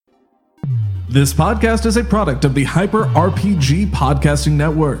This podcast is a product of the Hyper RPG Podcasting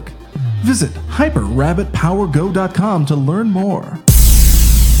Network. Visit hyperrabbitpowergo.com to learn more.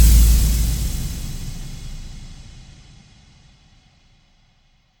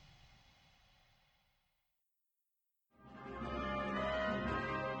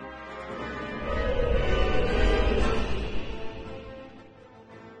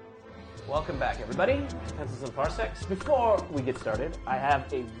 Welcome back, everybody, to Pencils and Parsecs. Before we get started, I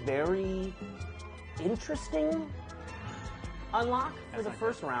have a very interesting unlock for the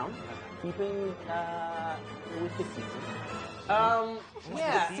first round, keeping with the season.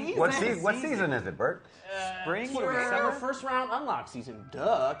 What season is it, Bert? Spring? Our first round unlock season.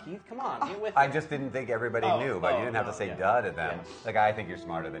 Duh, Keith, come on, get with I it. just didn't think everybody knew, but you didn't have to say duh to them. Yeah. Like, I think you're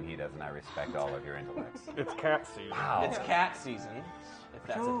smarter than he does, and I respect all of your intellects. It's cat season. Wow. It's cat season, if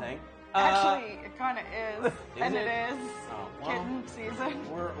that's a thing. Actually, it kind of is. And it? it is. Oh, well. Kitten season.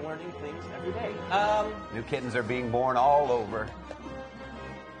 We're learning things every day. New kittens are being born all over.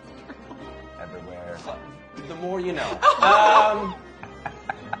 Everywhere. The more you know.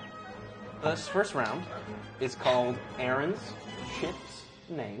 This first round is called Aaron's ship's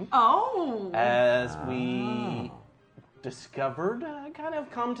name. Oh. As we discovered, kind of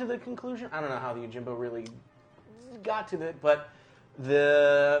come to the conclusion. I don't know how the Yojimbo really got to it, but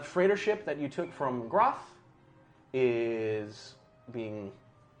the freighter ship that you took from Groth is being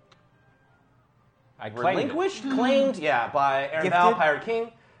relinquished, claimed, by Aaron Val, Pirate King.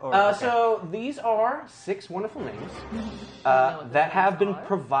 So these are 6 wonderful names that have been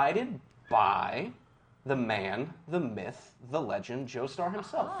provided by the man, the myth, the legend, Joestar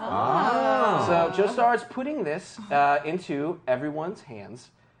himself. So Joestar is putting this into everyone's hands.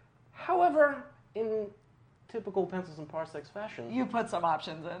 However, in typical Pencils and Parsecs fashion, You put some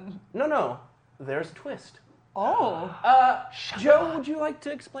options in. no, there's a twist. Oh. Joe, would you like to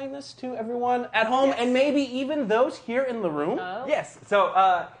explain this to everyone at home and maybe even those here in the room? Yes. So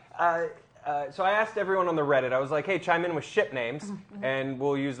I asked everyone on the Reddit. I was like, hey, chime in with ship names, and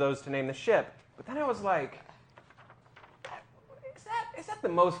we'll use those to name the ship. But then I was like, is that the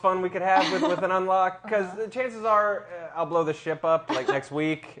most fun we could have with an unlock? Because the chances are I'll blow the ship up like next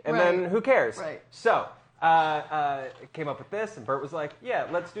week, and then who cares? Right. So came up with this, and Bert was like, yeah,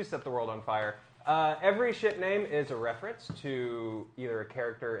 let's do Set the World on Fire. Every ship name is a reference to either a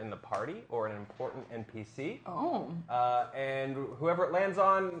character in the party or an important NPC. Oh. And whoever it lands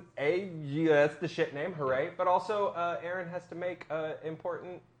on, that's the ship name, hooray. But also, Aaron has to make an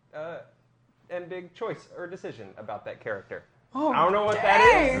important and big choice or decision about that character. Oh, I don't know what that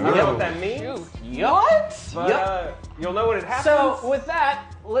is. I don't know what that means. What? But you'll know when it happens. So with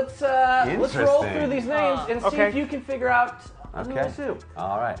that, let's roll Interesting. through these names and see if you can figure out who is who.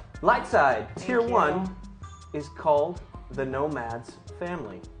 All right. Lightside, Tier you. 1, is called the Nomads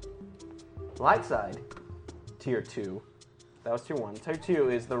Family. Lightside, Tier 2, that was Tier 1. Tier 2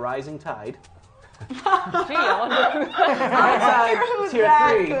 is the Rising Tide. Lightside, Tier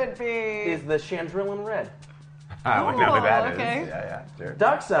that 3 could be. is the Chandrillan Red. I would know who that is. okay. Yeah, sure.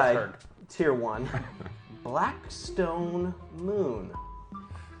 Darkside, Tier 1, Blackstone Moon.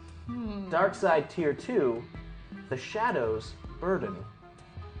 Darkside, Tier 2, the Shadows Burden.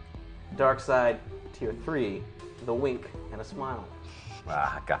 Darkside, Tier 3, the Wink and a Smile.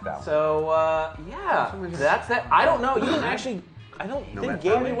 Wow, I got that one. So, that's that. I don't know. You didn't actually, I don't think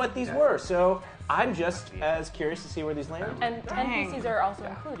gave me what these were. So I'm just as curious to see where these land. And Dang. NPCs are also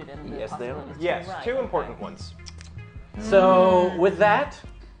included in the Yes, they are. possibilities. yes, Right, 2 okay. important ones. So with that,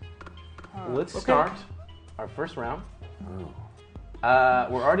 let's start our first round.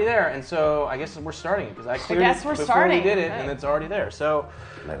 We're already there, and so I guess we're starting because I cleared guess it we're before starting. we did it, Okay. and it's already there. So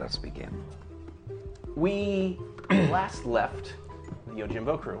Let us begin. we last left the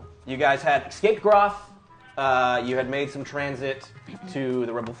Yojimbo crew. You guys had escaped Groth. You had made some transit to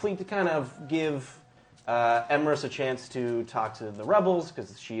the Rebel fleet to kind of give Emrys a chance to talk to the rebels,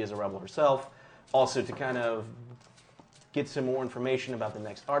 because she is a rebel herself. Also to kind of get some more information about the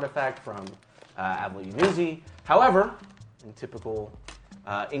next artifact from Adla Yunuzi. However, in typical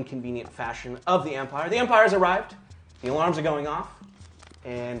inconvenient fashion of the Empire has arrived. The alarms are going off,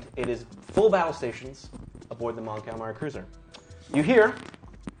 and it is full battle stations aboard the Mon Calamari cruiser. You hear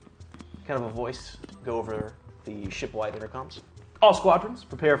kind of a voice go over the ship-wide intercoms. All squadrons,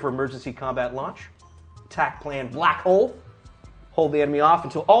 prepare for emergency combat launch. Attack plan Black Hole. Hold the enemy off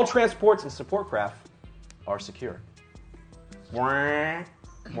until all transports and support craft are secure. Boing,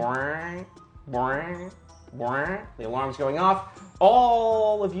 boing, boing, boing. The alarm's going off.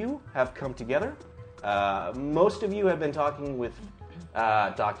 All of you have come together. Most of you have been talking with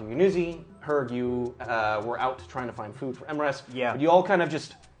Dr. Yunuzi. Heard you were out trying to find food for Emrys. Yeah. But you all kind of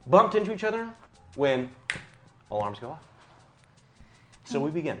just bumped into each other when alarms go off. So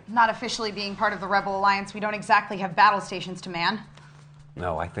we begin. Not officially being part of the Rebel Alliance, we don't exactly have battle stations to man.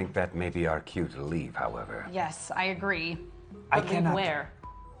 No, I think that may be our cue to leave, however. Yes, I agree. I But leave cannot. where?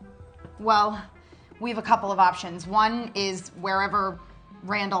 Well, we have a couple of options. One is wherever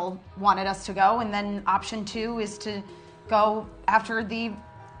Randall wanted us to go, and then option 2 is to go after the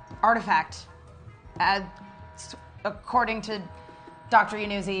artifact. According to Dr.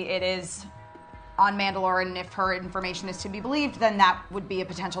 Yanuzi, it is on Mandalore, and if her information is to be believed, then that would be a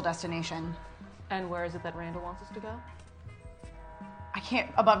potential destination. And where is it that Randall wants us to go? I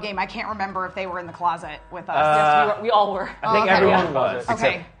can't remember if they were in the closet with us. Yes, we all were. I think okay. everyone was.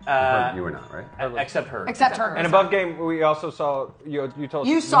 Okay. You were not, right? Except her. Except her. And above game, we also saw you told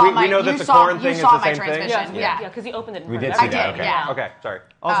You saw we my- know that you the saw- Corrin you thing is saw the my same thing. transmission. Yeah, Yeah. because he opened it. In We front did of see everyone. that, okay. Yeah. Okay, sorry.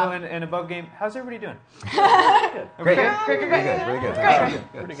 Also, in above game, how's everybody doing? Great. Great. Really good.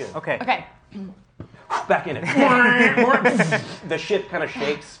 Pretty good. Okay. Okay. Back in it. The ship kind of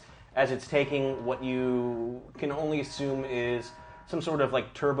shakes as it's taking what you can only assume is some sort of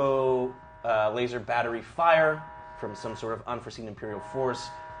like turbo laser battery fire from some sort of unforeseen Imperial force.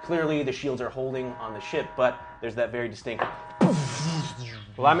 Clearly, the shields are holding on the ship, but there's that very distinct.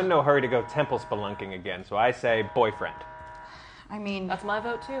 Well, I'm in no hurry to go temple spelunking again, so I say boyfriend. I mean, That's my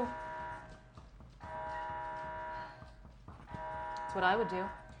vote too. That's what I would do.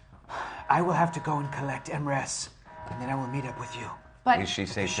 I will have to go and collect MRS, and then I will meet up with you. but Is she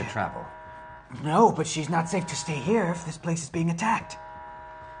safe to travel? No, but she's not safe to stay here if this place is being attacked.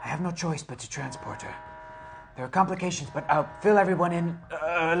 I have no choice but to transport her. There are complications, but I'll fill everyone in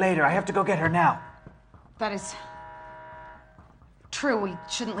later. I have to go get her now. that is true. We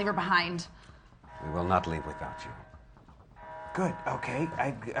shouldn't leave her behind. We will not leave without you. Good, okay.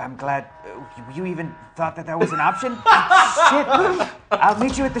 I'm glad you even thought that was an option. Shit. I'll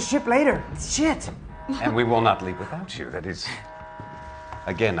meet you at the ship later. Shit. And we will not leave without you. That is...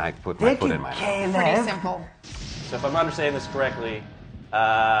 Again, I put my Thank foot you, in my mouth. Pretty Caleb. simple. So if I'm understanding this correctly,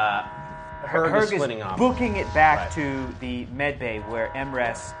 Herg is splitting off. booking it back Right. to the med bay where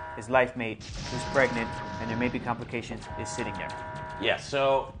Emrys, his life mate, who's pregnant and there may be complications, is sitting there. Yes.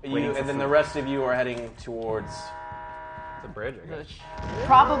 So you Waiting for and then the food. rest of you are heading towards. The bridge, I guess.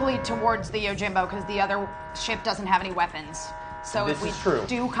 Probably towards the Yojimbo, because the other ship doesn't have any weapons. So This if we is true.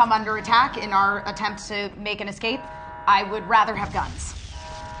 do come under attack in our attempt to make an escape, I would rather have guns.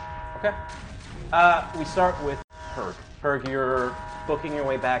 Okay. We start with Herg. Herg, you're booking your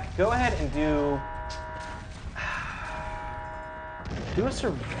way back. Go ahead and do a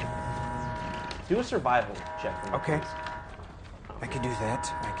survival check. For me, Okay. please. I can do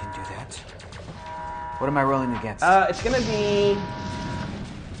that. What am I rolling against? It's going to be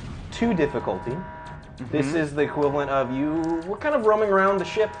 2 difficulty. This is the equivalent of you were kind of roaming around the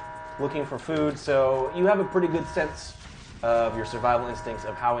ship looking for food, so you have a pretty good sense of your survival instincts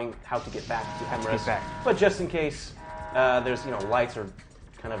of how to get back to Emrys. get back. But just in case there's lights are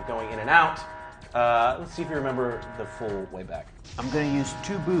kind of going in and out, let's see if you remember the full way back. I'm going to use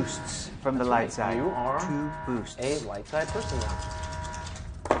 2 boosts from the light side. You are 2 boosts. a light side person now.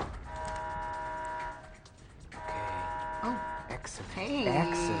 Okay. Oh, Excellent. hey.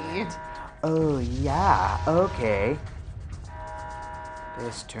 Excellent. Oh, yeah. Okay.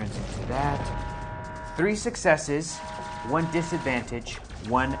 This turns into that. 3 successes, 1 disadvantage,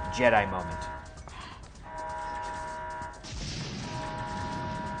 1 Jedi moment.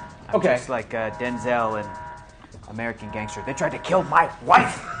 I'm Okay. just like Denzel and American Gangster. They tried to kill my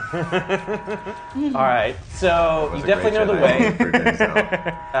wife. All right, so you definitely know the way.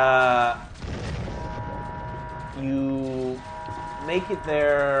 You make it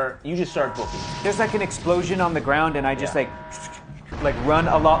there. You just start booking. There's like an explosion on the ground, and I just Yeah. like run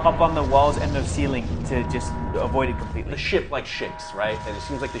a lot up on the walls and the ceiling to just avoid it completely. The ship shakes, right? And it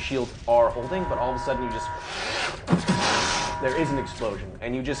seems like the shields are holding, but all of a sudden you just there is an explosion,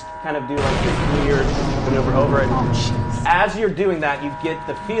 and you just kind of do like this weird maneuver over it. As you're doing that, you get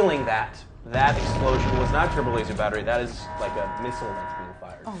the feeling that that explosion was not a turbo laser battery. That is like a missile that's being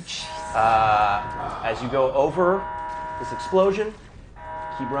fired. Oh, jeez. As you go over this explosion,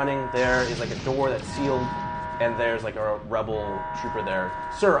 keep running. There is like a door that's sealed, and there's like a rebel trooper there.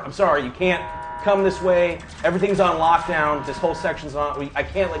 Sir, I'm sorry, you can't come this way. Everything's on lockdown. This whole section's on. I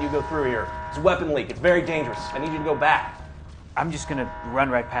can't let you go through here. It's a weapon leak. It's very dangerous. I need you to go back. I'm just gonna run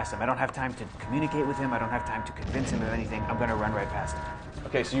right past him. I don't have time to communicate with him. I don't have time to convince him of anything. I'm gonna run right past him.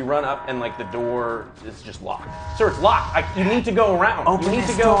 Okay, so you run up, and like the door is just locked. Sir, it's locked. You need to go around. Open you need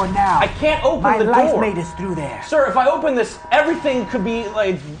this to go. door now. I can't open My the life door. mate is through there. Sir, if I open this, everything could be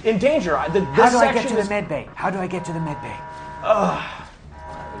like in danger. This How do I section get to the is- med bay? How do I get to the med bay?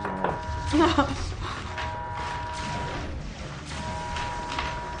 We I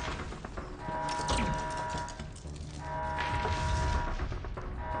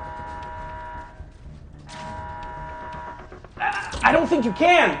don't think you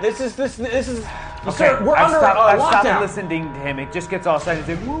can. This is. Okay, Sir, we're under I've lockdown. stopped listening to him. It just gets all excited.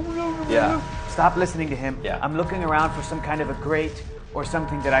 He's like, Yeah. Stop listening to him. Yeah. I'm looking around for some kind of a grate or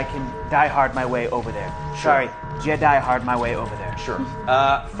something that I can die hard my way over there. Sorry, Jedi hard my way over there. Sure.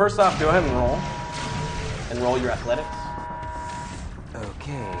 First off, go ahead and roll. And roll your athletics.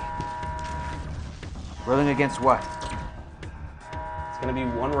 Okay. Rolling against what? It's going to be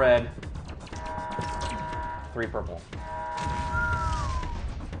 1 red, 3 purple.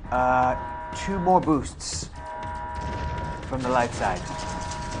 2 more boosts from the light side.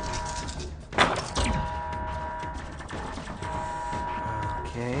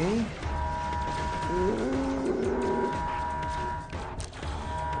 Okay.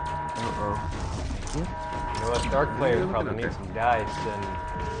 You know, us dark players probably need some dice, and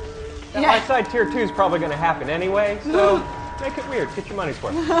that Yeah. light side tier 2 is probably going to happen anyway, so make it weird. Get your money's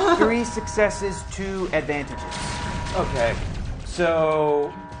worth. 3 successes, 2 advantages. Okay.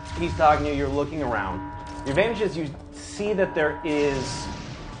 So he's talking to you. You're looking around. Your advantage is you see that there is,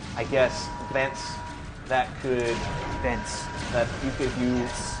 I guess, vents that could Vents. that you could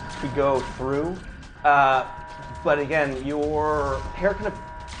go through. But again, your hair kind of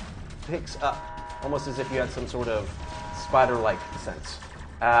picks up, almost as if you had some sort of spider-like sense,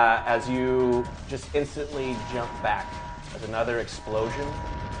 as you just instantly jump back as another explosion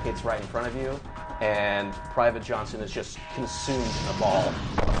hits right in front of you, and Private Johnson is just consumed in a ball of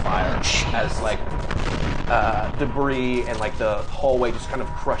fire as like debris and like the hallway just kind of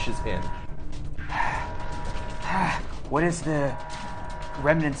crushes in. What is the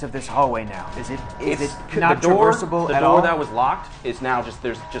remnants of this hallway now? Is it not the door, traversable the at door all? that was locked is now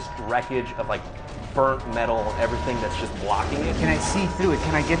there's just wreckage of like burnt metal, everything that's just blocking it. Can I see through it?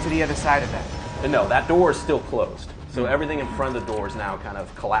 Can I get to the other side of that? And no, that door is still closed. So everything in front of the door is now kind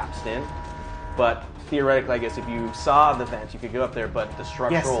of collapsed in. But theoretically, I guess if you saw the vent, you could go up there, but the Yes,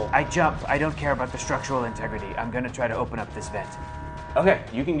 structural... I jump. I don't care about the structural integrity. I'm going to try to open up this vent. Okay,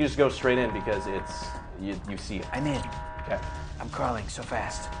 you can just go straight in because it's... You see it. I'm in. Okay. I'm crawling so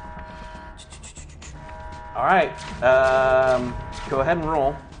fast. All right. Go ahead and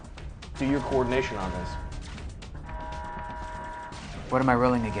roll. Do your coordination on this. What am I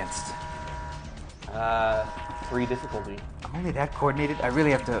rolling against? 3 difficulty. I'm only that coordinated? I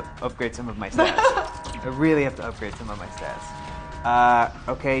really have to upgrade some of my stats. I really have to upgrade some of my stats.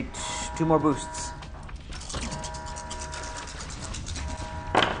 Okay, 2 more boosts.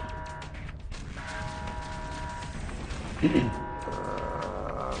 Okay.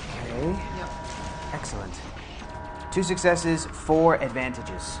 Excellent. 2 successes, 4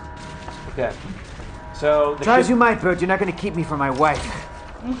 advantages. Okay. So... Try as you might, Bert, you're not going to keep me from my wife.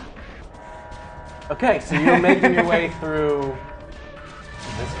 Okay, so you're making your way through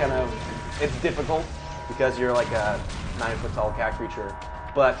this kind of... It's difficult because you're like a 9-foot-tall cat creature,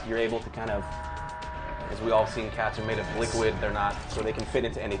 but you're able to kind of... As we all seen, cats are made of liquid. They're not... So they can fit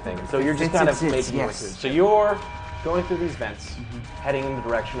into anything. So you're just kind of making your way through. So you're going through these vents, heading in the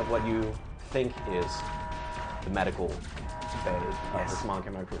direction of what you think is the medical bay of the Small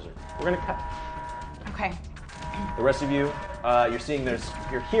Camera Cruiser. We're going to cut. Okay. The rest of you,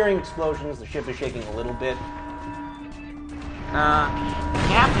 you're hearing explosions. The ship is shaking a little bit.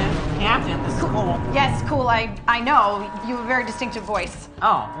 Captain, this is cool. Yes, cool. I know. You have a very distinctive voice.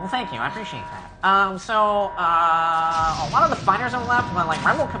 Oh, well, thank you. I appreciate that. So, a lot of the fighters are left, but, like,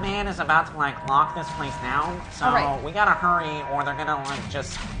 Rebel Command is about to, like, lock this place down. So, All right. we gotta hurry, or they're gonna, like,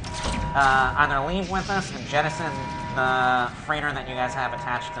 just either leave with us and jettison the freighter that you guys have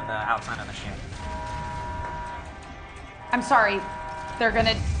attached to the outside of the ship. I'm sorry. They're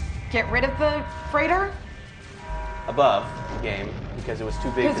gonna get rid of the freighter? Above the game, because it was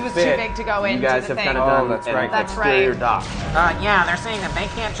too big Because to it was fit. too big to go You into guys the have thing. kind of Oh, done that's an right. That's exterior right. dock. Yeah, they're saying that they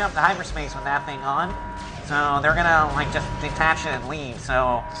can't jump to hyperspace with that thing on. So they're gonna, like, just detach it and leave.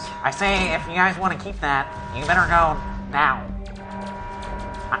 So I say, if you guys want to keep that, you better go now.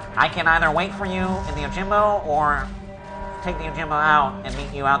 I can either wait for you in the Ojimbo, or take the Ojimbo out and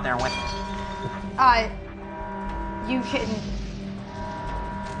meet you out there with me. You can...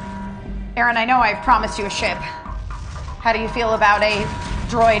 Aaron, I know I've promised you a ship. How do you feel about a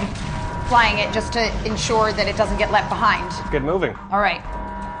droid flying it just to ensure that it doesn't get left behind? Good moving. All right.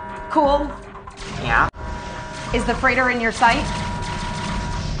 Cool. Yeah. Is the freighter in your sight?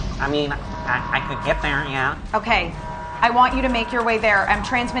 I mean, I could get there, yeah. Okay. I want you to make your way there. I'm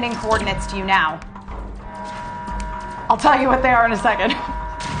transmitting coordinates to you now. I'll tell you what they are in a second.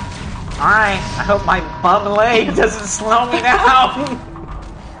 Alright, I hope my bum leg doesn't slow me down.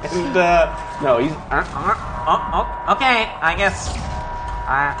 And, no, he's... Okay, I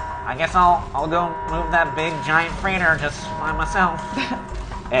guess I'll go move that big giant freighter just by myself.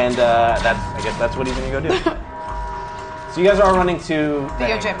 And I guess that's what he's going to go do. So you guys are all running to... The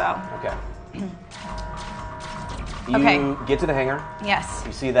Yojimbo. Okay. Okay. You get to the hangar. Yes.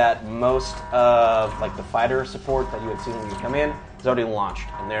 You see that most of like the fighter support that you had seen when you come in is already launched,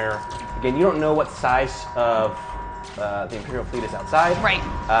 and they're again. You don't know what size of the Imperial fleet is outside, Right.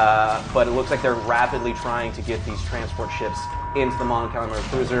 But it looks like they're rapidly trying to get these transport ships into the Mon Calamari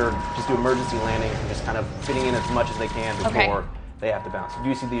cruiser, just do emergency landings and just kind of fitting in as much as they can before they have to bounce. Do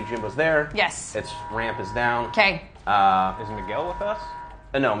you see the Yojimbo's there? Yes. Its ramp is down. Okay. Is Miguel with us?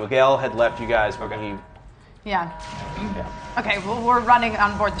 No, Miguel had left you guys when he. Yeah. Yeah. Okay, well, we're running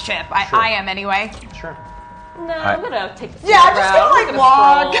on board the ship. I am anyway. Sure. No, I'm gonna take the Yeah, I'm just route. gonna,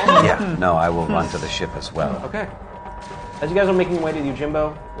 walk. Yeah, no, I will run to the ship as well. Okay. As you guys are making your way to the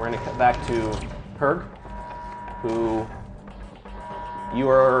Yojimbo, we're going to cut back to Herg, who you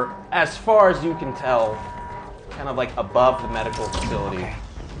are, as far as you can tell, kind of like above the medical facility. Okay.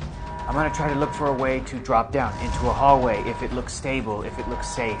 I'm gonna try to look for a way to drop down into a hallway if it looks stable, if it looks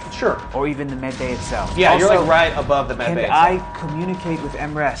safe. Sure. Or even the med bay itself. Yeah, Also, you're like right above the med Can bay. I communicate with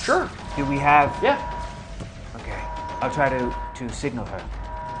MRES? Sure. Do we have... Yeah. Okay. I'll try to signal her.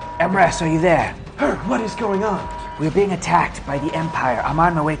 MRES, are you there? Herg, what is going on? We're being attacked by the Empire. I'm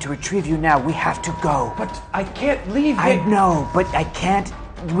on my way to retrieve you now. We have to go. But I can't leave I it. know, but I can't...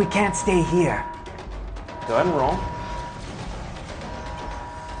 We can't stay here. Go ahead and roll.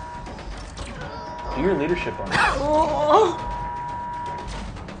 Do your leadership on this.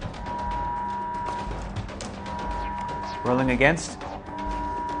 Rolling against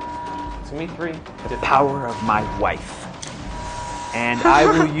It's going to be 3. the power of my wife. And I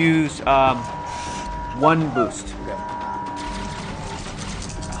will use 1 boost.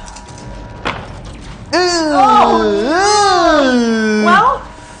 Well,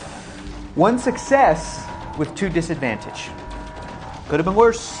 1 success with 2 disadvantage. Could have been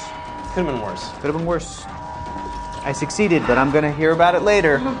worse. Could have been worse. Could have been worse. I succeeded, but I'm gonna hear about it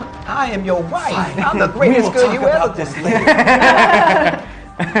later. I am your wife. I'm the greatest girl you ever did.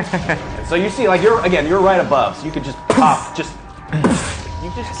 And so you see, like, you're right above, so you could just pop, you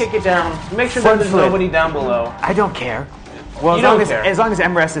just kick it down. Make sure that Front there's foot. nobody down below. I don't care. Well, You don't care. as long as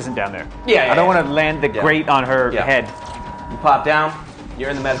MRES isn't down there. Yeah, I don't yeah. want to land the Yeah. grate on her Yeah. head. You pop down. You're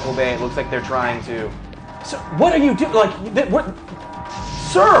in the medical bay. It looks like they're trying to. So what are you doing? Like, what,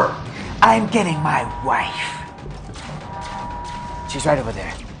 sir? I'm getting my wife. She's right over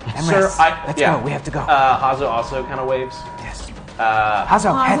there. Sir, MRES, let's yeah. go. We have to go. Hazo also kind of waves. yes. Uh,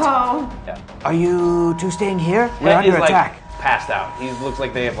 Hazo, Het, yeah. are you two staying here? We're Het under is attack. like passed out. He looks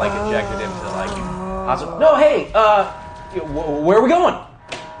like they have like injected him to like. Hazo. No, hey, where are we going?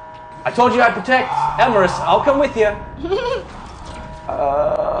 I told you I'd protect Emrys. I'll come with you.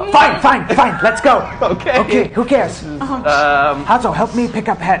 Fine. Let's go. Okay. Okay, who cares? Hazo, help me pick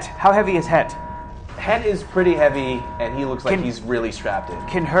up Het. How heavy is Het? Het is pretty heavy, and he looks like Can- he's really strapped in.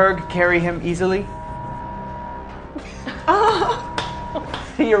 Can Herg carry him easily?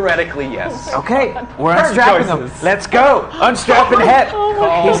 Theoretically, yes. Okay, we're Herg unstrapping him. choices. Let's go. Unstrapping Het.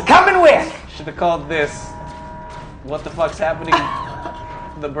 He's coming with. Should have called this "What the fuck's happening?"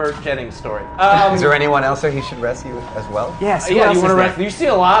 The Burt Jennings story. Is there anyone else there he should rescue as well? Yes. Who Yeah, else you want is to there? rescue? You see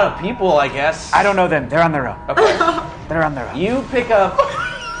a lot of people, I guess. I don't know them. They're on their own. Okay. They're on their own. You pick up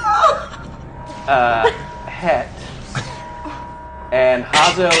Het, and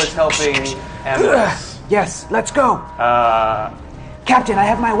Hazo is helping Emrys. Yes, let's go. Captain, I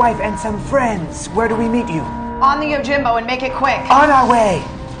have my wife and some friends. Where do we meet you? on the Yojimbo and make it quick. On our way.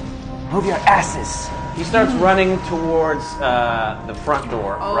 Move your asses. He starts running towards the front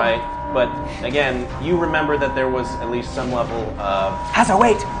door, right? But again, you remember that there was at least some level of. Hazo,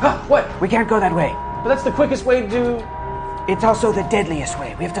 wait. What? We can't go that way. But that's the quickest way to do. It's also the deadliest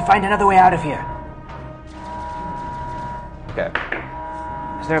way. We have to find another way out of here. Okay.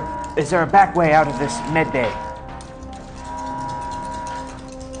 Is there a back way out of this med bay?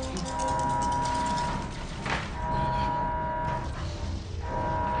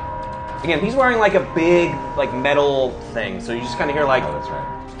 Again, he's wearing like a big, like metal thing, so you just kind of hear like. Oh, that's right.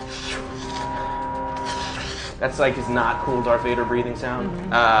 That's like his not cool Darth Vader breathing sound.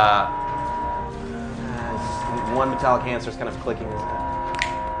 One metallic hamster's kind of clicking his head.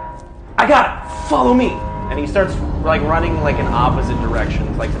 I got it! Follow me! And he starts like running like in opposite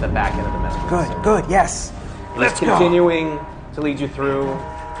directions, like to the back end of the medical facility. Good, yes. Let's continuing to lead you through,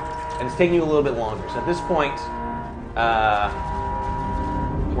 and it's taking you a little bit longer. So at this point,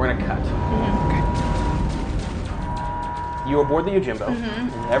 we're we're gonna cut. You aboard the Yojimbo.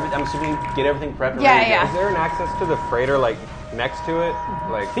 I'm assuming you get everything prepped. and ready to go. Is there an access to the freighter like next to it?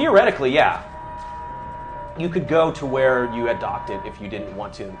 Like Theoretically, yeah. You could go to where you had docked it if you didn't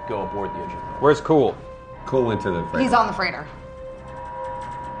want to go aboard the Yojimbo. Where's Cool? Cool went to the freighter. He's on the freighter.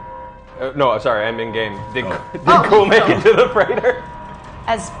 No, sorry, I'm in game. Did Cool make it to the freighter?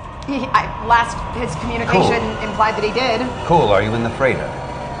 As his communication implied that he did. Cool, are you in the freighter?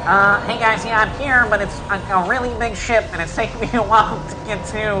 Hey guys, yeah, I'm here, but it's a really big ship, and it's taking me a while to get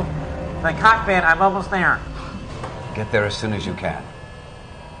to the cockpit. I'm almost there. Get there as soon as you can.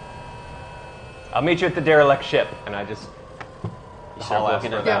 I'll meet you at the derelict ship, and I just Haul start ass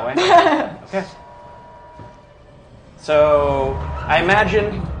looking for at it. that way. Okay. So I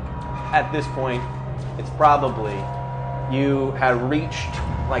imagine at this point, it's probably you had reached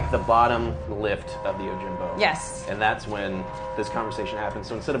like the bottom lift of the Yojimbo. Yes. And that's when this conversation happens.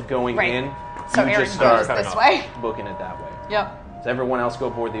 So instead of going Right. in, So you Aaron just start goes this way. booking it that way. Yep. Does everyone else go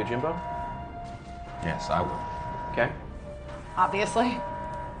aboard the Yojimbo? Yes, I will. Okay. Obviously.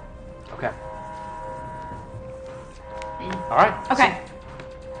 Okay. All right. Okay.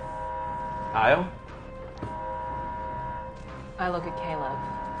 Io? I look at Caleb.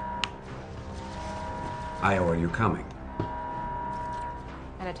 Io, are you coming?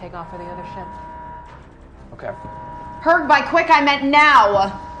 And I take off for the other ship. Okay. Herg, by quick I meant now.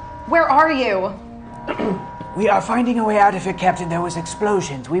 Where are you? We are finding a way out of here, Captain. There was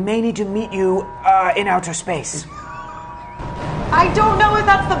explosions. We may need to meet you in outer space. I don't know if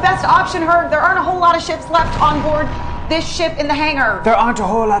that's the best option, Herg. There aren't a whole lot of ships left on board this ship in the hangar. There aren't a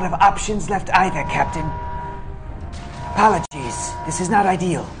whole lot of options left either, Captain. Apologies. This is not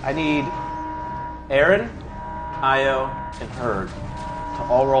ideal. I need Aaron, Io, and Herg to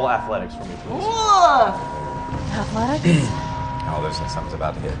all roll athletics for me, please. Athletics? Oh, there's something's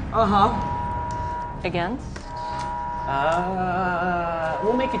about to hit. Against?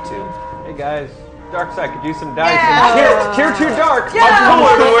 We'll make it 2. Hey guys, Dark Side could use some dice. Yeah. Tier 2 Dark. Yeah, Much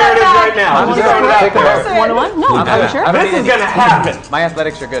cooler than where it is right now. I'm Just just throwing it out there. Listen. 1-1? No, I'm sure. This is gonna happen. My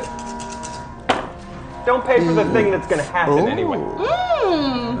athletics are good. Don't pay for the thing that's gonna happen anyway.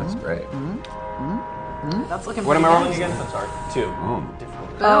 That's great. That's looking What am I pretty rolling good. again? I'm sorry. 2.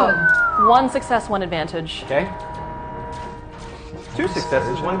 Oh, 1 success, 1 advantage. Okay. 2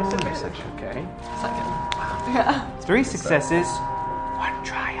 successes, 1 disadvantage. Okay. 3 successes.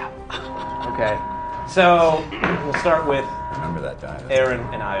 Okay. So we'll start with Remember that die. Aaron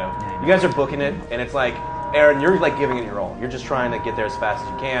and Io. You guys are booking it, and it's like, Aaron, you're like giving it your all. You're just trying to get there as fast as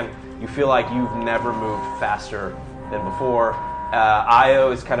you can. You feel like you've never moved faster than before.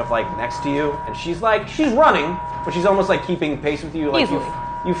 Io is kind of like next to you, and she's running, but she's almost like keeping pace with you. Like Easily.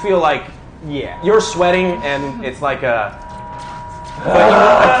 you feel like you're sweating, and it's like a.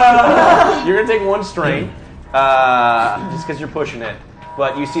 You're gonna take 1 strain, just because you're pushing it.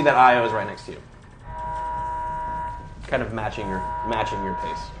 But you see that Io is right next to you, kind of matching your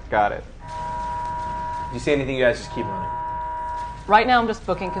pace. Got it. If you see anything, you guys just keep running. Right now I'm just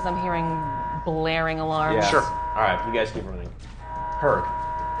booking because I'm hearing blaring alarms. Yeah. Sure. All right, you guys keep running. Herg,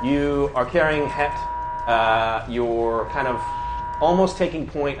 you are carrying Het. You're kind of almost taking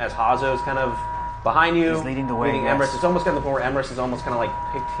point as Hazo's kind of behind you. He's leading the way, yes. Emrys. It's almost kind of the point where Emrys is almost kind of like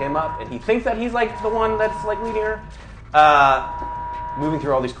picked him up, and he thinks that he's like the one that's like leading her. Moving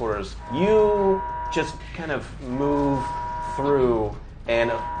through all these corridors, you just kind of move through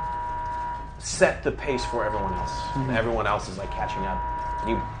and set the pace for everyone else. And everyone else is like catching up. And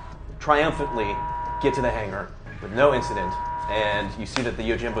you triumphantly get to the hangar with no incident, and you see that the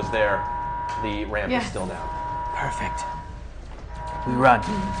Yojimbo's there. The ramp is still down. Perfect. We run.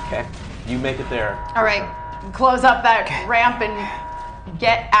 Okay, you make it there. All right. Close up that ramp and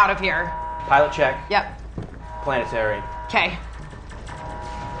get out of here. Pilot check. Yep. Planetary. Okay.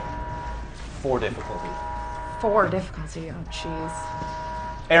 4 difficulty. 4 difficulty. Oh, jeez.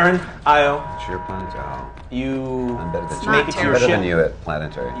 Aaron, Io, It's your planetary. Oh, you I'm better than you. make it to I'm your better ship. than you at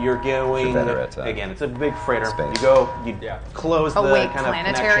planetary. You're going You're better at, again. It's a big freighter. space. You go. You close Oh, the wait, kind of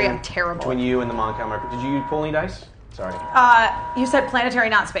planetary? connection I'm terrible. between you and the Montgomery. Did you pull any dice? Sorry. You said planetary,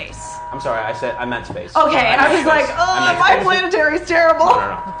 not space. I'm sorry. I meant space. Okay, I I meant was space. like, I oh, meant my space. planetary is terrible.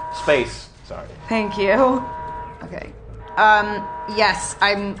 No. Space. Sorry. Thank you. Okay. Yes,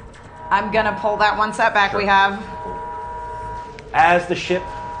 I'm gonna pull that 1 setback we have. As the ship,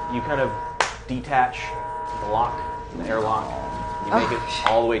 you kind of detach the lock, the airlock. You make it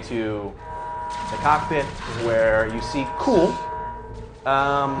all the way to the cockpit, where you see Cool.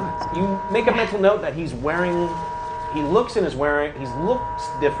 You make a mental note that he's wearing. He looks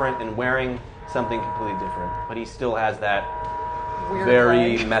different and wearing something completely different, but he still has that Weird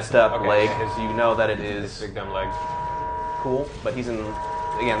very leg. messed up Okay, leg. his- So you know that it His is big dumb leg. cool, but he's in.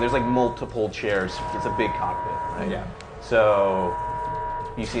 Again, there's like multiple chairs. It's a big cockpit, right? Yeah. So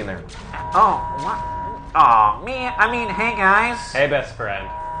you see him there. Oh, what? Oh, me? I mean, hey guys. Hey, best friend.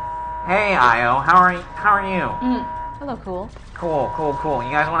 Hey, Io. How are you? Hello, cool. Cool. You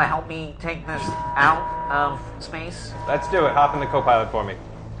guys want to help me take this out of space? Let's do it. Hop in the co-pilot for me.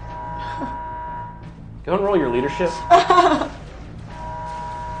 Go and roll your leadership.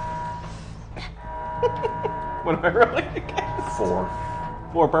 What am I rolling against? 4.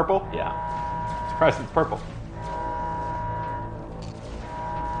 4 purple? Yeah. Surprised it's purple.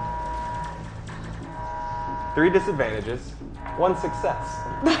 Three disadvantages, 1 success.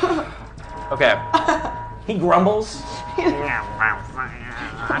 Okay. He grumbles.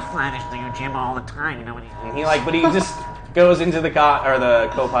 I flash the gym all the time, you know what And but he just goes into the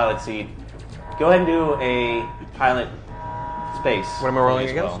co-pilot seat. Go ahead and do a pilot space. What am I rolling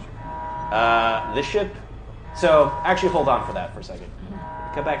as against? well. This ship. So actually, hold on for that for a second.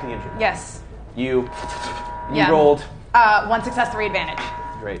 Come back to the engine. Yes. You Yeah. rolled. 1 success, 3 advantage.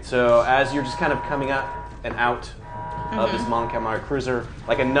 Great. So as you're just kind of coming up and out of this Mon Calamari cruiser,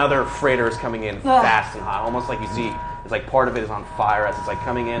 like another freighter is coming in fast and hot, almost like you see it's like part of it is on fire as it's like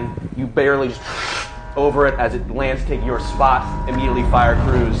coming in. You barely just over it as it lands to take your spot. Immediately, fire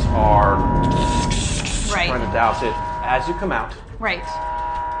crews are trying to douse it. As you come out, Right.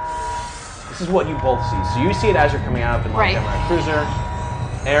 this is what you both see. So you see it as you're coming out of the Mon Right. Calamari cruiser.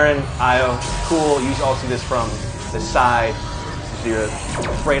 Aaron, Io, cool. You all see this from the side. So your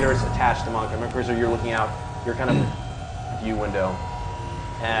freighter is attached to Mon Calamari cruiser. You're looking out your kind of view window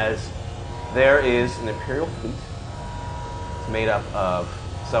as there is an Imperial fleet. It's made up of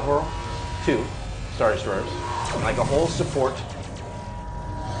two Star Destroyers, and like a whole support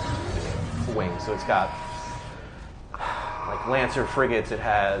wing. So it's got like Lancer frigates, it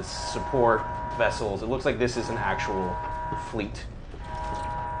has support vessels. It looks like this is an actual fleet.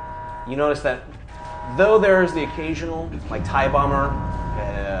 You notice that though there's the occasional like TIE bomber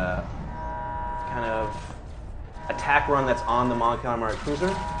kind of attack run that's on the Mon Calamari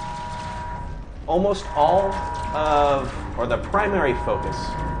cruiser, almost all of, or the primary focus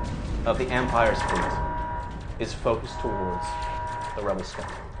of the Empire's fleet is focused towards the Rebel Sky.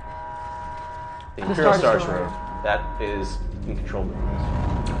 The Imperial Star Destroyer that is in control of the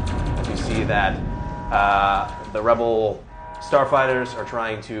cruise. You see that the Rebel starfighters are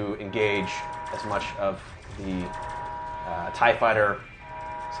trying to engage as much of the TIE fighter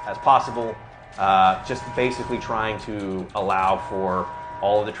as possible, just basically trying to allow for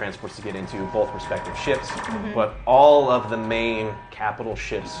all of the transports to get into both respective ships, but all of the main capital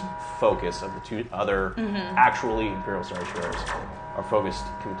ships' focus of the two other actually Imperial Star Destroyers are focused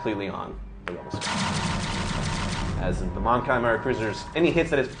completely on the Rebel Sky. As in the Mon Calamari cruisers, any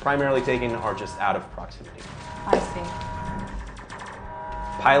hits that it's primarily taken are just out of proximity. I see.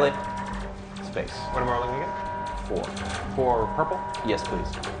 Pilot, space. What am I rolling again? 4. 4 purple? Yes, please.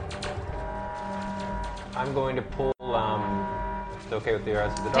 I'm going to pull, if it's okay with the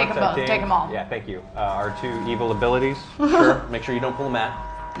rest of the Take dark them side both, team. take them all. Yeah, thank you. Our 2 evil abilities. Sure. Make sure you don't pull a mat.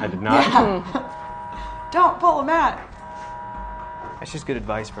 I did not. Don't pull a mat. That's just good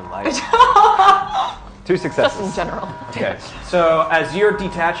advice for life. 2 successes. Just in general. Okay. So as you're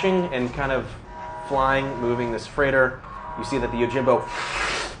detaching and kind of flying, moving this freighter, you see that the Yojimbo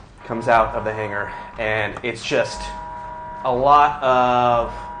comes out of the hangar, and it's just a lot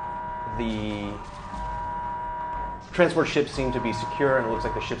of the transport ships seem to be secure, and it looks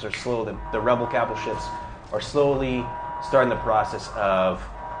like the ships are slow. The Rebel capital ships are slowly starting the process of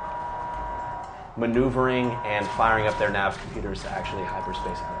maneuvering and firing up their nav computers to actually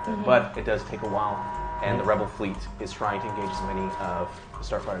hyperspace out of there. But it does take a while, and the Rebel fleet is trying to engage as many of the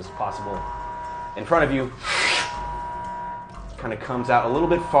starfighters as possible. In front of you, kind of comes out a little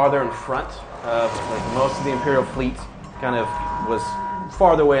bit farther in front of, like, most of the Imperial fleet kind of was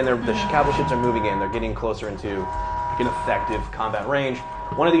farther away, and the capital ships are moving in. They're getting closer into an effective combat range.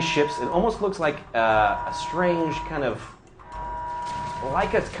 One of these ships, it almost looks like a strange kind of,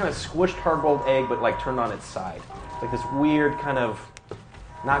 like a kind of squished hard-boiled egg, but like turned on its side. Like this weird kind of,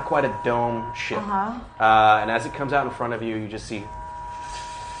 not quite a dome ship. And as it comes out in front of you, you just see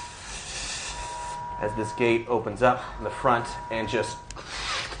as this gate opens up in the front, and just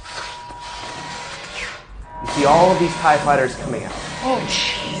you see all of these TIE fighters coming out. Oh,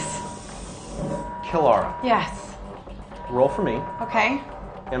 jeez. Kilara, Yes. roll for me, Okay.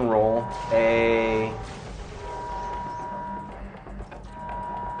 and roll a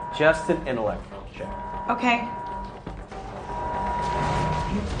just an intellect check. Okay.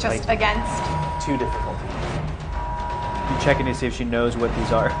 Just against. 2 difficulty. I'm checking to see if she knows what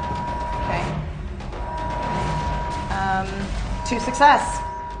these are. Okay. 2 success.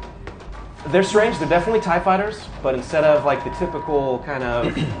 They're strange. They're definitely TIE fighters, but instead of like the typical kind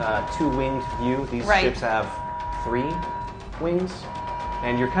of 2-winged view, these Right. ships have 3 wings.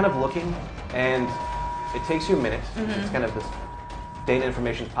 And you're kind of looking, and it takes you a minute. It's kind of this data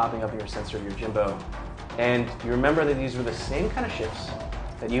information is popping up in your sensor, your Jimbo. And you remember that these were the same kind of ships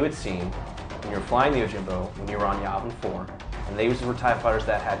that you had seen when you were flying the Yojimbo when you were on Yavin 4. And these were TIE fighters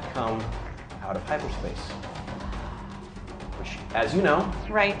that had come out of hyperspace. Which, as you know,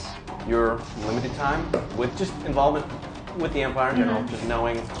 Right. your limited time with just involvement with the Empire in general, just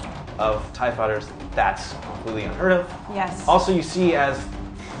knowing of TIE fighters, that's completely unheard of. Yes. Also, you see as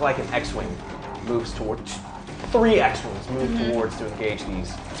like an X-Wing moves towards, 3 X-Wings move towards to engage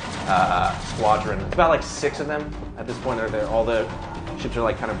these squadron. It's about like 6 of them at this point. They're all the ships are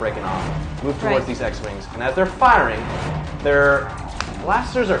like kind of breaking off, move towards Right. these X-Wings, and as they're firing, their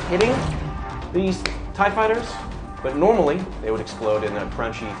blasters are hitting these TIE fighters, but normally they would explode in a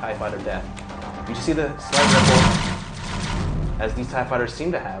crunchy TIE fighter death. You just see the slight ripple as these TIE fighters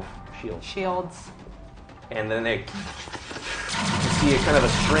seem to have shields. Shields. And then you see a kind of a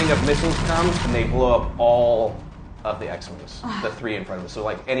string of missiles come, and they blow up all of the X-Wings, the 3 in front of us. So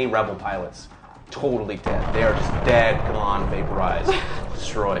like any Rebel pilots, totally dead. They are just dead, gone, vaporized,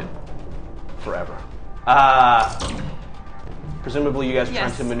 destroyed forever. Presumably you guys are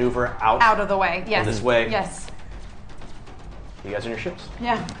Yes. trying to maneuver out. Out of the way. Yes. This way? Yes. You guys in your ships?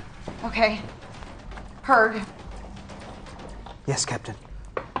 Yeah. Okay. Herg, Yes, Captain.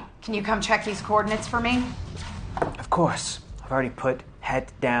 can you come check these coordinates for me? Of course. I've already put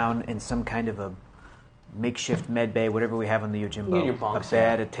Het down in some kind of a makeshift med bay, whatever we have on the Yojimbo. Yeah, your bunks, a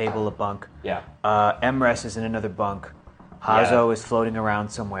bed, a table, a bunk. Yeah. Emrys is in another bunk. Hazo is floating around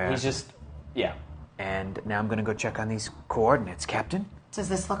somewhere. He's just, yeah. And now I'm going to go check on these coordinates, Captain. Does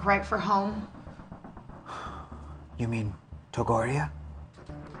this look right for home? You mean Togoria?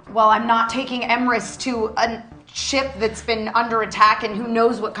 Well, I'm not taking Emrys to a ship that's been under attack, and who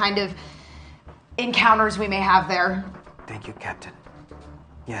knows what kind of encounters we may have there. Thank you, Captain.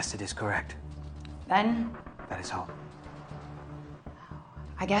 Yes, it is correct. Then, That is home.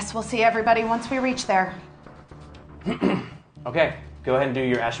 I guess we'll see everybody once we reach there. Okay, go ahead and do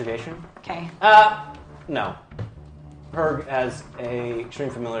your astrogation. Okay. No. Herg has a extreme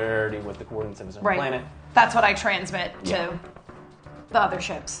familiarity with the coordinates of his own Right. planet. That's what I transmit to Yeah. the other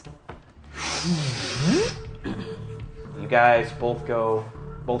ships. You guys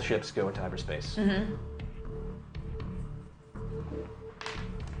both ships go into hyperspace.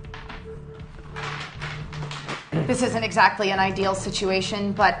 This isn't exactly an ideal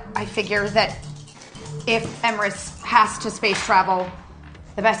situation, but I figure that if Emrys has to space travel,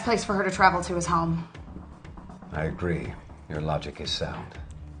 the best place for her to travel to is home. I agree. Your logic is sound.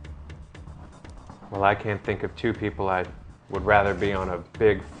 Well, I can't think of 2 people I would rather be on a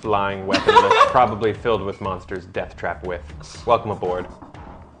big flying weapon that's probably filled with monsters death trap with. Welcome aboard.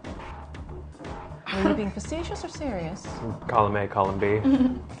 Are you being facetious or serious? Column A, column B.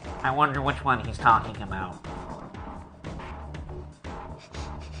 I wonder which one he's talking about.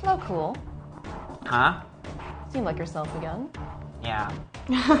 Oh, cool. Huh? Seem like yourself again. Yeah.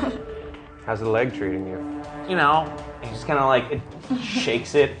 How's the leg treating you? You know, He just kind of like it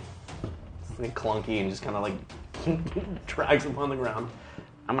shakes it. It's like clunky and just kind of like drags him on the ground.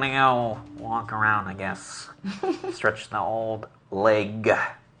 I'm gonna go walk around, I guess. Stretch the old leg.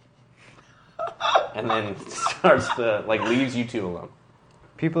 And then starts to like leaves you 2 alone.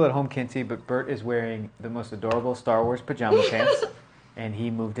 People at home can't see, but Bert is wearing the most adorable Star Wars pajama pants, and he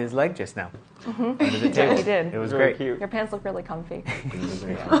moved his leg just now under the table. He did. It was Very great. cute. Your pants look really comfy.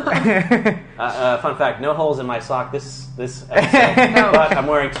 Fun fact: no holes in my sock this episode, but I'm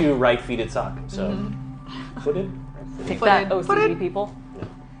wearing 2 right-feeted socks. So footed. Take that, OCD people.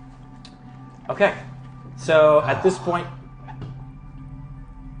 Okay, so at this point,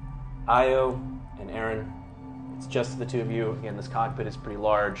 Io and Aaron, it's just the 2 of you. Again, this cockpit is pretty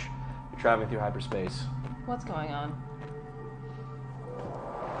large. You're traveling through hyperspace. What's going on?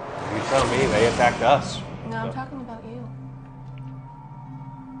 You tell me, they attacked us. No, I'm talking about you.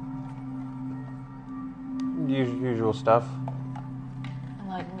 Usual stuff.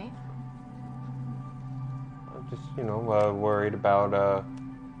 Enlighten me. Just, worried about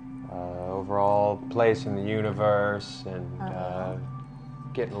overall place in the universe and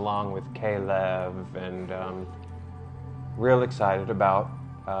getting along with Caleb and real excited about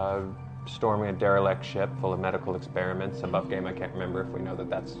storming a derelict ship full of medical experiments. Above game, I can't remember if we know that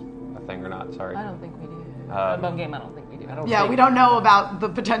that's a thing or not. Sorry. I don't think we do. Above game, I don't think we do. Yeah, we don't know about the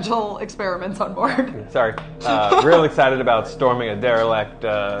potential experiments on board. Sorry. Real excited about storming a derelict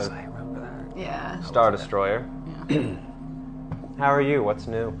Yeah. Star Destroyer. Yeah. How are you? What's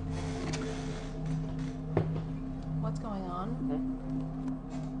new? What's going on?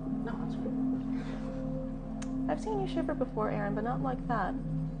 No, that's good. I've seen you shiver before, Aaron, but not like that.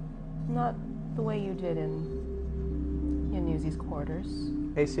 Not the way you did in Newsy's quarters.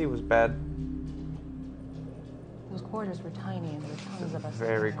 AC was bad. Those quarters were tiny and there were tons of us.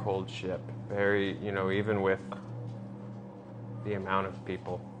 Very in there. cold ship. Very, even with the amount of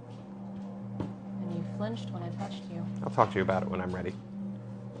people. And you flinched when I touched you. I'll talk to you about it when I'm ready.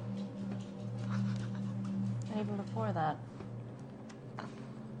 And even before that,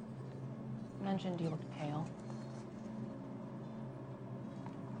 you mentioned you looked pale.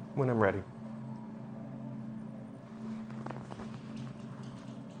 When I'm ready.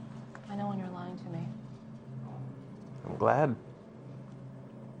 I know when you're lying to me. I'm glad.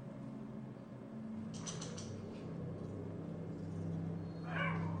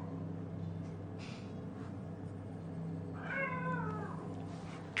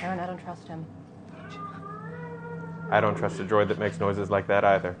 Aaron, I don't trust him. I don't trust a droid that makes noises like that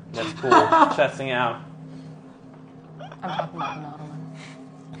either. That's cool. Testing out. I'm talking about the Nautilus.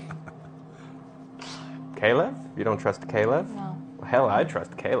 Caleb? You don't trust Caleb? No. Well, hell, I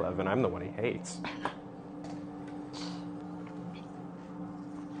trust Caleb, and I'm the one he hates.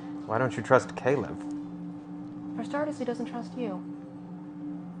 Why don't you trust Caleb? For starters, he doesn't trust you.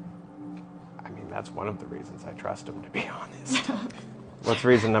 I mean, that's one of the reasons I trust him, to be honest. What's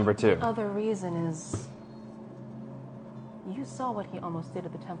reason number 2? Other reason is you saw what he almost did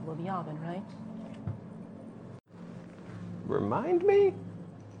at the Temple of Yavin, right? Remind me?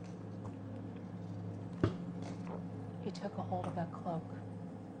 He took a hold of that cloak,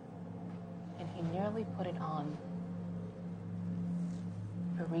 and he nearly put it on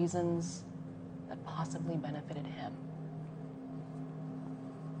for reasons that possibly benefited him.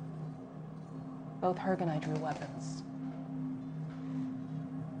 Both Herg and I drew weapons.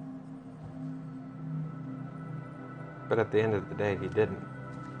 But at the end of the day, he didn't.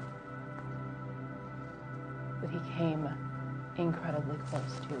 But he came incredibly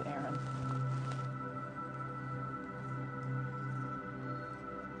close to Aaron.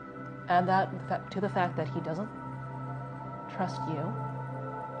 Add that to the fact that he doesn't trust you.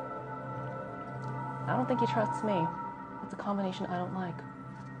 I don't think he trusts me. It's a combination I don't like.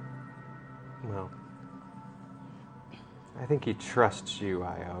 Well, I think he trusts you,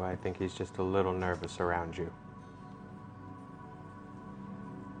 Io. I think he's just a little nervous around you.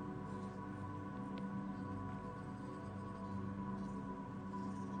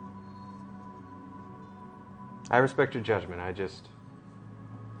 I respect your judgment.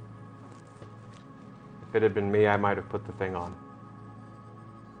 If it had been me, I might have put the thing on.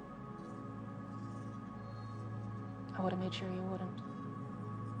 I would have made sure you wouldn't.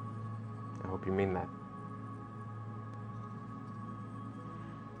 I hope you mean that.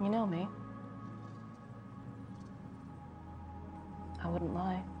 You know me. I wouldn't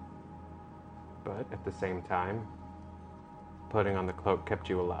lie. But at the same time, putting on the cloak kept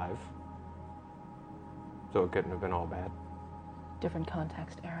you alive. So it couldn't have been all bad. Different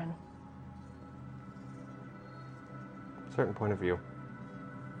context, Aaron. Certain point of view.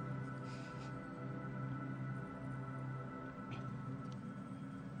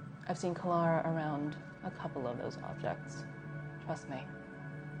 I've seen Kalara around a couple of those objects. Trust me,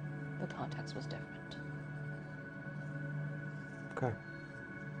 the context was different. Okay.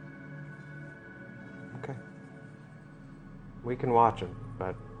 Okay. We can watch him,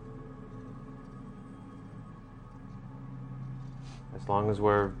 but as long as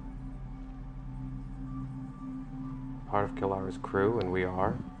we're part of Kilara's crew, and we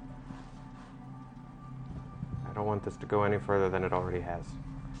are, I don't want this to go any further than it already has.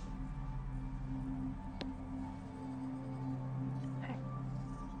 Hey.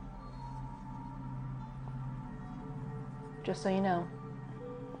 Just so you know,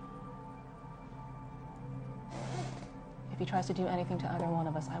 if he tries to do anything to either one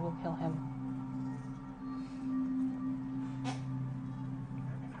of us, I will kill him.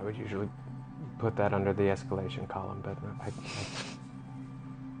 I would usually put that under the escalation column, but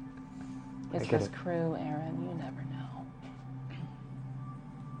It's get just it. crew, Aaron. You never know.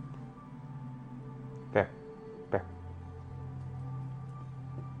 Fair. Fair.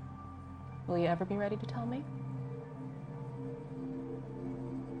 Will you ever be ready to tell me?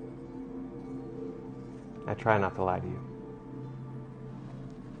 I try not to lie to you.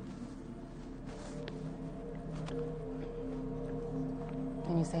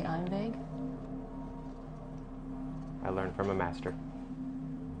 And you say I'm vague? learned from a master.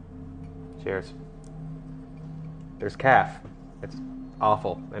 Cheers. There's calf. It's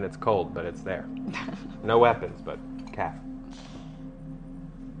awful and it's cold, but it's there. No weapons, but calf.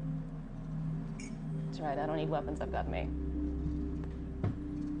 That's right, I don't need weapons, I've got me.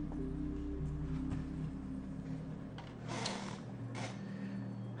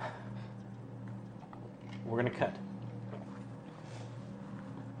 We're gonna cut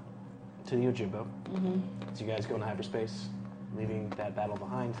to the Yojimbo. So you guys go into hyperspace, leaving that battle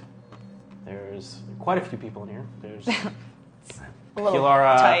behind. There's quite a few people in here. There's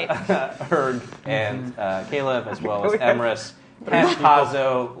Kilara, Hurg, and Caleb, as well as Emrys, Het,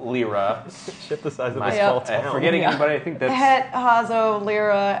 Hazo, Lyra. Shit the size of a small town. Forgetting anybody, I think that's... Het, Hazo,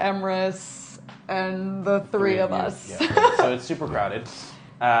 Lyra, Emrys, and the three of us. Yeah. So it's super crowded.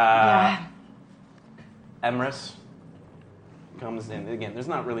 Emrys comes in. Again, there's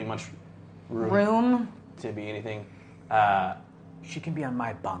not really much room to be anything. She can be on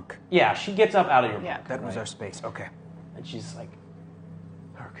my bunk. Yeah, she gets up out of your bunk. That was our space. Okay. And she's like,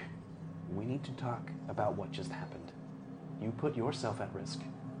 Hurg, we need to talk about what just happened. You put yourself at risk.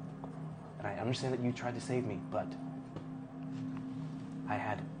 And I understand that you tried to save me, but I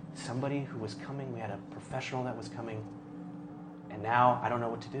had somebody who was coming. We had a professional that was coming. And now I don't know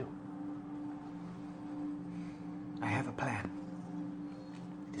what to do. I have a plan.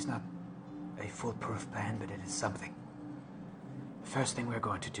 It is not a foolproof plan, but it is something. The first thing we're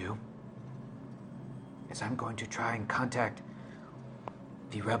going to do is I'm going to try and contact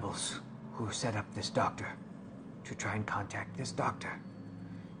the rebels who set up this doctor, to try and contact this doctor.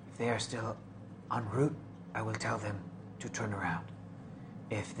 If they are still en route, I will tell them to turn around.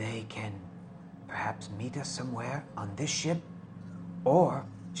 If they can perhaps meet us somewhere on this ship, or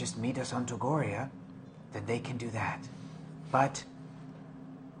just meet us on Togoria, then they can do that. But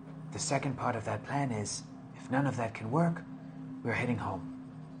the second part of that plan is, if none of that can work, we're heading home,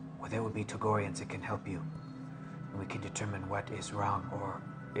 where there will be Togorians that can help you. And we can determine what is wrong, or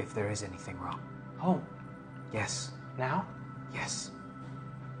if there is anything wrong. Home? Yes. Now? Yes.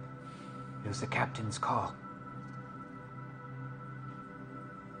 It was the captain's call.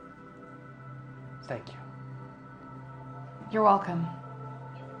 Thank you. You're welcome.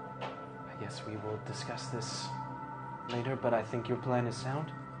 I guess we will discuss this later, but I think your plan is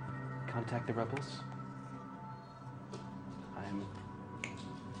sound. Contact the rebels.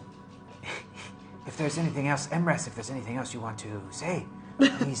 If there's anything else, Emrys, if there's anything else you want to say,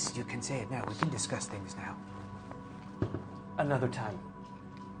 please, you can say it now. We can discuss things now. Another time.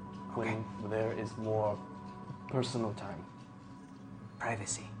 When there is more personal time.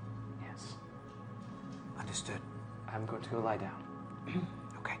 Privacy. Yes. Understood. I'm going to go lie down.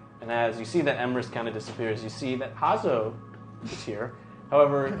 Okay. And as you see that Emrys kind of disappears, you see that Hazo is here.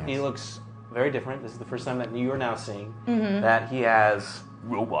 However, he looks very different. This is the first time that you are now seeing that he has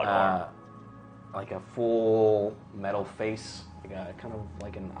robot arm, like a full metal face, like a kind of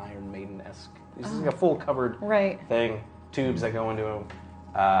like an Iron Maiden-esque. This is like a full covered thing, tubes that go into him,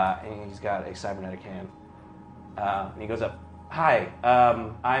 and he's got a cybernetic hand. And he goes up, "Hi,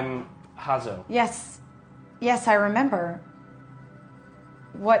 I'm Hazo." Yes, I remember.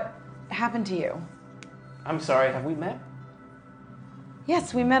 What happened to you? I'm sorry, have we met?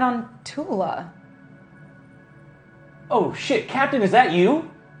 Yes, we met on Tula. Oh shit, Captain, is that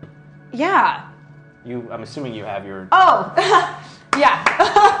you? Yeah. I'm assuming you have your... Oh,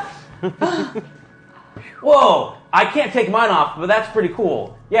 yeah. Whoa, I can't take mine off, but that's pretty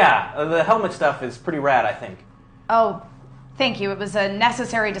cool. Yeah, the helmet stuff is pretty rad, I think. Oh, thank you. It was a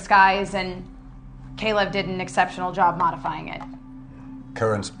necessary disguise, and Caleb did an exceptional job modifying it.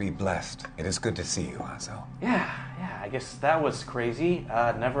 Currents be blessed. It is good to see you, Hazo. Yeah, I guess that was crazy.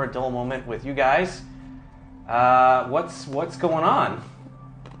 Never a dull moment with you guys. What's going on?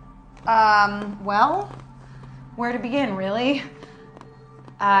 Well, where to begin, really?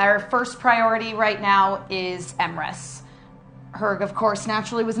 Our first priority right now is Emrys. Hurg, of course,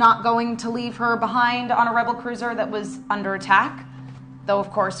 naturally was not going to leave her behind on a rebel cruiser that was under attack, though,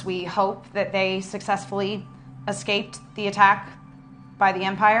 of course, we hope that they successfully escaped the attack by the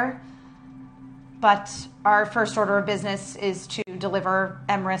Empire. But our first order of business is to deliver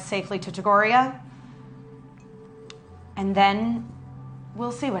Emrys safely to Togoria, and then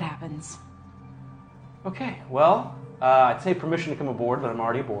we'll see what happens. Okay, well, I'd say permission to come aboard, but I'm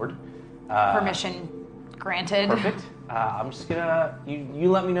already aboard. Permission granted. Perfect. I'm just gonna...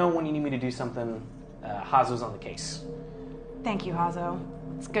 You let me know when you need me to do something. Hazo's on the case. Thank you, Hazo.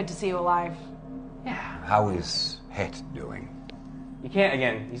 It's good to see you alive. Yeah. How is Het doing? You can't,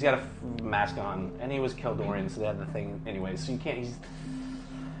 again, he's got a mask on, and he was Keldorian, so they had the thing anyway, so you can't,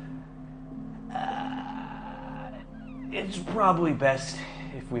 it's probably best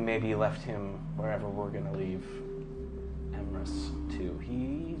if we maybe left him wherever we're gonna leave Emrys to.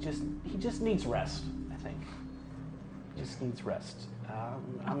 He just needs rest, I think. He just needs rest.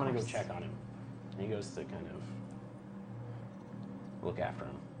 I'm gonna go check on him. And he goes to kind of look after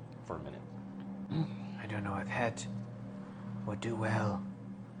him for a minute. I don't know if Het would do well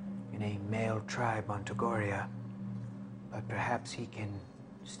in a male tribe on Togoria, but perhaps he can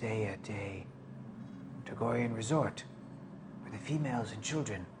stay at a Togorian resort where the females and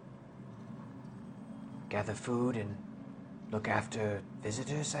children gather food and look after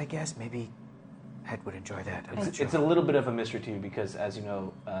visitors, I guess. Maybe Het would enjoy that. It's a little bit of a mystery to you because, as you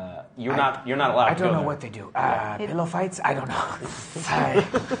know, you're not allowed to go I don't know there. what they do. Yeah. Pillow fights? I don't know. I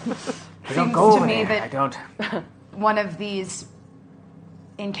don't Seems go to over me there. that I don't. one of these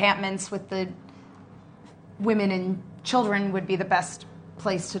encampments with the women and children would be the best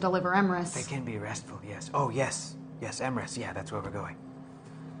place to deliver Emrys. They can be restful, yes. Oh, yes. Yes, Emrys. Yeah, that's where we're going.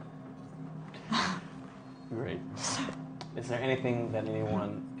 Great. Is there anything that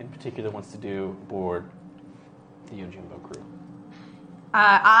anyone in particular wants to do aboard the Yojimbo crew?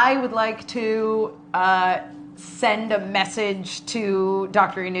 I would like to send a message to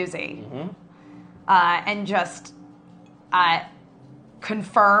Dr. Inuzi and just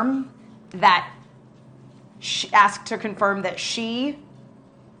confirm that ask to confirm that she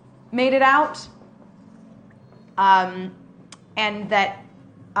made it out, and that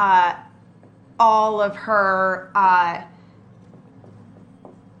all of her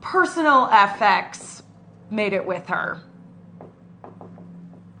personal effects made it with her.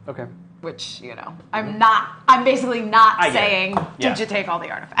 Okay. Which, I'm basically not saying, did you take all the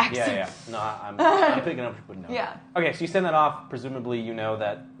artifacts? Yeah. No, I'm picking up what you put notes. Yeah. Okay, so you send that off. Presumably, you know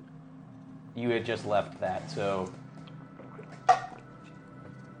that you had just left that, so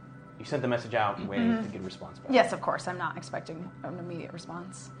you sent the message out, waiting to get a response back. Yes, of course. I'm not expecting an immediate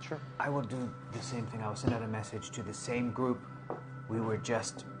response. Sure. I will do the same thing. I will send out a message to the same group we were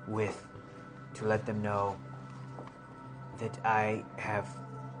just with to let them know that I have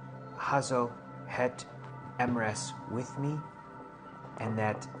Hazo, Het, Emrys with me, and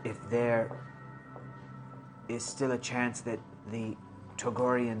that if there is still a chance that the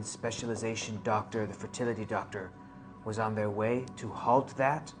Togorian specialization doctor, the fertility doctor, was on their way, to halt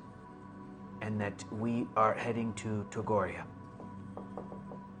that, and that we are heading to Togoria.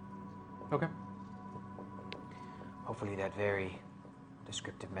 Okay. Hopefully that very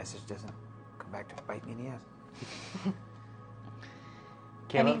descriptive message doesn't come back to bite me in the ass.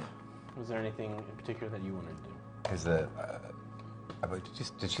 Caleb, was there anything in particular that you wanted to do? Is the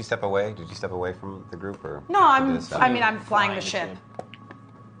did she step away? Did you step away from the group, or No, I'm flying the ship.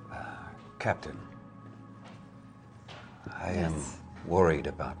 Captain, I am worried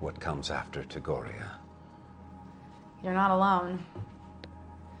about what comes after Togoria. You're not alone.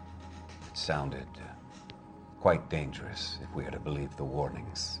 It sounded quite dangerous if we are to believe the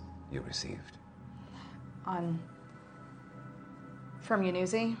warnings you received. From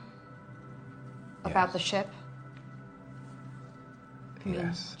Yunuzi? About the ship?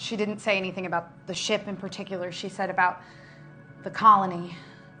 Yes. She didn't say anything about the ship in particular. She said about the colony.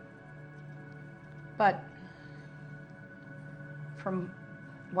 But from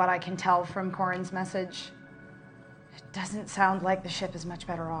what I can tell from Corin's message, it doesn't sound like the ship is much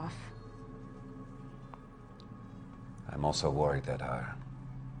better off. I'm also worried that our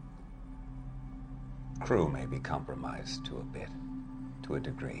crew may be compromised to a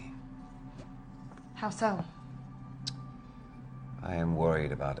degree. How so? I am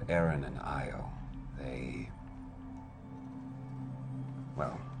worried about Aaron and Io.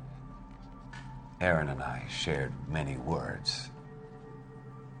 Aaron and I shared many words,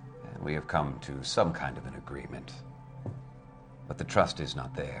 and we have come to some kind of an agreement. But the trust is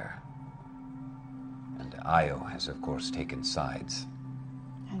not there. And Io has, of course, taken sides.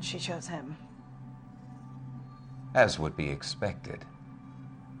 And she chose him. As would be expected.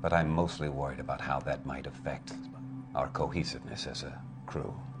 But I'm mostly worried about how that might affect our cohesiveness as a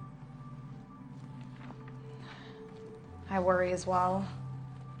crew. I worry as well.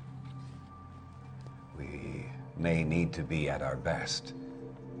 We may need to be at our best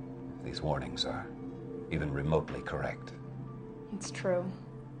if these warnings are even remotely correct. It's true.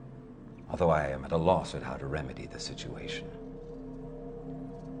 Although I am at a loss at how to remedy the situation.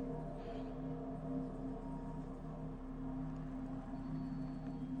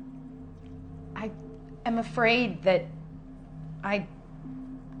 I am afraid that I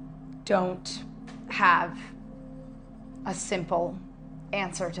don't have a simple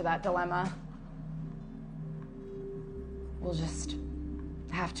answer to that dilemma. We'll just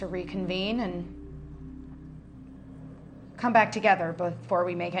have to reconvene and come back together before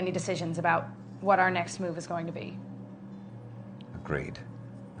we make any decisions about what our next move is going to be. Agreed.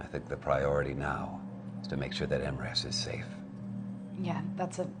 I think the priority now is to make sure that Emrys is safe. Yeah,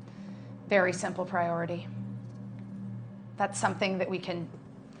 that's a very simple priority. That's something that we can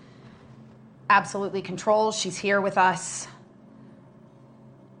absolutely control. She's here with us.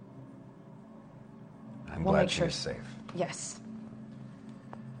 I'm We'll glad make she sure- is safe. Yes.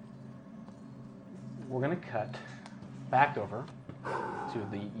 We're going to cut back over to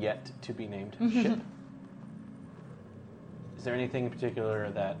the yet-to-be-named Mm-hmm. ship. Is there anything in particular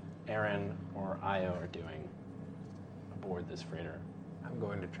that Aaron or Io are doing aboard this freighter? I'm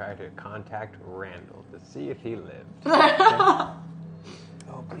going to try to contact Randall to see if he lived. Oh,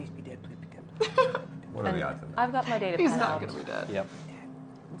 please be dead, please be dead. What are the odds of that? I've got my data He's pad not out. going to be dead. Yep.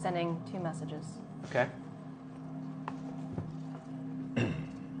 I'm sending 2 messages. Okay.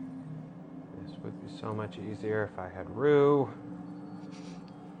 This would be so much easier if I had Rue.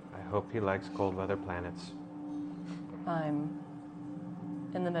 I hope he likes cold weather planets. I'm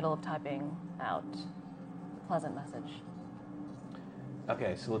in the middle of typing out a pleasant message.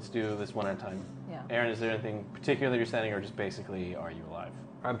 Okay, so let's do this one at a time. Yeah. Aaron, is there anything particular you're sending, or just basically, are you alive?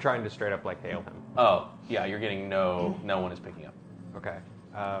 I'm trying to straight up like hail him. Oh, yeah, you're getting no one is picking up. Okay.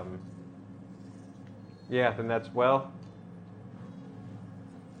 Yeah, then that's, well,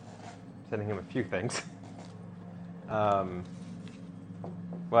 sending him a few things. Well,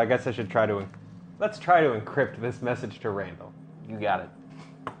 I guess I should let's try to encrypt this message to Randall. You got it.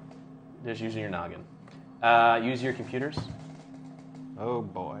 Just using your noggin. Use your computers. Oh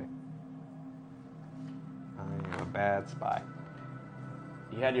boy. I am a bad spy.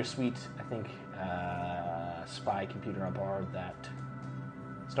 You had your sweet, I think, spy computer on board that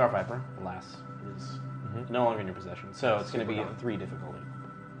Starviper, alas, is no longer in your possession. So it's going to be a 3 difficulty.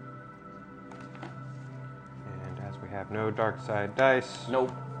 And as we have no dark side dice,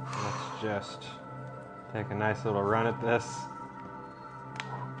 Nope. let's just take a nice little run at this.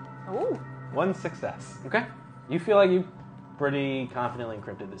 Ooh. 1 success. Okay. You feel like you pretty confidently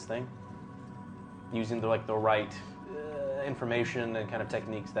encrypted this thing, using the right information and kind of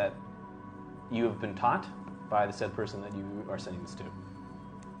techniques that you have been taught by the said person that you are sending this to.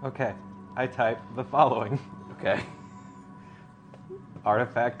 Okay, I type the following. Okay.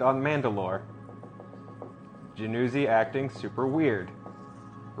 Artifact on Mandalore. Januzzi acting super weird.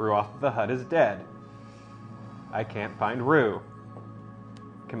 Ruoth the Hutt is dead. I can't find Rue.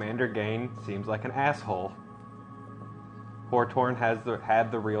 Commander Gain seems like an asshole. Hortorn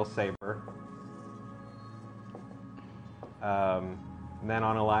had the real saber. Then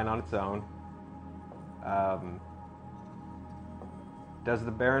on a line on its own. Does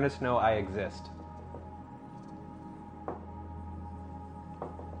the Baroness know I exist?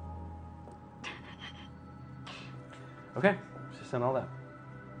 Okay. Just send all that.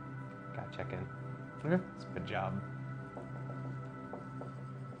 Gotta check in. Okay. It's a good job.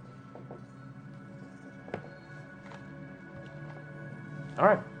 All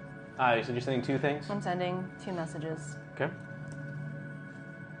right. So you're sending 2 things? I'm sending 2 messages. Okay.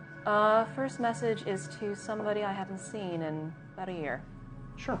 First message is to somebody I haven't seen in about a year.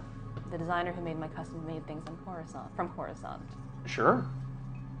 Sure. The designer who made my custom-made things from Coruscant. Sure.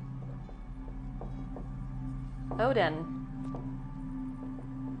 Odin.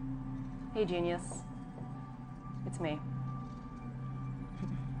 Hey, genius. It's me.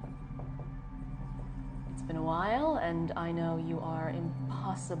 It's been a while, and I know you are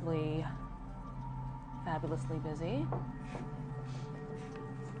impossibly, fabulously busy.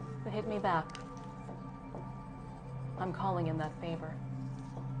 But hit me back. I'm calling in that favor.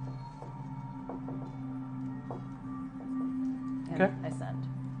 And Okay. I send.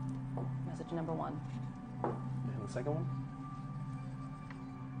 Message number 1. And the second one?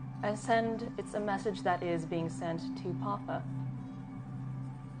 I send, it's a message that is being sent to Papa.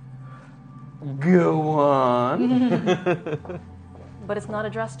 Go on. But it's not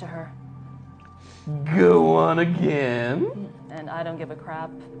addressed to her. Go on again. And I don't give a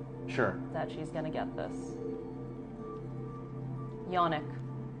crap Sure. that she's gonna get this. Yannick.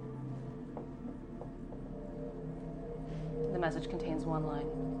 The message contains 1 line.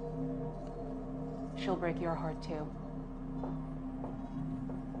 She'll break your heart too.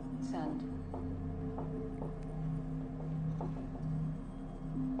 Send.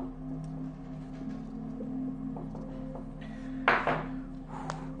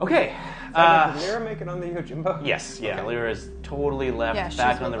 Okay. Did Lyra make it on the Yojimbo? Yes, yeah. Okay. Lyra is totally left Yeah, she's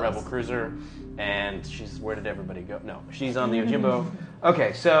back on the with Rebel us. Cruiser, and where did everybody go? No, she's on the Yojimbo.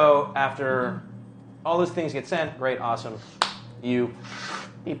 Okay, so after all those things get sent, great, awesome. You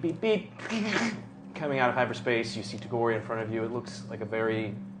beep, beep, beep, coming out of hyperspace, you see Tagoria in front of you. It looks like a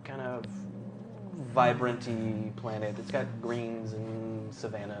very kind of vibrant-y planet. It's got greens and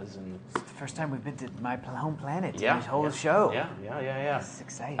savannas and... It's the first time we've been to my home planet. Yeah, This whole yeah, show. Yeah. It's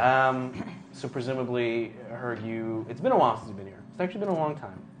exciting. So presumably, I heard you... It's been a while since you've been here. It's actually been a long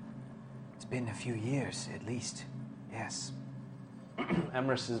time. It's been a few years, at least. Yes.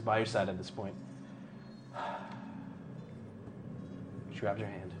 Emrys is by your side at this point. She grabs your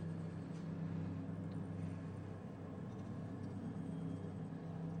hand.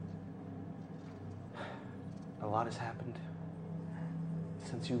 A lot has happened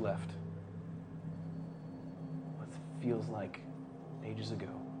since you left. What feels like ages ago.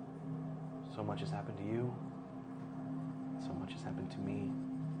 So much has happened to you. So much has happened to me.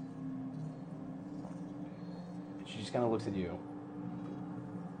 And she just kind of looks at you.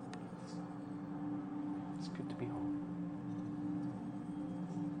 It's good to be home.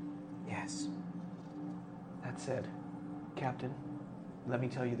 Yes. That said, Captain, let me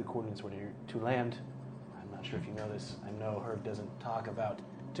tell you the coordinates where to land. I'm not sure if you know this. I know Herb doesn't talk about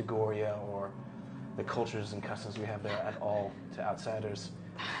Tagoria or the cultures and customs we have there at all to outsiders.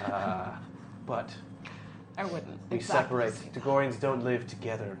 But I wouldn't. we separate. Tagorians don't live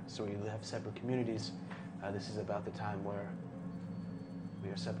together, so we have separate communities. This is about the time where we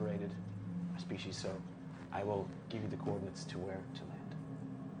are separated, our species, so I will give you the coordinates to where to land.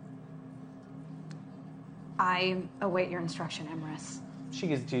 I await your instruction, Emrys. She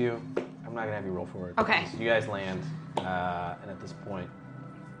gives it to you. I'm not going to have you roll for it. Okay. You guys land, and at this point,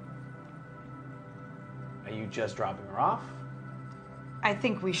 are you just dropping her off? I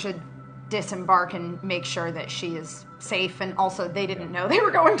think we should disembark and make sure that she is safe, and also they didn't know they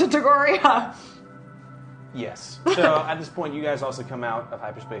were going to Tagoria. Yes. So at this point, you guys also come out of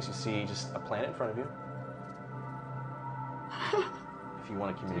hyperspace. You see just a planet in front of you. If you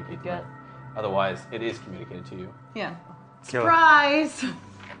want to communicate to her. Otherwise, it is communicated to you. Yeah. Kill it. Surprise!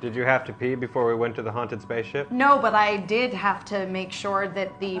 Did you have to pee before we went to the haunted spaceship? No, but I did have to make sure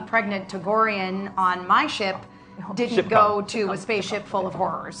that the pregnant Tagorian on my ship didn't Ship go come. to a spaceship full of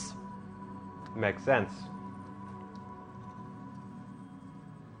horrors. Makes sense.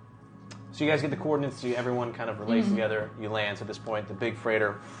 So you guys get the coordinates. Everyone kind of relays together. You land. So at this point, the big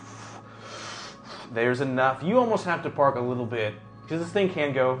freighter. There's enough. You almost have to park a little bit because this thing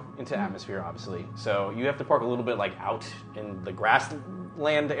can go into atmosphere, obviously. So you have to park a little bit like out in the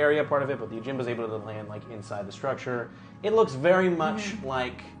grassland area part of it, but the Yojimba's able to land like inside the structure. It looks very much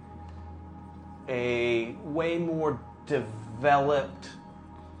like a way more developed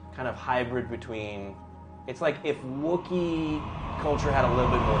kind of hybrid between. It's like if Wookiee culture had a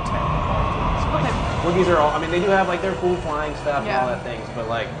little bit more tech. Wookiees are all. I mean, they do have like their cool flying stuff and all that things, but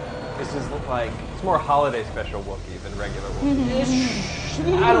like this is like. It's more holiday special Wookiee than regular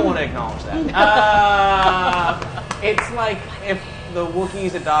Wookiee. I don't want to acknowledge that. It's like if the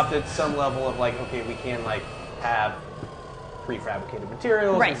Wookiees adopted some level of like, okay, we can like have prefabricated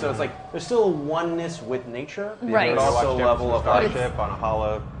materials, Right. and so it's like there's still a oneness with nature, Right. but also a level of like, Starship on a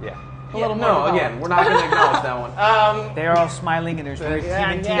hollow. yeah. A little no, more again, we're not going to acknowledge that one. They're all smiling and there's very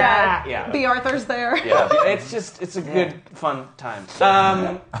human teeth. Yeah. B. Arthur's there. Yeah, it's a good, fun time.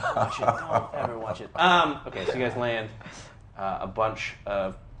 Watch it. Don't ever watch it. Okay, so you guys land. A bunch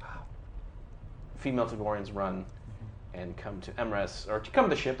of female Tagorians run and come to Emrys, or to come to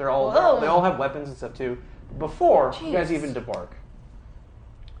the ship. They all have weapons and stuff too. Before you guys even debark,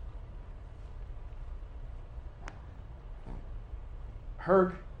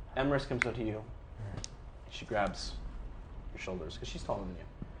 Herg, Emrys comes up to you. She grabs your shoulders because she's taller than you.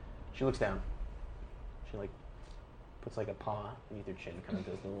 She looks down. She like puts like a paw beneath your chin, kind of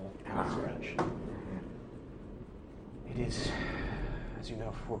does a little scratch. It is, as you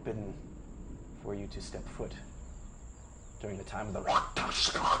know, forbidden for you to step foot during the time of the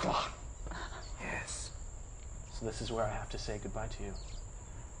Yes. So this is where I have to say goodbye to you.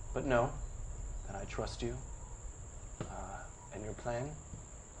 But know that I trust you and your plan.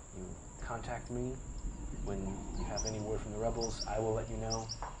 You contact me when you have any word from the rebels. I will let you know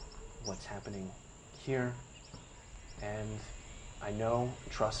what's happening here. And I know,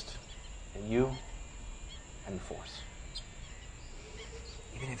 trust in you and the Force.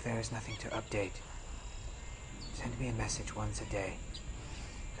 Even if there is nothing to update, send me a message once a day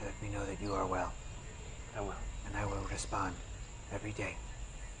to let me know that you are well. I will. And I will respond every day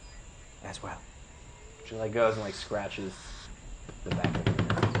as well. She like goes and like scratches the back of your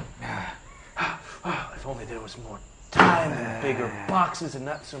neck. If only there was more time and bigger boxes and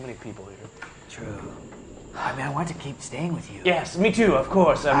not so many people here. True. I mean, I want to keep staying with you. Yes, me too, of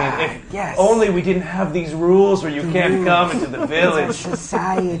course. I mean, if yes. only we didn't have these rules where you can't come into the village.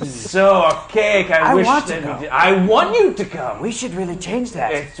 Society. So archaic, I wish want to that go. we did. I want you to come. We should really change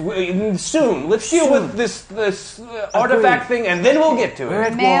that. Soon. Let's deal with this artifact thing, and then we'll get to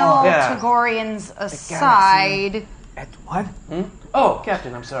it. Male Tagorians aside. At what? Oh,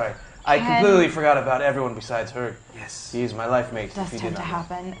 Captain, I'm sorry. I completely forgot about everyone besides her. Yes. He's my life mate. Does if you tend did to not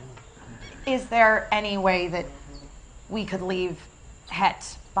know. happen. Is there any way that we could leave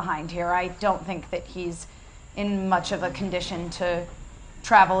Het behind here? I don't think that he's in much of a condition to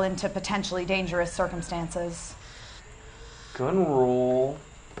travel into potentially dangerous circumstances. Go ahead and roll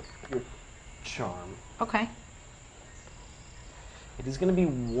your charm. Okay. It is going to be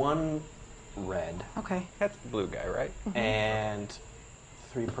 1 red. Okay. That's the blue guy, right? And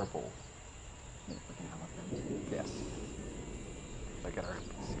 3 purple. Yes. Look at our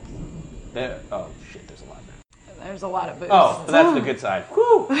There. Oh shit! There's a lot there. There's a lot of booze. Oh, but that's the good side.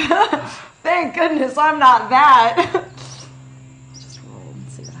 Whew. Thank goodness I'm not that. Just roll and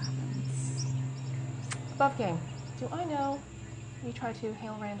see what happens. Buff Gang, do I know you tried to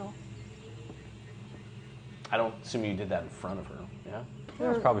hail Randall? I don't assume you did that in front of her. Yeah. I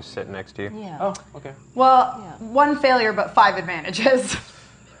was probably sitting next to you. Yeah. Oh, okay. Well, 1 failure but 5 advantages.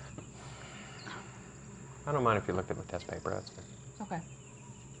 I don't mind if you look at the test paper. That's fine. Okay.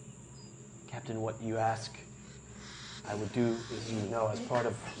 Captain, what you ask, I would do, as you know, as part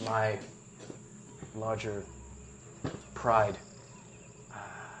of my larger pride,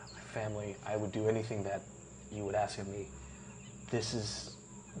 my family, I would do anything that you would ask of me. This is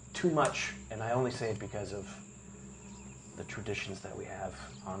too much, and I only say it because of the traditions that we have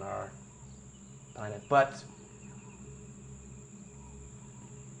on our planet. But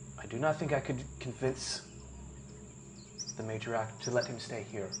I do not think I could convince the matriarch to let him stay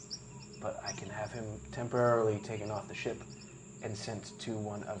here. But I can have him temporarily taken off the ship and sent to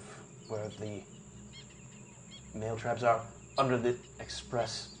one of where the male tribes are, under the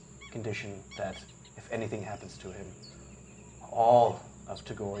express condition that if anything happens to him, all of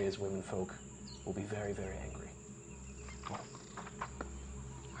Tagoria's womenfolk will be very, very angry.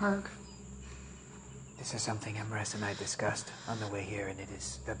 Herg. This is something Emrys and I discussed on the way here, and it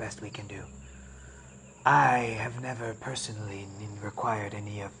is the best we can do. I have never personally required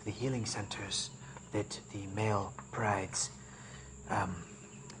any of the healing centers that the male prides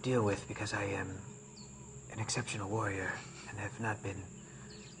deal with, because I am an exceptional warrior and have not been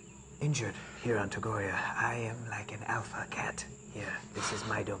injured here on Tagoria. I am like an alpha cat here. This is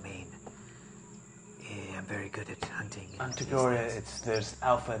my domain. I'm very good at hunting. On Tagoria, there's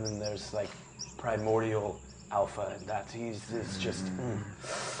alpha, and then there's like primordial alpha, and that it's just.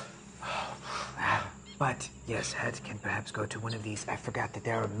 But yes, Het can perhaps go to one of these. I forgot that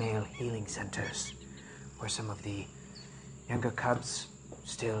there are male healing centers where some of the younger cubs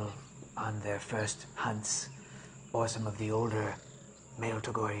still on their first hunts, or some of the older male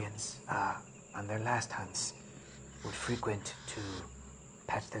Tagorians on their last hunts would frequent to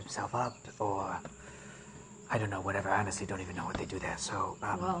patch themselves up, or I don't know, whatever. I honestly don't even know what they do there. So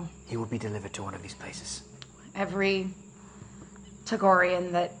Well, he will be delivered to one of these places. every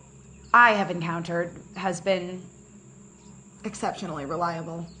Tagorian that I have encountered has been exceptionally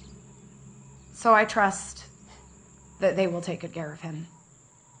reliable. So I trust that they will take good care of him.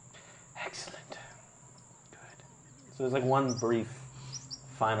 Excellent. Good. So there's like one brief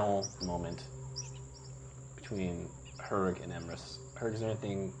final moment between Herg and Emrys. Herg, is there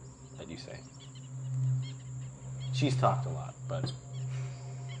anything that you say? She's talked a lot, but...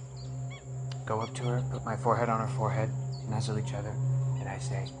 Go up to her, put my forehead on her forehead, nuzzle each other, and I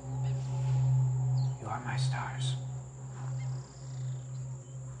say, "You are my stars."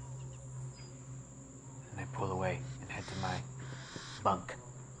 And I pull away and head to my bunk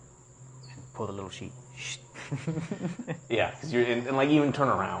and pull the little sheet. Yeah, because you're in, and like even turn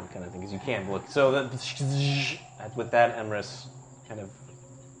around kind of thing, because you can't look. So with that, Emrys kind of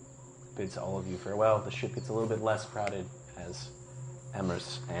bids all of you farewell. The ship gets a little bit less crowded as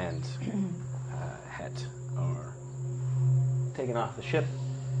Emrys and Het are taken off the ship.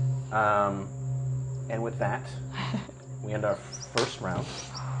 And with that, we end our first round.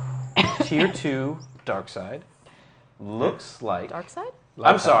 Tier 2, Dark Side. Looks like... Dark Side?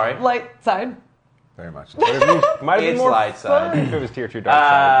 I'm sorry. Light side. Very much. Might have been It's more light side. fun if it was tier 2 dark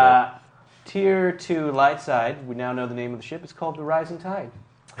side. Tier 2 light side. We now know the name of the ship. It's called the Rising Tide.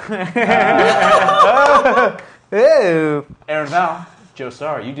 Ew. Aaron Val, Joe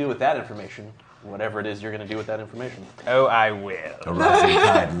Star, you deal with that information. whatever it is you're going to do with that information. Oh, I will. The rising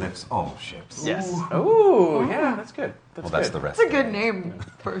tide lifts all ships. Yes. Ooh, yeah, that's good. That's the rest. It's a good name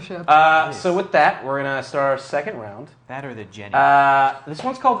for a ship. So with that, we're going to start our second round. That or the Jenny. This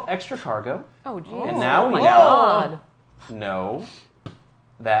one's called Extra Cargo. Oh, geez. And now we God. know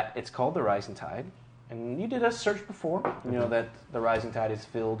that it's called the Rising Tide. And you did a search before. You know that the Rising Tide is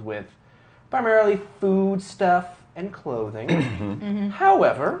filled with primarily food, stuff, and clothing.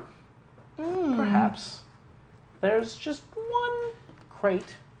 However, perhaps there's just one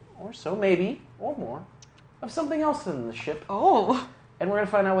crate, or so maybe, or more, of something else in the ship. Oh. And we're going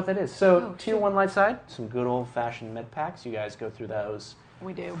to find out what that is. So, Tier 1 light side, some good old-fashioned med packs. You guys go through those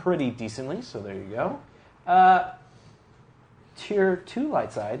We do. pretty decently, so there you go. Tier 2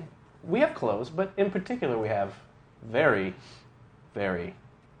 light side, we have clothes, but in particular we have very, very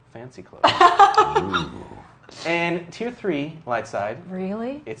fancy clothes. And Tier 3 light side,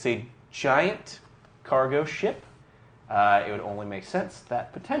 Really? it's a giant cargo ship. It would only make sense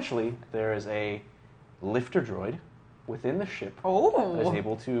that potentially there is a lifter droid within the ship that is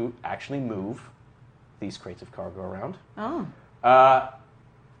able to actually move these crates of cargo around.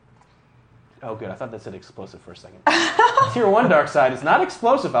 Oh, good. I thought that said explosive for a second. Tier 1 dark side is not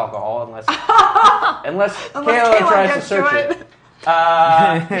explosive alcohol unless Kayla tries to search it.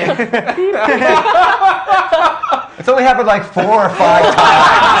 It's only happened like 4 or 5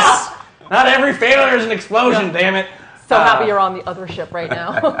 times. Not every failure is an explosion, damn it. So happy you're on the other ship right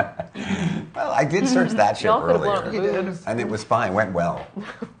now. Well, I did search that ship Y'all could've blown up earlier. the boobs. And it was fine. Went well.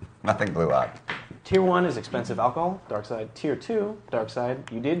 Nothing blew up. Tier 1 is expensive alcohol, dark side. Tier 2, dark side.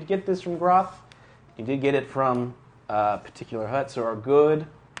 You did get this from Groth. You did get it from a particular hut. So our good,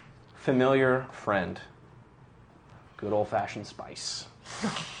 familiar friend. Good old-fashioned spice.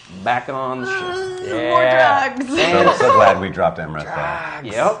 Back on the ship. Yeah. More drugs. So glad we dropped Emmerich there.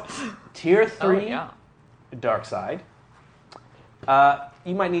 Yep. Tier 3, dark side.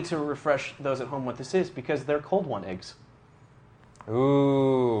 You might need to refresh those at home what this is because they're cold one eggs.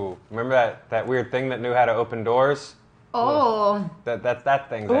 Ooh, remember that weird thing that knew how to open doors? Oh. That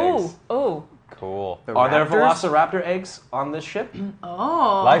thing's eggs. Oh. Cool. Are there Velociraptor eggs on this ship?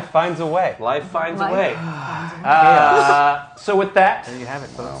 Oh. Life finds a way. Life finds a way. So with that, There you have it,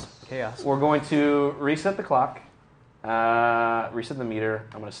 folks. Chaos. we're going to reset the clock, reset the meter.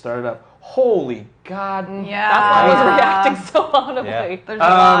 I'm going to start it up. Holy God. Yeah. That's why I was reacting so audibly. Yeah. There's a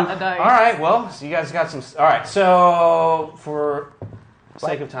lot of dice. All right, well, so you guys got some... All right, so for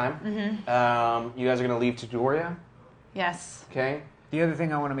sake of time, you guys are going to leave Tudoria, Yes. okay? The other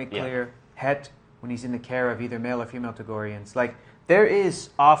thing I want to make Yeah. clear, Het, when he's in the care of either male or female Togorians, like, there is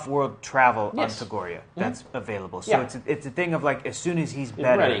off-world travel Yes. on Togoria that's available. So Yeah. it's a thing of, like, as soon as he's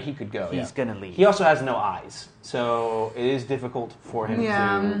better, Ready, he could go. he's going to leave. He also has no eyes, so it is difficult for him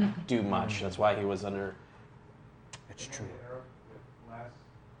Yeah. to do much. That's why he was under... It's true.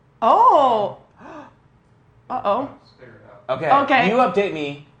 Oh. Uh-oh. Okay, you update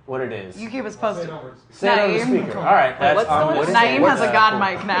me what it is. You keep us posted. Say it on the Naeem. speaker. All right, that's what's on going this on? Naeem has a god cool.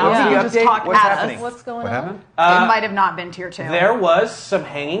 mic now. What's He the can just update? talk What's at happening? us. What's going What on? happened? It might have not been tier 2. There was some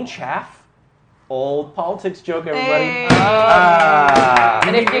hanging chaff. Old politics joke, everybody. Hey.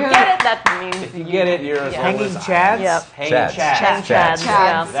 And if you get it, that means If you get it, you're as old Hanging as I. chads? Yep. Hanging Chads. chads. Chads. Chads.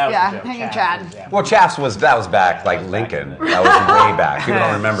 That was Yeah, a joke. hanging Chads. Chad. Yeah. Well, Chaps that was back like Lincoln. That was way back. People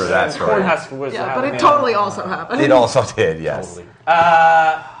don't remember that story. Cornhusker was Yeah, how but they it made totally also happened. It also did, yes. Totally.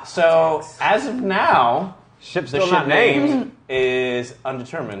 So as of now, Ship's the still ship not named. name is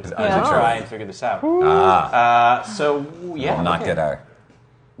undetermined. It's To undetermined. try and figure this out. So yeah, We'll not okay. get our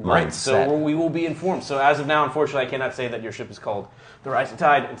Right, minds so set. we will be informed. So as of now, unfortunately, I cannot say that your ship is called the Rising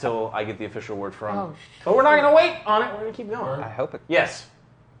Tide until I get the official word from. But we're not going to wait on it. We're going to keep going. I hope it. Yes.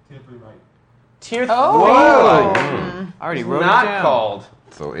 Tier 3. Whoa! I already wrote Not it down. called.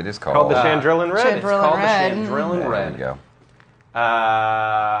 So it is Called called. the Chandrillan Red. It's called Red. the Chandrillan There Red. you go.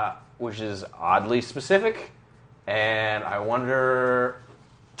 Which is oddly specific, and I wonder.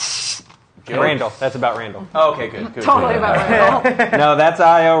 Joe? Randall. That's about Randall. Oh, okay, good. Totally about Randall. No, that's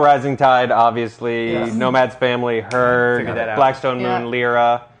Io, Rising Tide, obviously. Nomad's Family, Herd, Figured that out. Blackstone Moon, Yeah.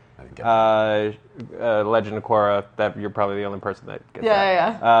 Lyra, I didn't get that. Legend of Korra. That you're probably the only person that gets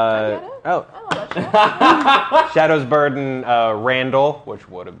Yeah, that. yeah. Shadow's Burden, Randall, which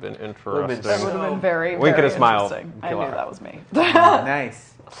would have been interesting. That would have been very, Wink very and a smile. interesting. I Kill knew her. that was me.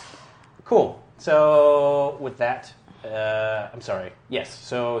 Nice. Cool. So with that, I'm sorry. Yes.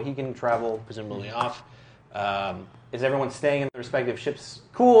 So he can travel presumably off. Is everyone staying in their respective ships?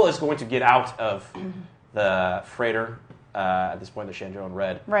 Cool is going to get out of the freighter at this point. The Chandrillan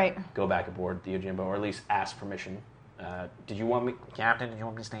Red. Right. Go back aboard the Yojimbo, or at least ask permission Did you want me? Captain, do you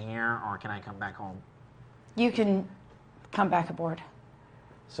want me to stay here, or can I come back home? You can come back aboard.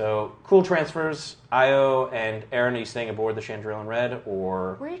 So, cool transfers. Io and Aaron, are you staying aboard the Chandril in Red,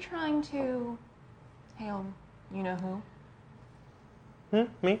 or? Were you trying to hail you know Me?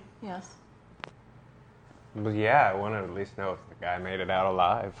 who? Yes. Well, yeah, I want to at least know if the guy made it out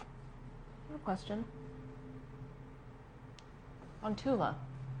alive. No question. On Tula.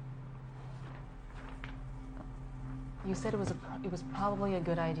 You said it was probably a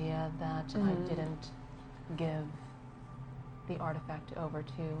good idea that I didn't give the artifact over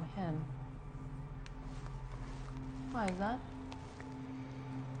to him. Why is that?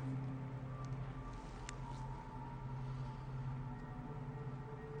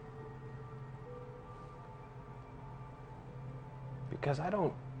 Because I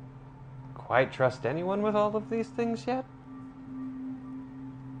don't quite trust anyone with all of these things yet.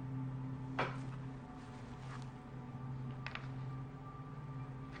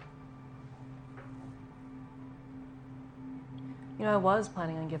 You know, I was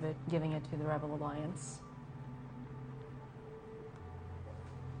planning on giving it to the Rebel Alliance.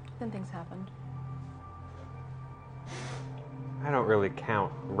 Then things happened. I don't really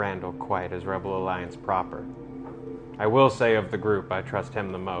count Randall quite as Rebel Alliance proper. I will say of the group, I trust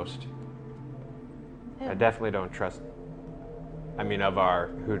him the most. I definitely don't trust... I mean, of our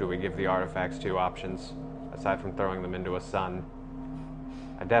who do we give the artifacts to options, aside from throwing them into a sun,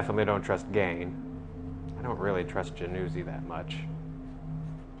 I definitely don't trust Gain. I don't really trust Januzi that much.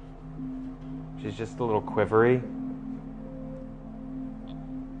 She's just a little quivery.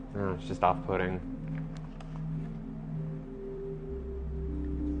 It's just off-putting.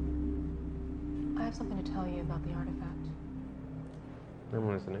 I have something to tell you about the artifact. And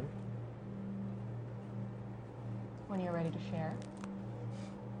what is the name? When you're ready to share.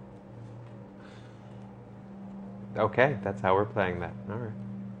 Okay, that's how we're playing that. All right.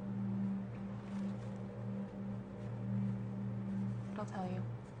 But I'll tell you.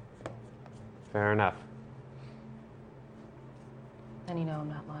 Fair enough. Then you know I'm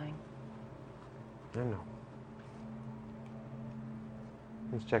not lying. I know.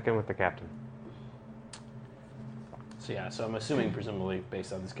 Let's check in with the captain. So yeah, so I'm assuming, presumably,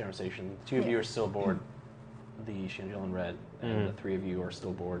 based on this conversation, two of you are still aboard the Chandril in Red, and the three of you are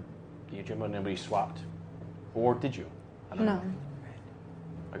still aboard the Yojimbo. Nobody swapped. Or did you? I don't know.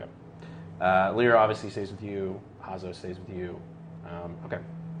 Okay. Lyra obviously stays with you. Hazo stays with you. Okay.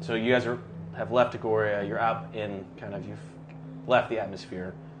 So you guys have left Agoria. You're out in you've left the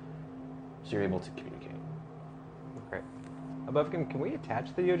atmosphere, so you're able to communicate. Great. Above, can we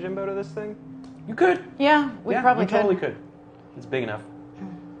attach the Yojimbo to this thing? You could. Yeah, we probably could. Totally could. It's big enough.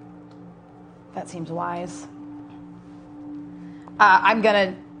 That seems wise. I'm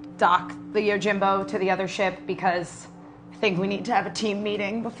gonna dock the Yojimbo to the other ship because I think we need to have a team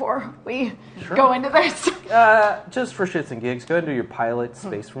meeting before we go into this. Just for shits and gigs, go ahead and do your pilot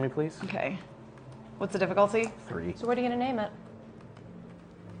space for me, please. Okay. What's the difficulty? 3. So what are you gonna name it?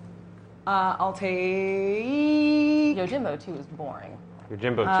 I'll take... Yojimbo 2 is boring.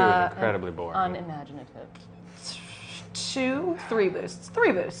 Yojimbo 2 is incredibly boring. Unimaginative. 3 boosts.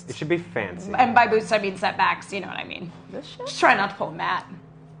 3 boosts. It should be fancy. And by boosts, I mean setbacks, you know what I mean. This shit? Just try not to pull a Matt.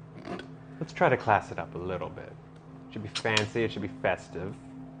 Let's try to class it up a little bit. It should be fancy, it should be festive.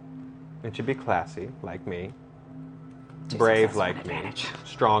 It should be classy, like me. Brave, like me.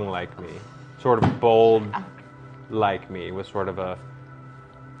 Strong, like me. Sort of bold, like me, with sort of a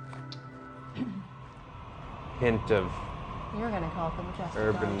hint of You're gonna call it the Majestic,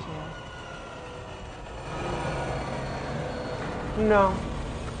 urban. aren't you? No.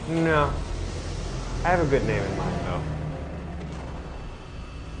 I have a good name in mind, though.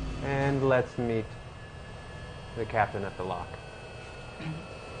 And let's meet the captain at the lock.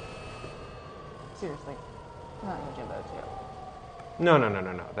 Seriously, not Yojimbo 2. No.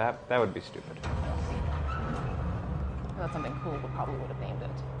 That would be stupid. If that's something cool, we probably would have named it.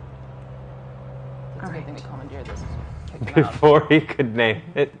 It's a good thing we commandeered this. Kicked him out. Before he could name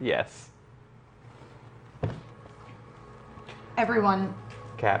it, yes. Everyone,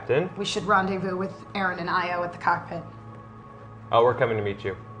 Captain? we should rendezvous with Aaron and Io at the cockpit. Oh, we're coming to meet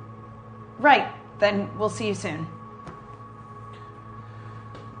you. Right. Then we'll see you soon.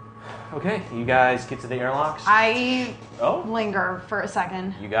 Okay, you guys get to the airlocks. I linger for a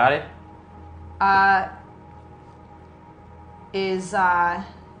second. You got it?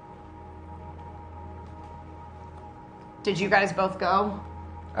 Did you guys both go?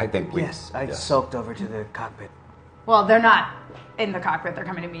 I think we... Yes, I sulked over to the cockpit. Well, they're not in the cockpit. They're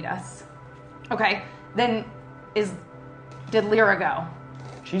coming to meet us. Okay. Then did Lyra go?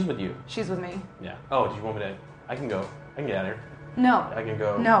 She's with you. She's with me. Yeah. Oh, did you want me to... I can go. I can get out of here. No. I can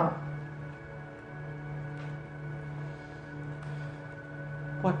go. No.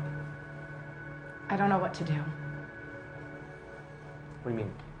 What? I don't know what to do. What do you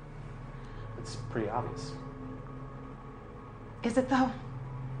mean? It's pretty obvious. Is it though?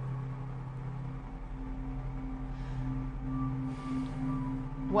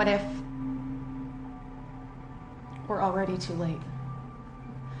 What if we're already too late?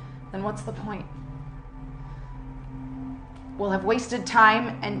 Then what's the point? We'll have wasted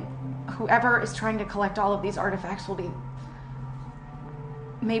time, and whoever is trying to collect all of these artifacts will be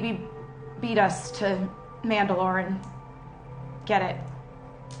maybe beat us to Mandalore and get it.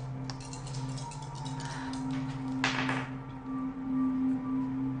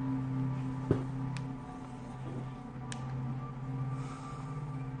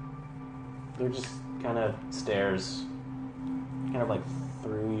 They're just kind of stares, kind of like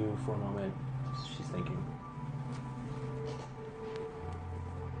through you for a moment. She's thinking.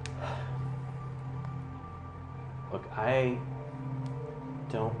 Look, I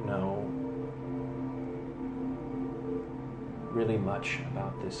don't know really much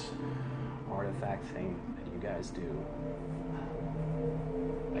about this artifact thing that you guys do.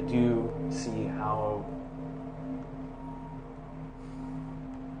 I do see how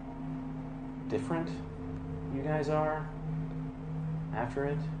different you guys are after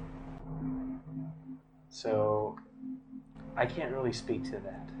it. So I can't really speak to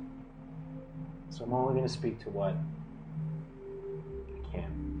that. So I'm only going to speak to what I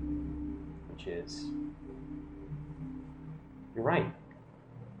can, which is, you're right.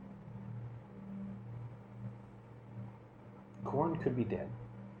 Khorne could be dead.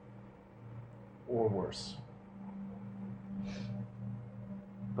 Or worse.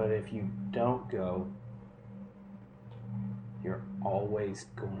 But if you don't go, you're always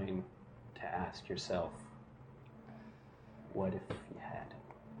going to ask yourself, what if you had?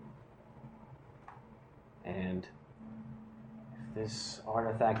 And if this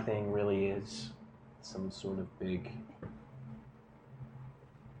artifact thing really is some sort of big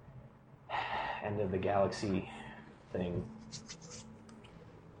end of the galaxy thing,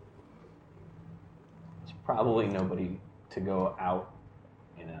 there's probably nobody to go out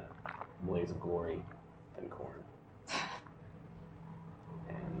in a blaze of glory than Khorne.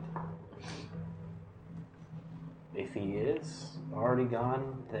 And if he is already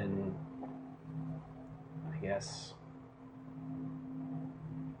gone, then I guess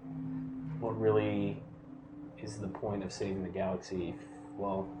what really is the point of saving the galaxy if,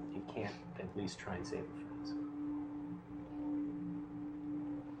 well, you can't at least try and save your friends?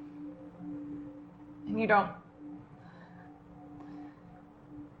 And you don't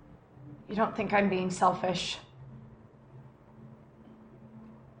think I'm being selfish?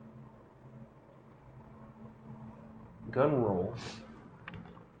 Gun roll.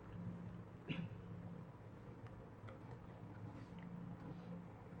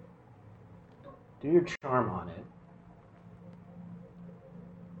 Do your charm on it.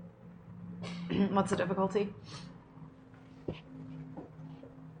 What's the difficulty?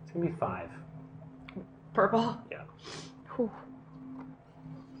 It's gonna be 5. Purple? Yeah. Whew.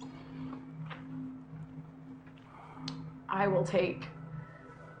 I will take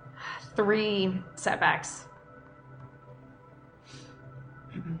 3 setbacks.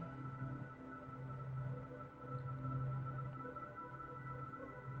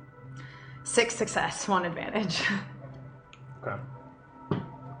 6 success, 1 advantage. Okay.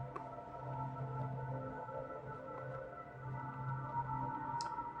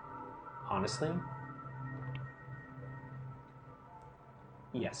 Honestly,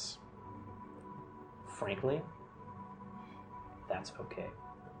 yes. Frankly, that's okay.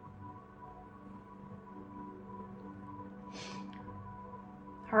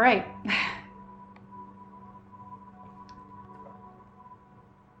 All right.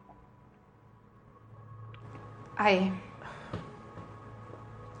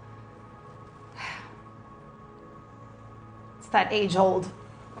 It's that age-old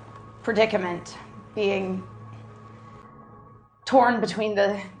predicament, being torn between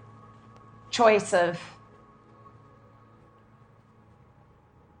the choice of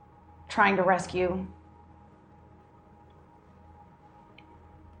trying to rescue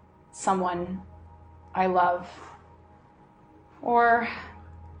someone I love, or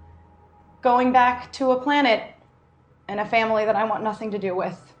going back to a planet and a family that I want nothing to do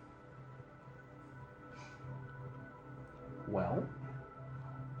with. Well,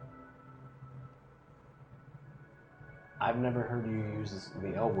 I've never heard you use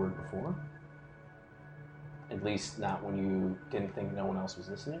the L word before. At least not when you didn't think no one else was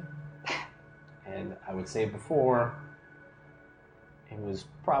listening. And I would say before, it was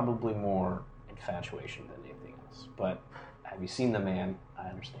probably more infatuation than anything else. But have you seen the man? I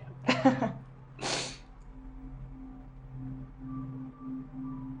understand.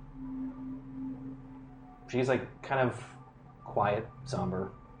 She's like kind of quiet,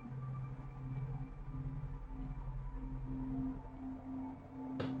 somber.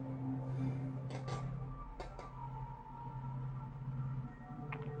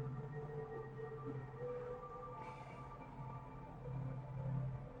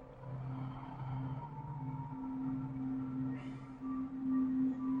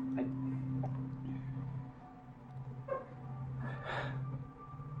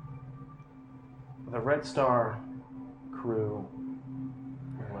 The Red Star crew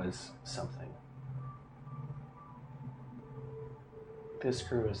was something. This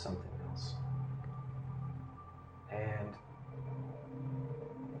crew is something else. And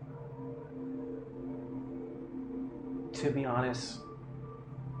to be honest,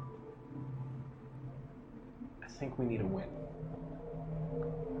 I think we need a win.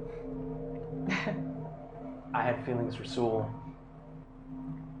 I had feelings for Sewell.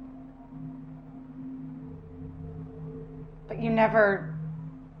 But you never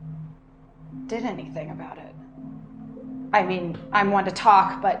did anything about it. I mean, I'm one to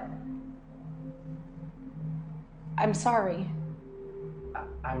talk, but I'm sorry.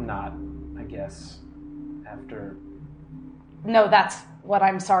 I'm not, I guess, after... No, that's what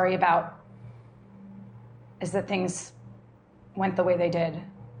I'm sorry about, is that things went the way they did.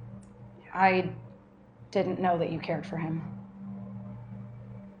 I didn't know that you cared for him.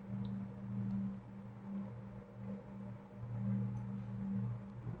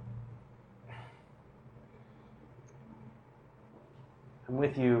 I'm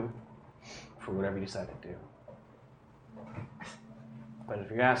with you for whatever you decide to do. But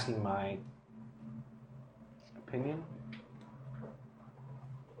if you're asking my opinion,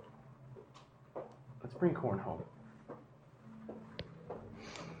 let's bring Corn home.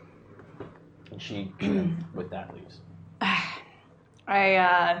 And she, with that, leaves.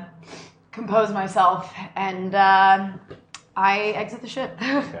 I compose myself and I exit the ship.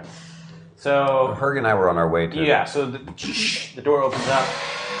 Okay. So Herg and I were on our way to... Yeah, so the door opens up.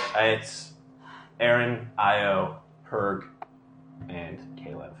 It's Aaron, Io, Herg, and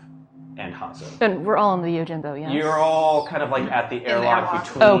Caleb, and Hazo. And we're all in the Yojimbo, yes? You're all kind of like at the airlock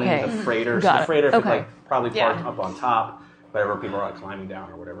between Okay. the freighters. Got The it. freighter is Okay. like probably parked up on top, wherever people are like climbing down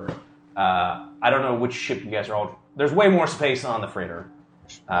or whatever. I don't know which ship you guys are all... There's way more space on the freighter.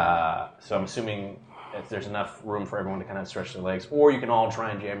 So I'm assuming if there's enough room for everyone to kind of stretch their legs, or you can all try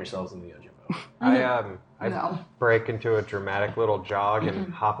and jam yourselves in the Yojimbo. I No. break into a dramatic little jog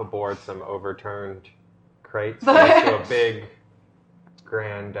and hop aboard some overturned crates next to a big,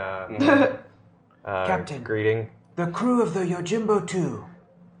 grand Captain. greeting. The crew of the Yojimbo 2.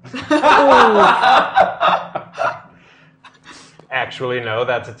 Actually, no,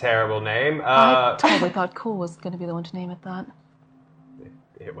 that's a terrible name. I totally thought Cool was going to be the one to name it that.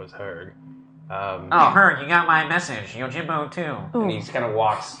 It was Herg. Oh, Herg, you got my message. Yojimbo too. And he just kind of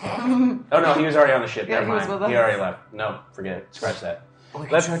walks. Oh no, he was already on the ship. Yeah, Never he was mind. with He us. already left. No, forget it. Scratch that. We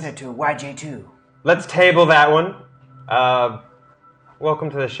can shorten it to YJ2. Let's table that one. Welcome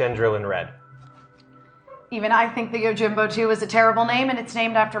to the Chandrillin Red. Even I think the Yojimbo 2 is a terrible name, and it's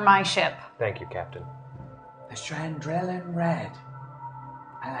named after my ship. Thank you, Captain. The Chandrillin Red.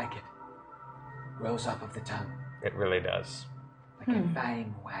 I like it. Rolls off of the tongue. It really does. Like a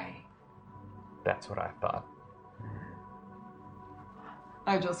fine wine. That's what I thought.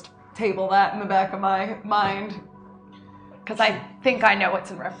 I just table that in the back of my mind. Because I think I know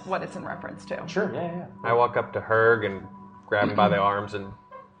what it's in reference to. Sure, yeah. I walk up to Herg and grab him by the arms and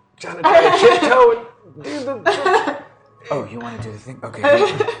try to tiptoe and do the... Oh, you want to do the thing?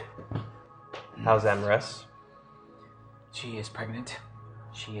 Okay. How's Emrys? She is pregnant.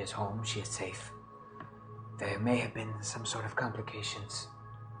 She is home. She is safe. There may have been some sort of complications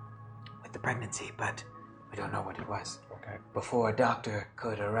with the pregnancy, but we don't know what it was. Okay. Before a doctor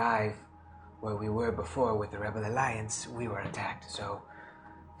could arrive where we were before with the Rebel Alliance, we were attacked. So,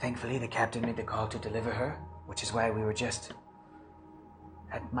 thankfully, the captain made the call to deliver her, which is why we were just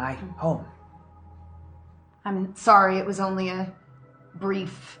at my home. I'm sorry, it was only a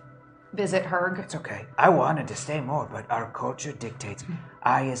brief visit, Herg. It's okay. I wanted to stay more, but our culture dictates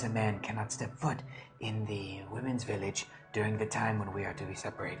I, as a man, cannot step foot in the women's village during the time when we are to be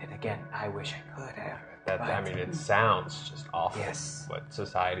separated. Again, I wish I could have. I mean, it sounds just awful. Yes. What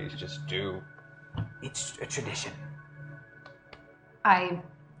societies just do. It's a tradition. I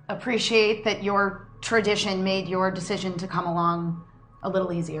appreciate that your tradition made your decision to come along a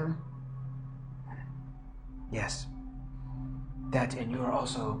little easier. Yes. That, and you are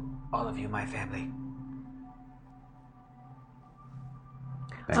also, all of you, my family.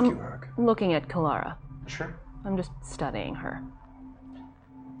 Thank you, Urg. I'm looking at Kalara. Sure. I'm just studying her.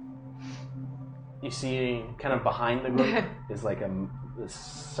 You see, kind of behind the group is like this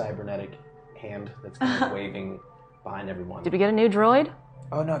cybernetic hand that's kind of waving behind everyone. Did we get a new droid?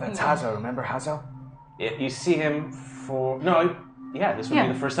 Oh no, that's Hazo. Remember Hazo? You see him this would be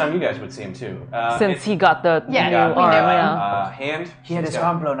the first time you guys would see him too. Since he got the new arm, hand. He had his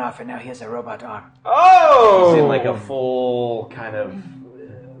arm blown off, and now he has a robot arm. Oh! He's in like a full kind of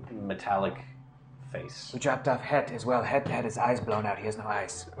metallic face. We dropped off Het as well. Het had his eyes blown out. He has no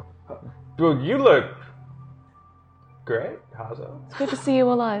eyes. Well, you look great, Hazo. It's good to see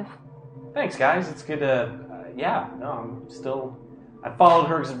you alive. Thanks, guys. It's good to. I followed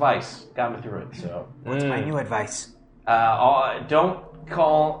Herg's advice, got me through it. So. What's my new advice? Don't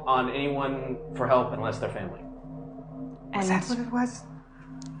call on anyone for help unless they're family. And that's what it was?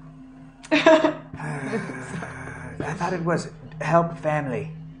 I thought it was help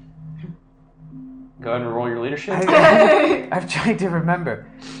family. Go ahead and roll your leadership. I'm trying to remember.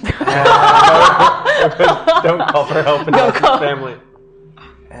 Don't call for help unless it's family.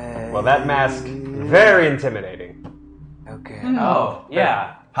 Well, that mask, very intimidating. Okay. Oh,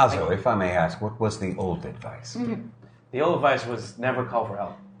 yeah. Hazo, if I may ask, what was the old advice? The old advice was never call for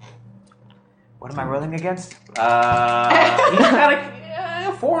help. What am I rolling against? He's got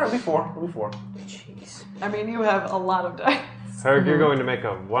a 4. It'll be 4. Jeez. I mean, you have a lot of dice. Herg, you're going to make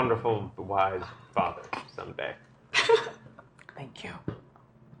a wonderful, wise father someday. Thank you.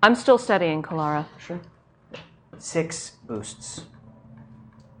 I'm still studying Kalara. Sure. 6 boosts.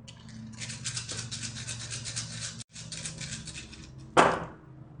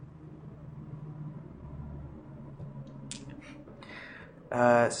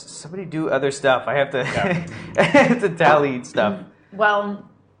 Somebody do other stuff. I have to, I have to tally stuff. Well,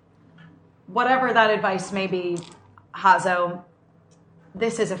 whatever that advice may be, Hazo,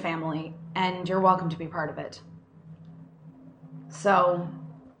 this is a family, and you're welcome to be part of it. So,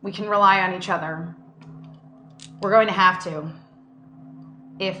 we can rely on each other. We're going to have to.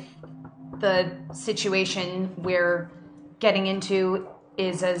 If the situation we're getting into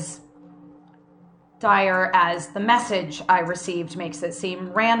is as dire as the message I received makes it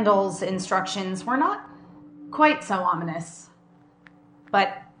seem, Randall's instructions were not quite so ominous.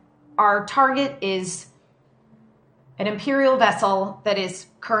 But our target is an Imperial vessel that is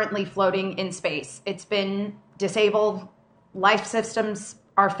currently floating in space. It's been disabled, life systems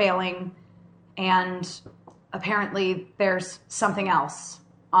are failing, and apparently there's something else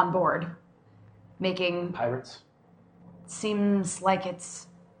on board. Making... Pirates? Seems like it's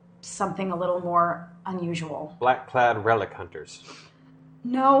something a little more unusual. Black-clad relic hunters.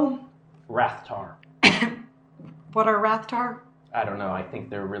 No. Rathtar. What are Rathtar? I don't know. I think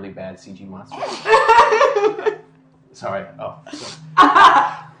they're really bad CG monsters. Sorry. Oh. Was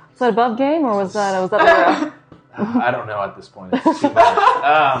that above game, or was that Lyra? I don't know at this point. It's too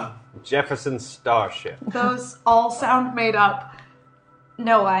bad. Jefferson Starship. Those all sound made up.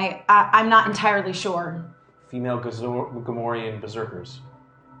 No, I'm not entirely sure. Female Gamorrean berserkers.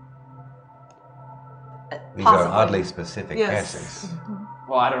 These are oddly specific guesses.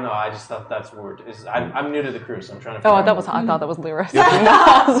 Well, I don't know. I just thought that's weird. I'm new to the crew, so I'm trying to figure out. I thought that was Lyra.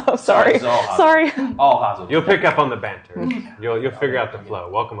 So sorry. Sorry. All Hazo. You'll pick up on the banter. You'll figure out the flow.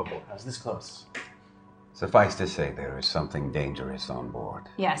 Welcome aboard. I was this close. Suffice to say, there is something dangerous on board.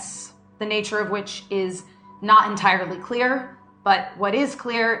 Yes, the nature of which is not entirely clear, but what is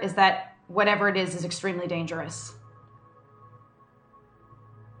clear is that whatever it is extremely dangerous.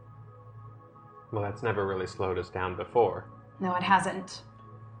 Well, that's never really slowed us down before. No, it hasn't.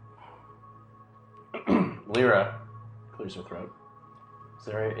 Lyra clears her throat. Is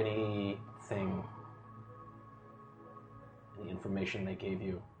there any information they gave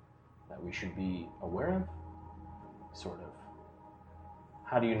you that we should be aware of? Sort of.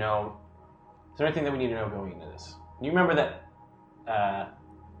 How do you know? Is there anything that we need to know going into this? Do you remember that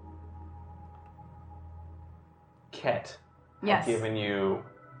Ket had given you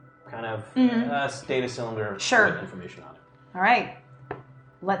kind of a data cylinder with information on it? All right.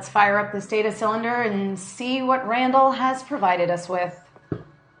 Let's fire up this data cylinder and see what Randall has provided us with.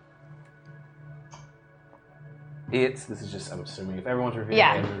 This is just, I'm assuming, if everyone's reviewing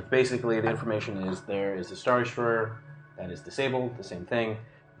it, basically the information is there is a Star Destroyer that is disabled, the same thing.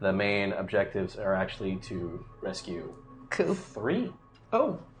 The main objectives are actually to rescue Coop. 3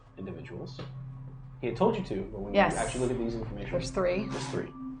 individuals. He had told you to, but when you actually look at these information... There's 3. There's 3.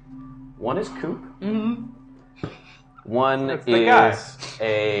 One is Coop. Mm-hmm. One That's the guy. is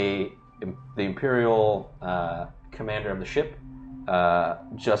a the Imperial commander of the ship,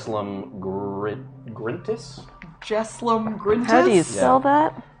 Juslam Grintis. Jeslam Grintis? How do you spell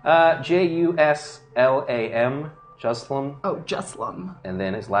that? Juslam, Juslam. Oh, Jeslam. And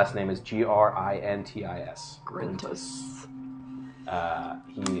then his last name is Grintis. Grintis.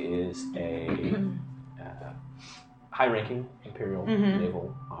 He is a high-ranking Imperial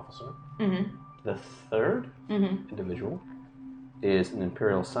naval officer. The third individual is an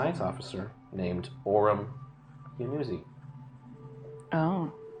Imperial science officer named Orem Yanuzi.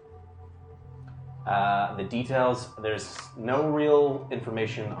 Oh. The details, there's no real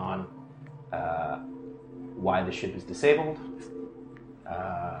information on why the ship is disabled,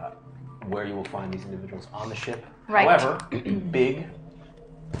 where you will find these individuals on the ship. Right. However, big,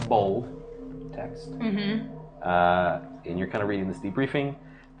 bold text, and you're kind of reading this debriefing,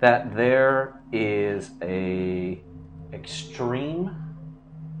 that there is a extreme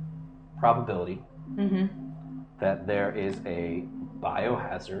probability that there is a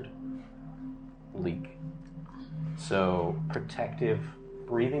biohazard leak. So protective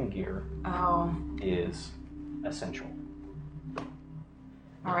breathing gear is essential.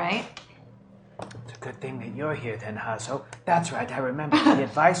 All right. It's a good thing that you're here then, Hasso. That's right, I remember. The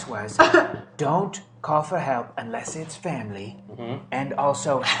advice was, don't call for help unless it's family, and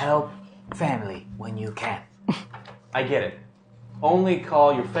also help family when you can. I get it. Only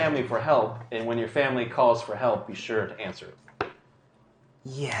call your family for help, and when your family calls for help, be sure to answer it.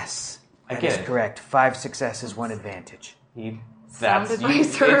 Yes, I that get is it. correct. 5 successes, 1 advantage. You're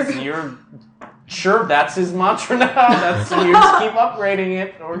sure that's his mantra now. You just keep upgrading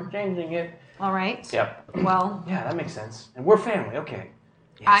it or changing it. All right. Yep. Well, Yeah, that makes sense. And we're family. Okay.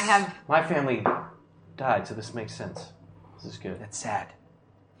 I have My family died, so this makes sense. This is good. That's sad.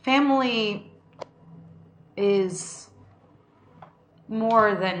 family is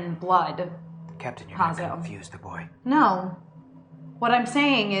more than blood. Captain, you're not Hazo. confuse the boy. No. What I'm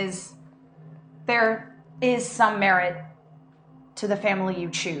saying is there is some merit to the family you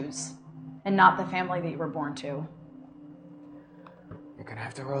choose and not the family that you were born to. You're gonna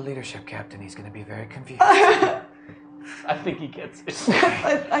have to roll leadership, Captain. He's gonna be very confused. I think he gets it.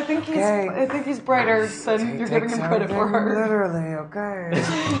 I think he's brighter than you're giving him credit for. Literally, okay.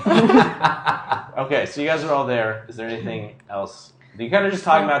 Okay, so you guys are all there. Is there anything else? You kind of just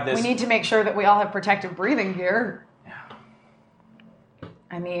talking about this. We need to make sure that we all have protective breathing gear.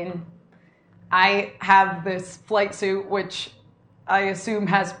 I mean, I have this flight suit, which I assume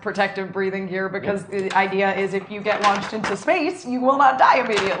has protective breathing gear because the idea is if you get launched into space, you will not die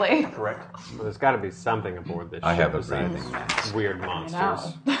immediately. Correct. Well, there's got to be something aboard this ship. I have a besides breathing mask. weird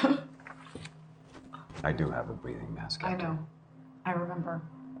monsters. I do have a breathing mask. I Captain. know. I remember.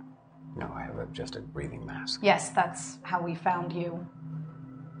 No, I have just a breathing mask. Yes, that's how we found you.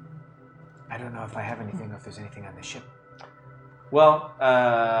 I don't know if I have anything or if there's anything on the ship. Well,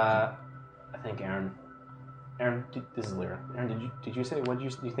 I think Aaron, this is Lyra. Aaron, did you say? Do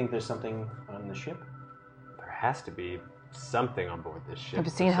you think there's something on the ship? There has to be something on board this ship. Have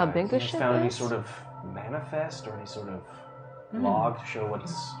you seen how big Have the you ship found any is? sort of manifest or any sort of log to show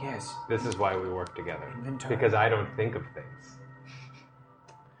what's? Yes. This is why we work together. Inventory. Because I don't think of things.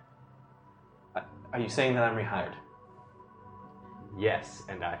 Are you saying that I'm rehired? Yes,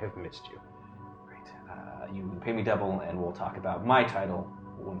 and I have missed you. Great. You can pay me double, and we'll talk about my title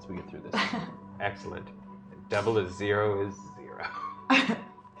once we get through this. Excellent. Double is 0 is 0. Should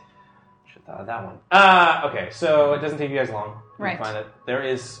have thought of that one. Okay, so it doesn't take you guys long. You Right. find that there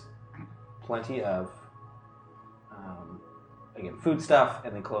is plenty of, again, food stuff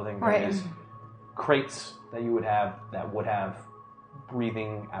and then clothing. There Right. is crates that you would have that would have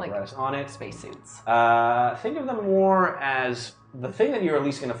breathing apparatus on it. Spacesuits. Think of them more as the thing that you're at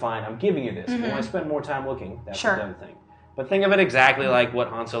least going to find. I'm giving you this. If you want to spend more time looking, that's Sure. the other thing. But think of it exactly like what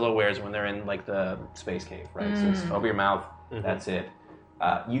Han Solo wears when they're in like the space cave, right? So it's over your mouth. That's it.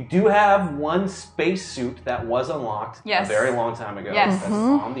 You do have one space suit that was unlocked Yes. a very long time ago. Yes. That's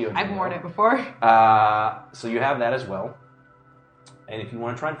on the I've worn it before. So you have that as well. And if you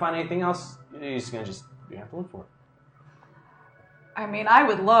want to try and find anything else, you're just going to you have to look for it. I mean, I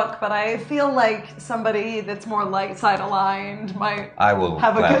would look, but I feel like somebody that's more light side aligned might I will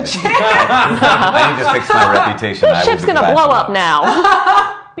have a gladly. good chance. I need to fix my reputation. I will Ship's be gonna glad blow to up look. now.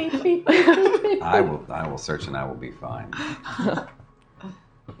 I will search and I will be fine.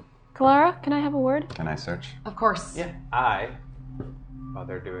 Clara, can I have a word? Can I search? Of course. Yeah. While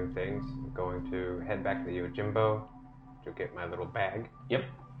they're doing things, I'm going to head back to the Yojimbo to get my little bag. Yep.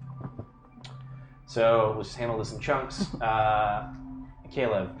 So we'll just handle this in chunks.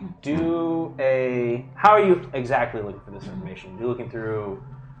 Caleb, how are you exactly looking for this information? You're looking through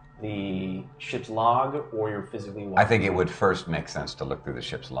the ship's log, or you're physically walking. I think it would first make sense to look through the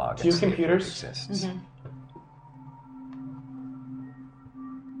ship's log. Two and see computers. If it exists.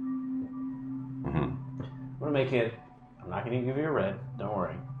 I'm gonna make it. I'm not gonna give you a red. Don't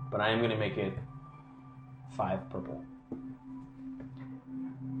worry. But I am gonna make it 5 purple.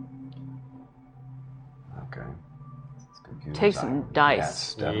 Okay. Take some dice.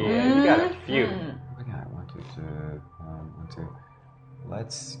 Yes, definitely. Yeah, you got a few. We got 1, 2, 3, 1, 2.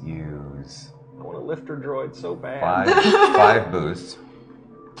 Let's use I want a lifter droid so bad. 5 boosts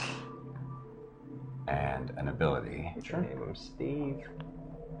and an ability. Sure. Name him Steve.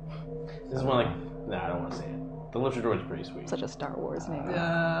 This is one like. Nah, I don't want to say it. The lifter droid's pretty sweet. Such a Star Wars name.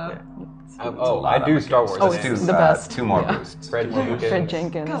 I do Star Wars. Oh, it's the best. 2 more boosts. Fred Jenkins. Fred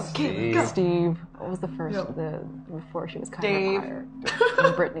Jenkins. Steve. Steve. What was the first? Before she was kind Dave. of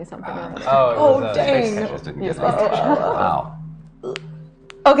higher. Brittany something or other. Oh, dang. Just didn't Yes, get it. Wow.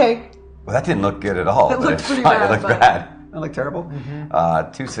 Okay. Well, that didn't look good at all. It but looked it's pretty fine. bad, It looked but- bad. It looked terrible.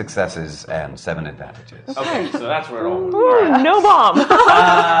 2 successes and 7 advantages. Okay, so that's where it all. Ooh, no bomb.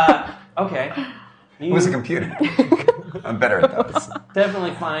 Okay. It was a computer. I'm better at those.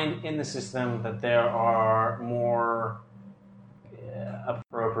 Definitely find in the system that there are more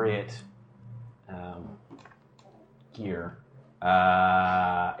appropriate gear.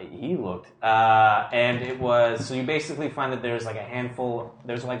 He looked, and it was so you basically find that there's like a handful.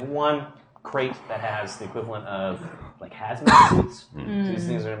 There's like one crate that has the equivalent of like hazmat suits. So these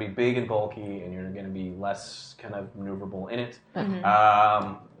things are going to be big and bulky, and you're going to be less kind of maneuverable in it.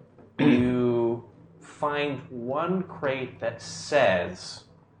 You find one crate that says,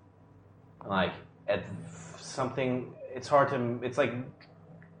 like, at something. It's hard to. It's like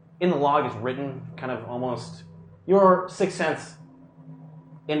in the log. It's written kind of almost. Your sixth sense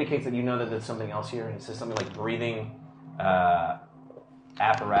indicates that you know that there's something else here. And it says something like breathing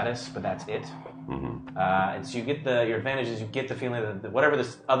apparatus, but that's it. And so you get your advantage is you get the feeling that whatever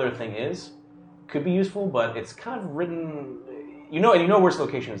this other thing is could be useful, but it's kind of written. You know where its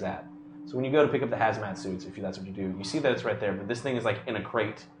location is at. So when you go to pick up the hazmat suits, if that's what you do, you see that it's right there. But this thing is like in a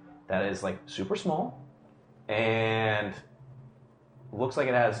crate that is like super small, and looks like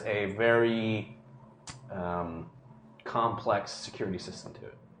it has a very complex security system to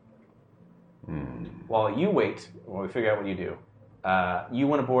it. While you wait, while we figure out what you do, you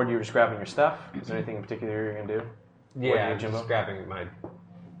went aboard. You were just grabbing your stuff. Is there anything in particular you're going to do? Yeah, I'm just grabbing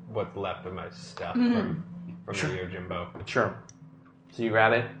what's left of my stuff from the Yojimbo. Sure. So you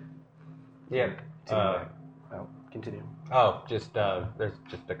grab it. Yeah. Continue. Oh, just there's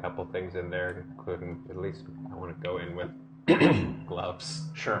just a couple things in there, including at least I want to go in with gloves.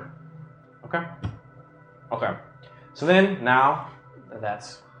 Sure. Okay. So then now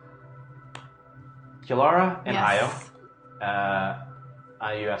that's Kilara and Yes.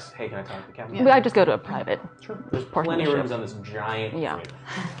 Io. You asked, hey, can I talk to the captain? I just go to a private. Sure. There's portion plenty of of the rooms ship. on this giant Yeah. freighter.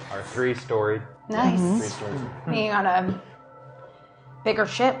 Our 3-story. Nice. 3 stories. Being on a bigger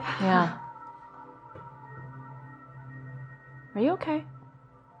ship. Yeah. Are you okay?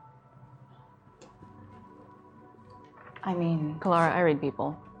 I mean, Kalara, I read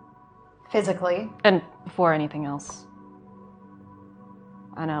people. physically. And before anything else.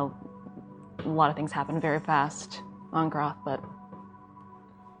 I know a lot of things happen very fast on Groth, but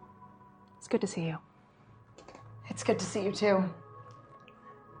it's good to see you. It's good to see you too.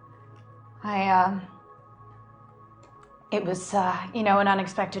 It was, an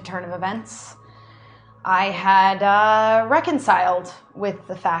unexpected turn of events. I had reconciled with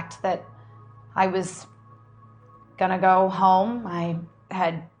the fact that I was gonna go home. I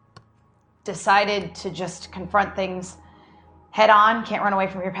had decided to just confront things head on. Can't run away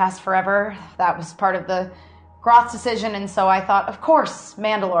from your past forever. That was part of the Groth decision, and so I thought, of course,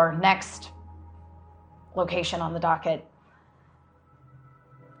 Mandalore, next location on the docket.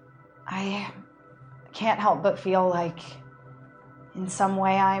 I can't help but feel like in some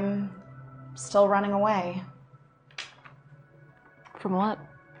way I'm still running away. From what?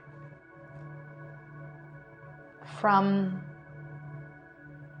 From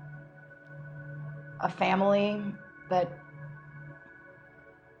a family that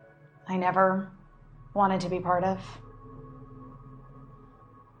I never wanted to be part of.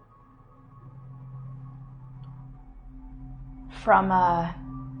 From a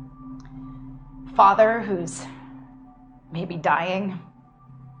father who's maybe dying.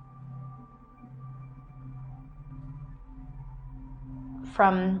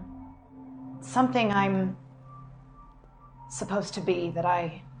 From something I'm supposed to be that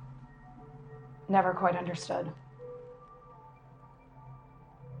I never quite understood.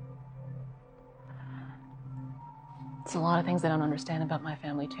 There's a lot of things I don't understand about my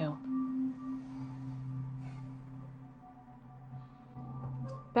family, too.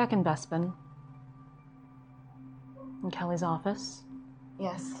 Back in Bespin, in Kelly's office.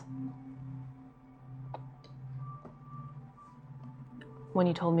 Yes. When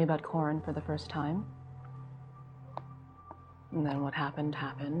you told me about Corin for the first time. And then what happened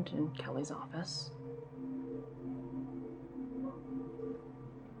in Kelly's office.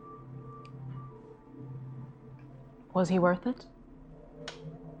 Was he worth it?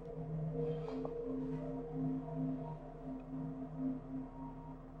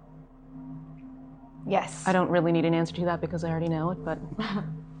 Yes. I don't really need an answer to that because I already know it, but...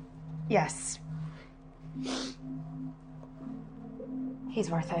 Yes.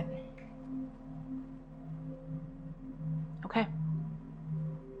 He's worth it. Okay.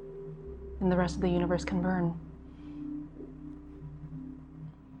 And the rest of the universe can burn.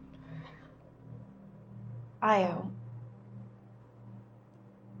 Io.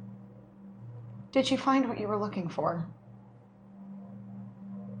 Did you find what you were looking for?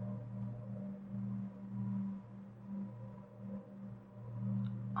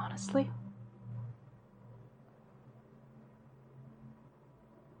 Honestly?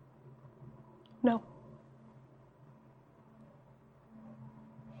 No.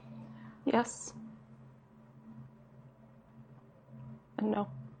 Yes. And no.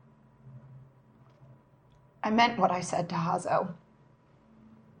 I meant what I said to Hazo.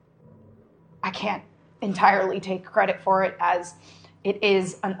 I can't entirely take credit for it, as it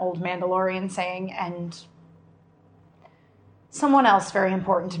is an old Mandalorian saying, and someone else very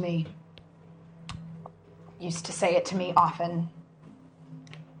important to me used to say it to me often.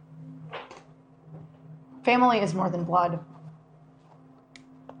 Family is more than blood.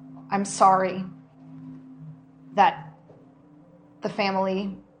 I'm sorry that the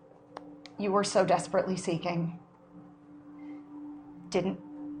family you were so desperately seeking didn't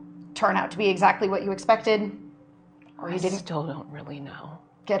turn out to be exactly what you expected, or you didn't still don't really know.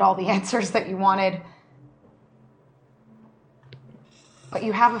 Get all the answers that you wanted. But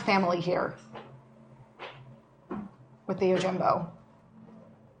you have a family here with the Yojimbo.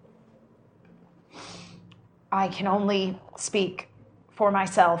 I can only speak for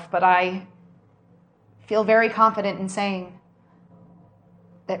myself, but I feel very confident in saying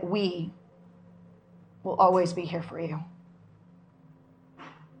that we will always be here for you.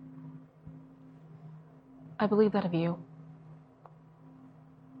 I believe that of you.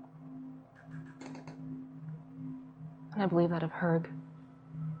 And I believe that of Herg.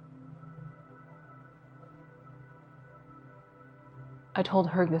 I told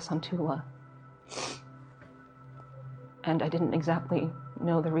Herg this on Tula. And I didn't exactly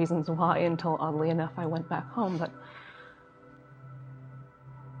know the reasons why until, oddly enough, I went back home, but...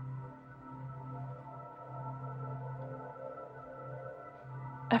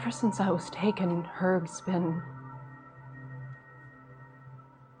 ever since I was taken, Herg's been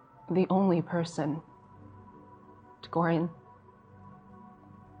the only person, Tagorian,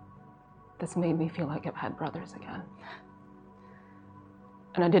 that's made me feel like I've had brothers again.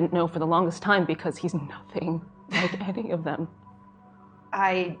 And I didn't know for the longest time because he's nothing like any of them.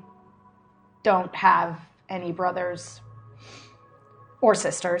 I don't have any brothers or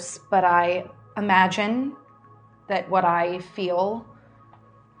sisters, but I imagine that what I feel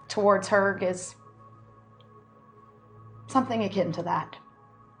towards Herg is something akin to that.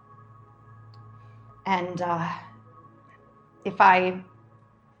 And if I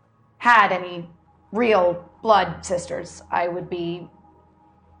had any real blood sisters, I would be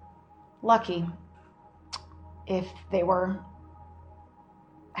lucky if they were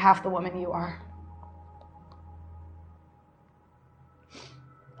half the woman you are.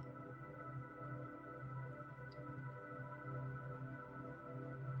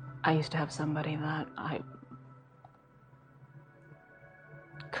 I used to have somebody that I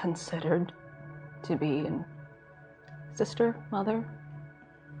considered to be a sister, mother,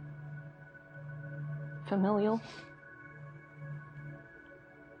 familial.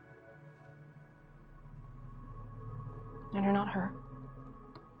 And you're not her.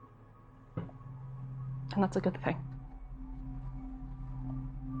 And that's a good thing.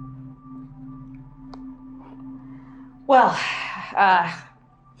 Well,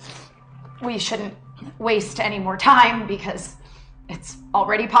 we shouldn't waste any more time because it's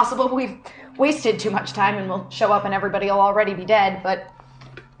already possible we've wasted too much time and we'll show up and everybody will already be dead, but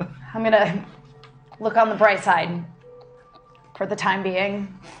I'm gonna look on the bright side for the time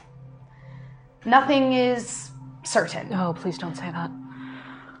being. Nothing is certain. No, please don't say that.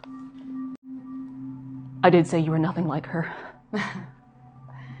 I did say you were nothing like her.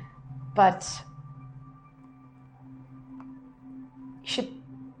 But should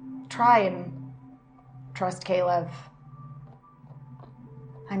try and trust Caleb.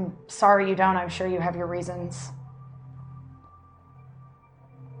 I'm sorry you don't. I'm sure you have your reasons.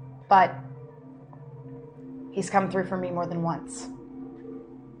 But he's come through for me more than once.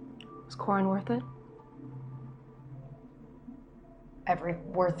 Was Corin worth it?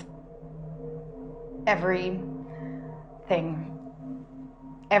 Everything.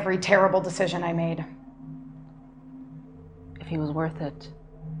 Every terrible decision I made. If he was worth it,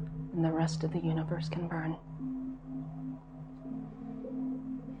 then the rest of the universe can burn.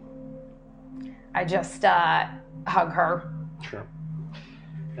 I just hug her. Sure.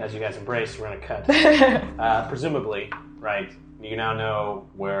 As you guys embrace, we're going to cut. Presumably, right, you now know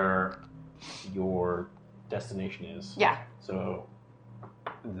where your destination is. Yeah. So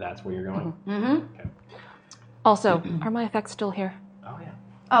that's where you're going? Mm-hmm. Okay. Also, are my effects still here? Oh, yeah.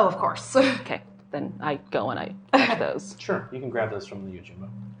 Oh, of course. Okay, then I go and I touch those. Sure, you can grab those from the Yojimbo.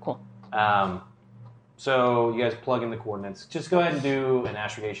 Cool. So you guys plug in the coordinates. Just go ahead and do an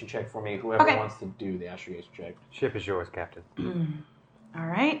astrogation check for me. Whoever Okay. wants to do the astrogation check. Ship is yours, Captain. All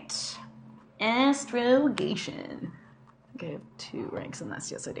right. Astrogation. Okay, I have 2 ranks in this.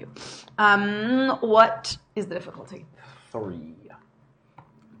 Yes, I do. What is the difficulty? 3.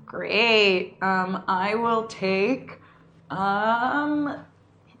 Great. I will take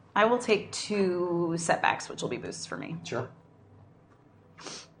 2 setbacks, which will be boosts for me. Sure.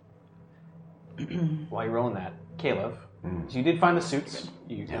 While you're rolling that, Caleb, so you did find the suits.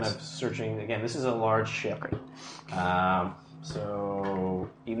 You kind of searching again. This is a large ship, so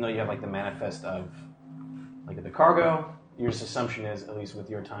even though you have like the manifest of like the cargo, your assumption is, at least with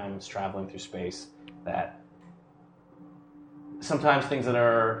your times traveling through space, that sometimes things that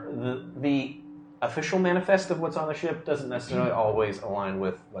are the official manifest of what's on the ship doesn't necessarily always align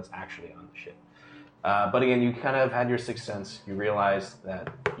with what's actually on the ship. But again, you kind of had your sixth sense. You realized that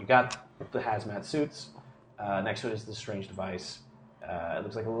you got the hazmat suits. Next to it is this strange device. It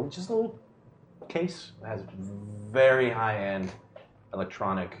looks like a little case. It has very high-end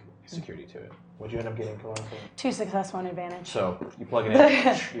electronic security to it. What'd you end up getting, Kalara? 2 success, 1 advantage. So you plug it in.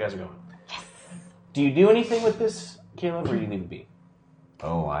 You guys are going. Yes. Do you do anything with this, Caleb, or do you leave it be?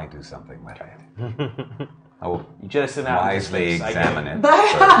 Oh, I do something with it. I will You jettison out into wisely space. I examine get it.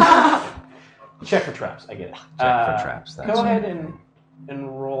 first. Check for traps. I get it. Check for traps. That's Go ahead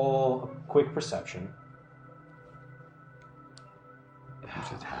and roll a quick perception.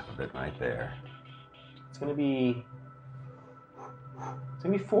 Just half of it right there. It's gonna be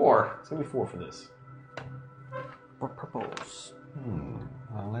 4. It's gonna be 4 for this. 4 purples.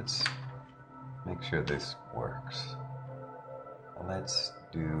 Well, let's make sure this works. Let's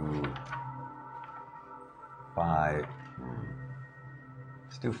do 5.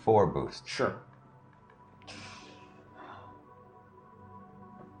 Let's do 4 boosts. Sure.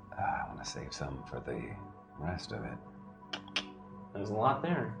 I want to save some for the rest of it. There's a lot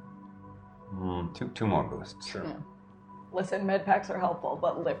there. 2 more boosts. Sure. Yeah. Listen, med packs are helpful,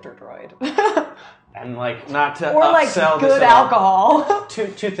 but lifter droid. And like not to Or like upsell good this at all. alcohol.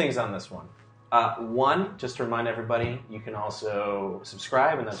 Two things on this one. One, just to remind everybody, you can also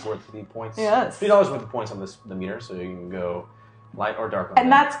subscribe, and that's worth the points. Yes. $3 worth of points on the meter, so you can go light or dark on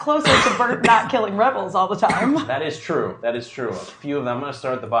And that. that's closer to Bert not killing rebels all the time. That is true. That is true. A few of them. I'm going to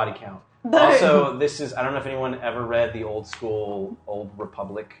start at the body count. Also, this is, I don't know if anyone ever read the old school, Old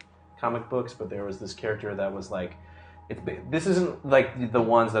Republic comic books, but there was this character that was like, this isn't like the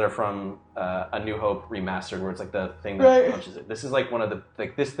ones that are from A New Hope remastered, where it's like the thing that punches it. This is like one of the,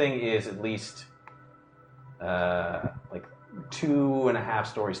 like this thing is at least like 2.5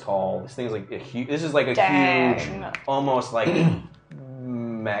 stories tall. This thing's like a huge, this is like a huge, almost like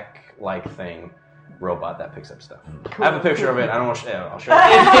mech-like thing. Robot that picks up stuff. I have a picture of it. I don't want to. I'll show.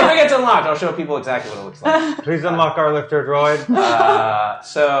 If it gets unlocked, I'll show people exactly what it looks like. Please unlock our lifter droid.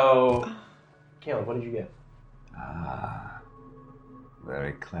 So, Caleb, what did you get?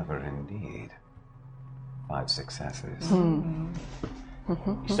 Very clever indeed. 5 successes. You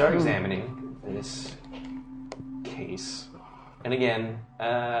start examining this case, and again,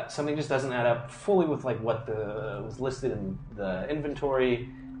 something just doesn't add up fully with like what was listed in the inventory.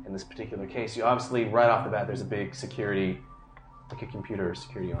 In this particular case, you obviously right off the bat there's a big security, like a computer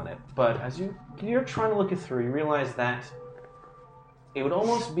security on it. But as you're trying to look it through, you realize that it would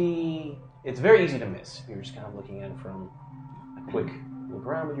almost be, it's very easy to miss. You're just kind of looking at it from a quick look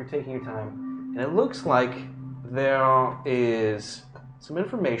around, but you're taking your time, and it looks like there is some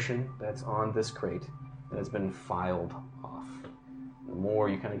information that's on this crate that has been filed off. The more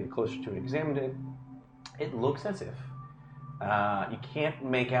you kind of get closer to it, examine it, it looks as if you can't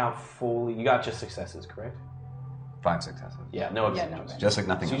make out fully. You got just successes, correct? 5 successes. Yeah, no Yeah, advantage. no. Just like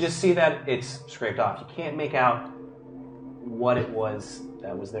nothing So you else. just see that it's scraped off. You can't make out what it was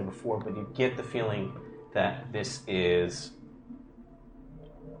that was there before, but you get the feeling that this is,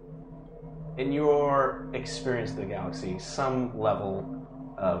 in your experience of the galaxy, some level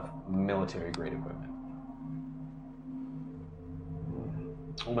of military-grade equipment.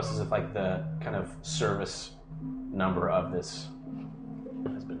 Almost as if like the kind of service number of this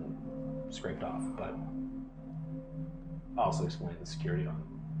has been scraped off, but also explain the security on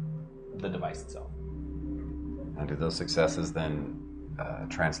the device itself. And do those successes then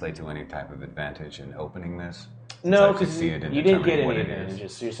translate to any type of advantage in opening this? No, Since I because succeeded in you didn't get determining what any it is.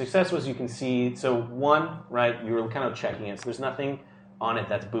 advantages. So your success was you can see, so one, right, you were kind of checking it, so there's nothing on it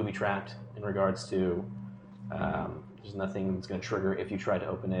that's booby-trapped in regards to, there's nothing that's going to trigger if you try to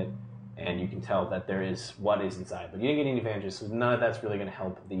open it, and you can tell that there is what is inside. But you didn't get any advantages, so none of that's really going to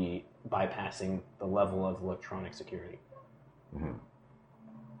help the bypassing the level of electronic security. Mm-hmm.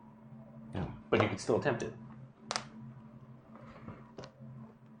 Yeah. But you could still attempt it.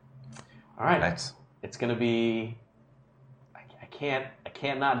 All right. That's It's gonna be. I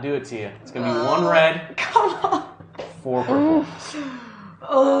can't not do it to you. It's gonna be 1 red. Come on. 4 purple.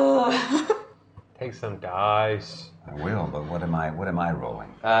 Take some dice. I will, but what am I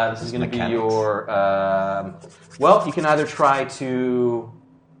rolling? This is gonna Mechanics. be your. Well, you can either try to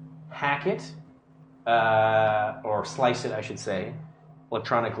hack it, or slice it, I should say,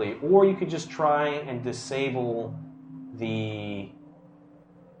 electronically, or you could just try and disable the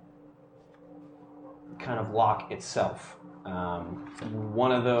kind of lock itself.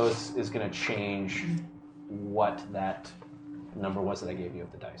 One of those is going to change what that number was that I gave you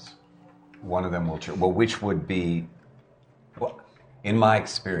of the dice. One of them will. Well, which would be? Well, in my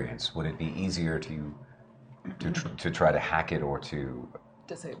experience, would it be easier to try to hack it or to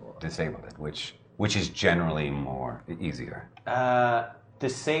Disable. disable it? Which is generally more easier.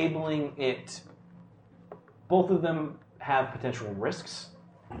 Disabling it, both of them have potential risks.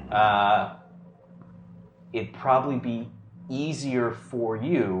 It'd probably be easier for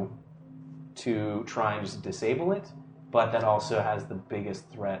you to try and just disable it, but that also has the biggest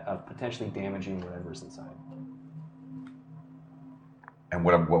threat of potentially damaging whatever's inside. And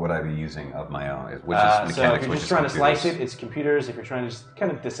what would I be using of my own? Which is mechanics, so if you're which just is trying to slice computers. it, it's computers. If you're trying to just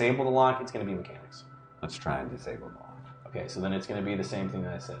kind of disable the lock, it's going to be mechanics. Let's try and disable the lock. Okay, so then it's going to be the same thing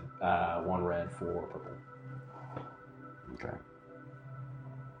that I said. 1 red, 4 purple. Okay.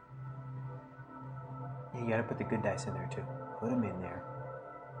 You gotta put the good dice in there too. Put them in there.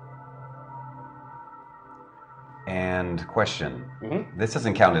 And question: Mm-hmm. This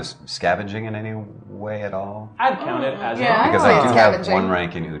doesn't count as scavenging in any way at all? I'd count it as Yeah, Because I'd I say do have scavenging. 1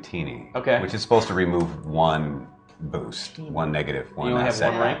 rank in Utini, Okay. which is supposed to remove 1 boost, 1 negative, 1 You only have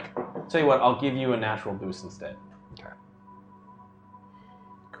asset. 1 rank? Tell you what, I'll give you a natural boost instead. Okay.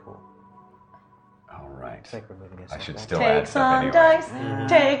 Cool. All right. It's like removing a I should setback. still Take add stuff some anyway. dice.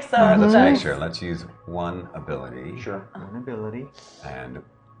 Take some All right, let's dice. make sure. Let's use 1 ability. Sure. 1 ability, And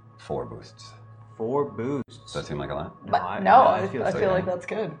 4 boosts. 4 boosts. Does that seem like a lot? But no, I feel like like that's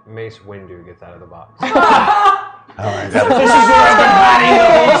good. Mace Windu gets out of the box. All right.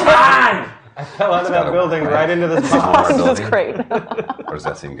 I fell out of gotta that building work, right into this Is it more box. ability? That's great. Or does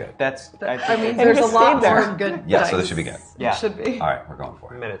that seem good? That's. I mean, And there's you a lot stayed there. more good Yeah, dice. so this should be good. Yeah. Should be. All right, we're going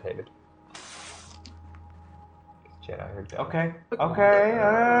for it. Meditated. Jedi are jealous. Okay. Oh,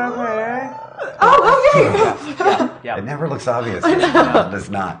 Yeah. It never looks obvious. No, it does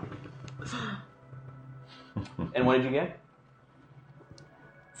not. And what did you get?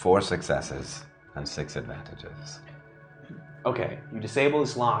 4 successes and 6 advantages. Okay, you disable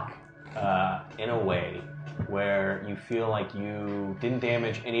this lock in a way where you feel like you didn't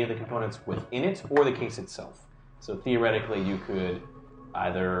damage any of the components within it or the case itself. So theoretically, you could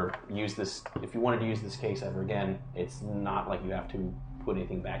either use this, if you wanted to use this case ever again, it's not like you have to put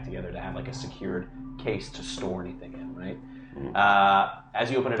anything back together to have like a secured case to store anything in, right?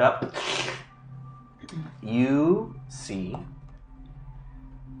 As you open it up, you see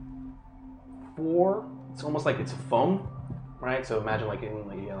 4, it's almost like it's foam, right? So imagine like in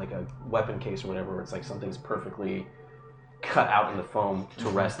like a weapon case or whatever, where it's like something's perfectly cut out in the foam to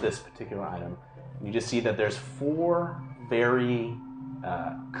rest this particular item. And you just see that there's 4 very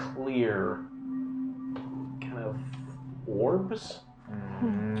clear kind of orbs.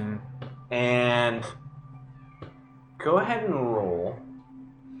 And go ahead and roll.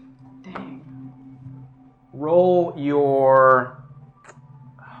 Dang. Roll your...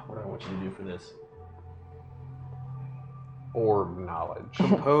 What do I want you to do for this? Orb knowledge.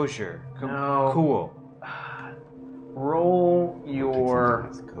 Composure. No. Cool. roll your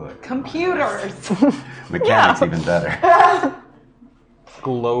computers. Mechanics even better.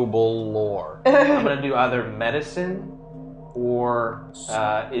 Global lore. I'm gonna do either medicine or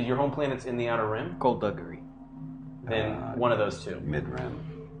is your home planet's in the Outer Rim? Golduggery. Then one of those two. Mid-rim.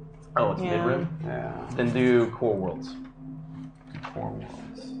 Oh, it's mid-rim? Yeah. Then do Core Worlds. Core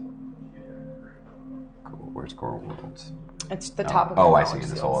Worlds. Cool. Where's Core Worlds? It's the top of Oh, your I see. knowledge This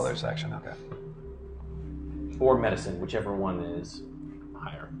fields. whole other section. Okay. Or medicine, whichever one is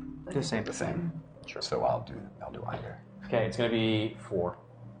higher. The same. Sure. So I'll do either. Okay, it's gonna be 4.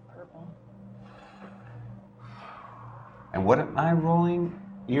 And what am I rolling?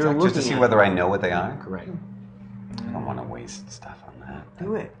 You're Just to looking see at whether them. I know what they are. Correct. I don't want to waste stuff on that.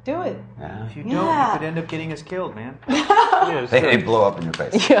 Do it. Do it. Yeah. If you don't, you could end up getting us killed, man. They blow up in your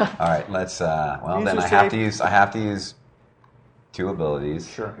face. Yeah. All right. Let's. Well, Use then your I have safe- to use. I have to use 2 abilities.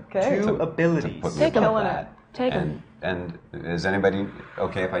 Sure. Okay. Two abilities. Put me Take 'em. above that. Take 'em. And is anybody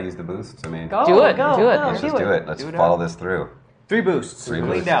okay if I use the boosts? I mean, Go. Do it. Go. Do it. Go. let's just do it. Let's Do it follow up. this through. 3 boosts. 3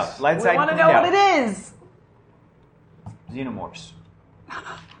 Cleaned boosts. out. Light We side want to cleaned know out. what it is. Xenomorphs.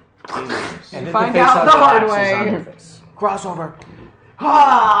 And Find out the hard way. Crossover.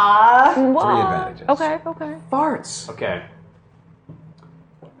 Ah. 3 advantages. Okay. Farts. Okay.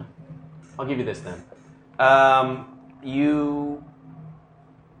 I'll give you this then. You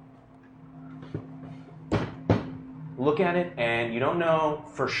look at it and you don't know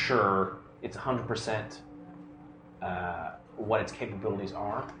for sure it's 100% what its capabilities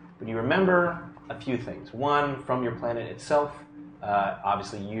are, but you remember a few things. One, from your planet itself,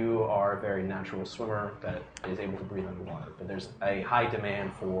 obviously you are a very natural swimmer that is able to breathe underwater, but there's a high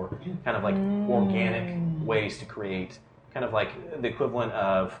demand for kind of like organic ways to create kind of like the equivalent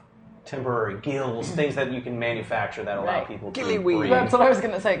of temporary gills, things that you can manufacture that allow Right. people to Gillyweed. breathe. That's what I was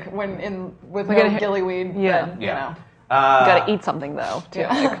gonna say. When with We gotta- gillyweed, Yeah. then, Yeah. you know. Gotta eat something though. Too.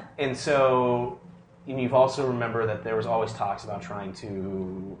 Yeah. And so, and you've also remember that there was always talks about trying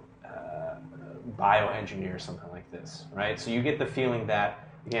to bioengineer something like this, right? So you get the feeling that,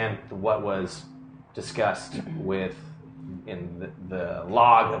 again, what was discussed with in the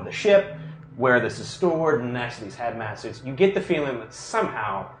log of the ship, where this is stored, and next to these hazmat suits, you get the feeling that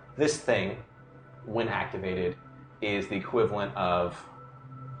somehow this thing, when activated, is the equivalent of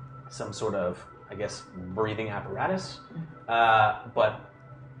some sort of, I guess, breathing apparatus, but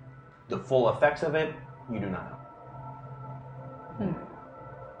the full effects of it, you do not know.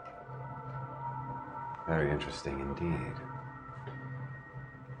 Very interesting indeed.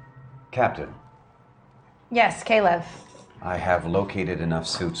 Captain, Yes, Caleb. I have located enough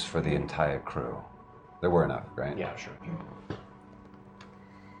suits for the entire crew. There were enough, right? Yeah, sure.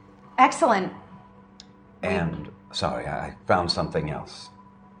 Excellent. And, sorry, I found something else.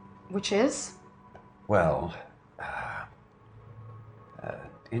 Which is? Well,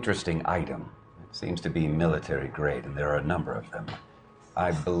 interesting item. It seems to be military grade, and there are a number of them.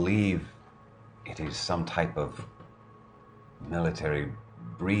 I believe it is some type of military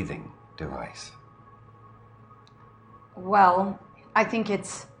breathing device. Well, I think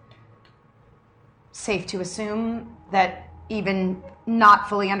it's safe to assume that even not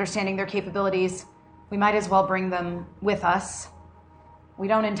fully understanding their capabilities, we might as well bring them with us. We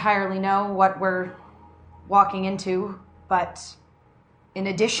don't entirely know what we're walking into, but in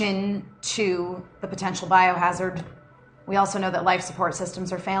addition to the potential biohazard, we also know that life support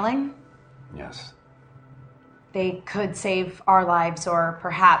systems are failing. Yes. They could save our lives or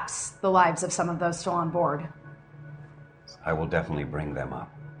perhaps the lives of some of those still on board. I will definitely bring them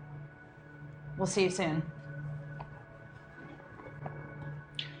up. We'll see you soon.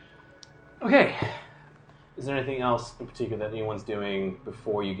 Okay. Is there anything else in particular that anyone's doing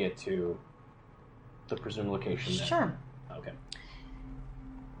before you get to the presumed location? then? Sure. Okay.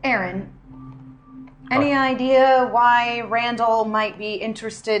 Aaron, any idea why Randall might be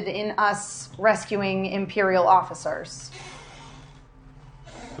interested in us rescuing Imperial officers?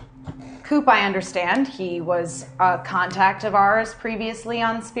 Coop, I understand. He was a contact of ours previously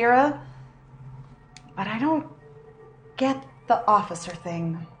on Spira. But I don't get the officer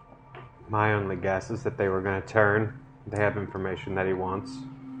thing. My only guess is that they were going to turn. They have information that he wants.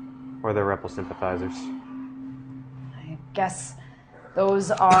 Or they're Rebel sympathizers. I guess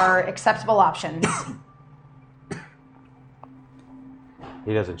those are acceptable options.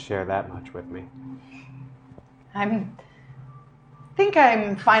 He doesn't share that much with me. think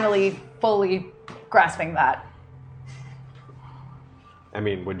I'm finally fully grasping that. I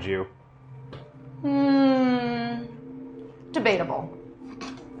mean, would you? Debatable.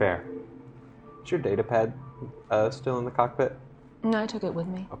 Fair. Is your data pad still in the cockpit? No, I took it with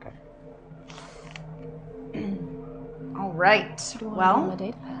me. Okay. All right. Well,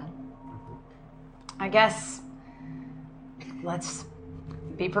 I guess let's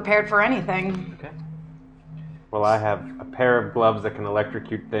be prepared for anything. Okay. Well, I have a pair of gloves that can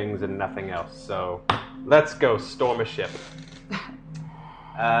electrocute things and nothing else, so let's go storm a ship.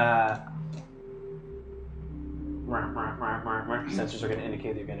 Sensors are going to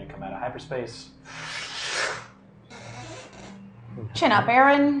indicate that you're going to come out of hyperspace. Chin up,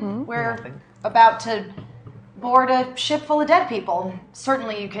 Aaron. We're about to board a ship full of dead people.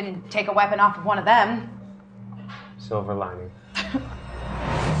 Certainly you can take a weapon off of one of them. Silver lining.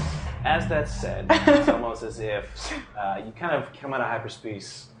 As that's said, it's almost as if you kind of come out of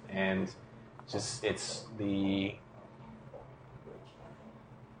hyperspace and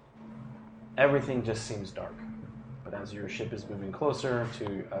everything just seems dark. But as your ship is moving closer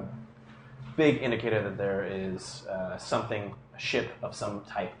to a big indicator that there is a ship of some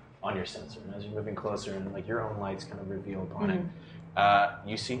type on your sensor. And as you're moving closer and like your own lights kind of revealed on it,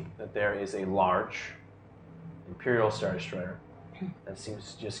 you see that there is a large Imperial Star Destroyer that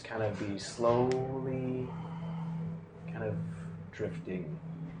seems to just kind of be slowly kind of drifting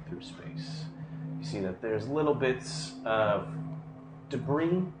through space. You see that there's little bits of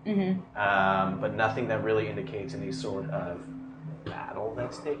debris, but nothing that really indicates any sort of battle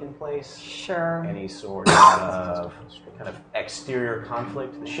that's taken place. Sure. Any sort of kind of exterior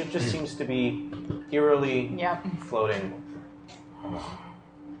conflict. The ship just seems to be eerily floating along.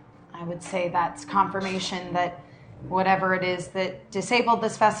 I would say that's confirmation that whatever it is that disabled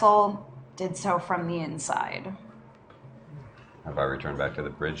this vessel did so from the inside. Have I returned back to the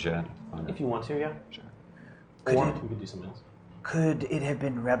bridge yet? If you want to, yeah. Sure. Or we could do something else. Could it have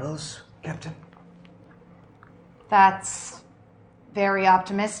been rebels, Captain? That's very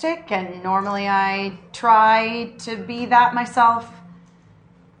optimistic, and normally I try to be that myself.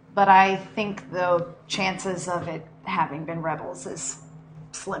 But I think the chances of it having been rebels is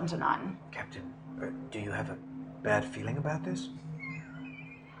slim to none. Captain, do you have a bad feeling about this?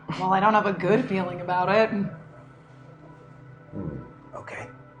 Well, I don't have a good feeling about it. Okay.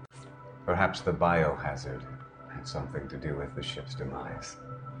 Perhaps the biohazard had something to do with the ship's demise.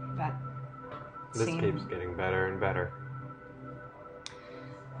 This keeps getting better and better.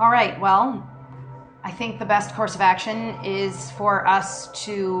 All right, well, I think the best course of action is for us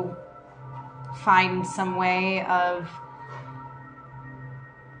to find some way of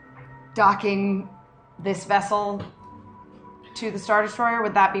docking this vessel to the Star Destroyer.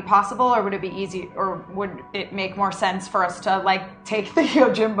 Would that be possible, or would it be easy, or would it make more sense for us to take the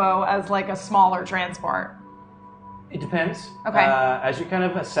Yojimbo as a smaller transport? It depends. Okay. As you're kind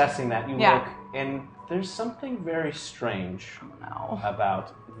of assessing that, you look, and there's something very strange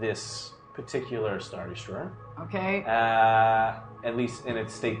about this particular Star Destroyer. Okay. At least in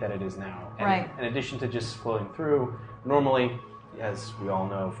its state that it is now. And right. In addition to just floating through, normally, as we all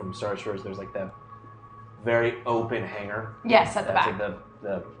know from Star Destroyers, there's that very open hangar. Yes, at the back. That's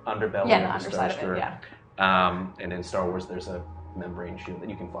the underbelly the of the Star underside Destroyer. of it, And in Star Wars, there's a membrane shield that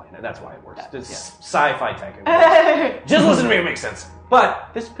you can fly in. That's why it works. It's sci-fi tech. Just listen to me, it makes sense.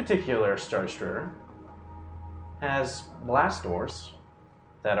 But this particular Star Destroyer has blast doors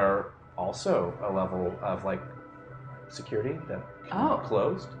that are also a level of security that can be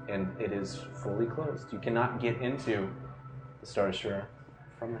closed, and it is fully closed. You cannot get into the Star Destroyer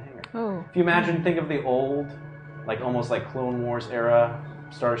from the hangar. If you think of the old, almost Clone Wars era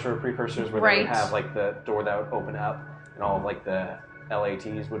Star Destroyer precursors where they would have the door that would open up and all of the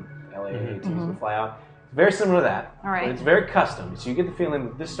LATs would fly out. It's very similar to that. All right. But it's very custom. So you get the feeling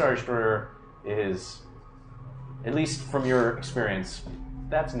that this Star Destroyer is, at least from your experience,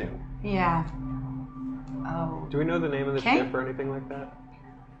 that's new. Yeah. Oh. Do we know the name of the ship or anything like that?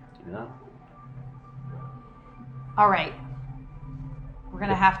 No. All right. We're going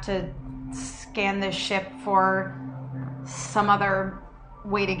to have to scan this ship for some other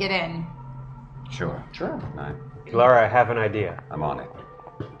way to get in. Sure. Right. Laura, I have an idea. I'm on it.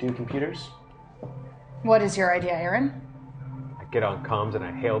 Do computers? What is your idea, Aaron? I get on comms and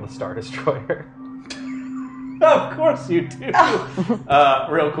I hail the Star Destroyer. Of course you do.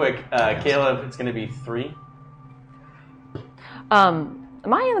 Real quick, Caleb, it's going to be 3. Am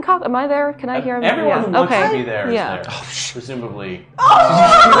I in the cockpit? Am I there? Can I hear him? Everyone who wants to be there is there. Presumably.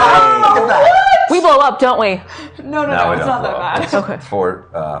 We blow up, don't we? No, it's not that bad. Okay.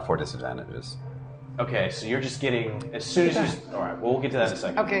 For disadvantages. Okay, so you're just getting, as soon as you... All right, we'll get to that in a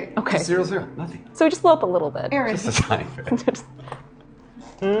second. Okay. 0-0, nothing. So we just blow up a little bit. Aaron. Just a tiny bit.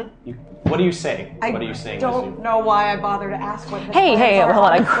 What do you say? What are you saying? I don't know why I bother to ask what his Hey, plans are, hold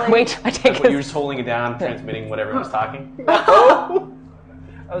on. honestly. Wait, I take You're his... just holding it down, transmitting whatever he's talking? I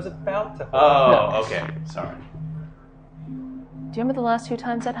was about to. Oh, okay. Sorry. Do you remember the last 2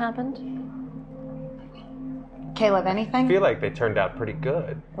 times that happened? Caleb, anything? I feel like they turned out pretty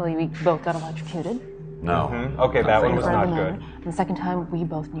good. Well, we both got electrocuted. No. Okay, that one was not good. And the second time, we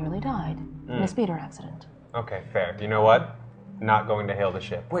both nearly died in a speeder accident. Okay, fair. You know what? Not going to hail the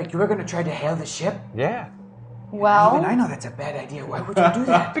ship. Wait, you were going to try to hail the ship? Yeah. Well, Even I know that's a bad idea. Why would you do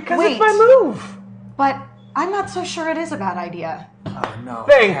that? Because Wait. it's my move. but I'm not so sure it is a bad idea. Oh, no.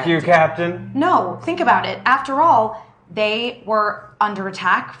 Thank you, Captain. No, think about it. After all, they were under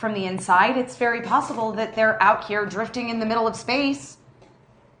attack from the inside. It's very possible that they're out here drifting in the middle of space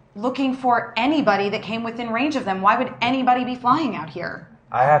looking for anybody that came within range of them. Why would anybody be flying out here?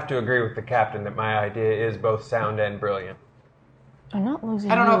 I have to agree with the captain that my idea is both sound and brilliant. I'm not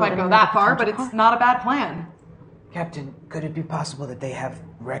losing. I don't know if you I'd go in that the far, but potential it's not a bad plan. Captain, could it be possible that they have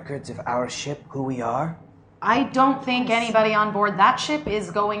records of our ship, who we are? I don't think anybody on board that ship is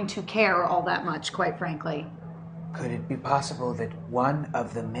going to care all that much, quite frankly. Could it be possible that one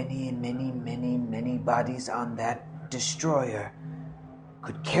of the many, many, many, many bodies on that destroyer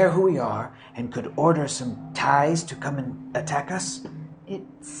could care who we are and could order some ties to come and attack us? It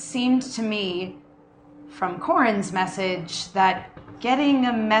seemed to me from Corin's message that getting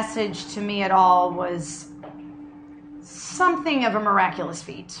a message to me at all was something of a miraculous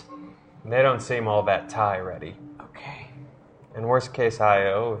feat. They don't seem all that tie ready. Okay. In worst case,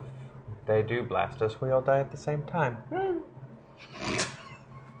 IO, if they do blast us, we all die at the same time.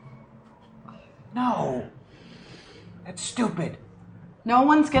 No. That's stupid. No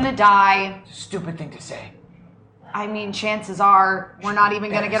one's gonna die. It's a stupid thing to say. I mean, chances are we're not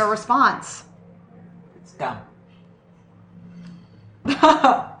even gonna get a response. It's dumb.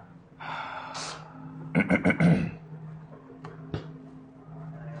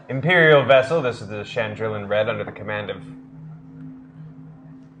 Imperial vessel, this is the Chandrillan Red under the command of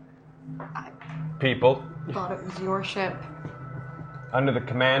people. Thought it was your ship. Under the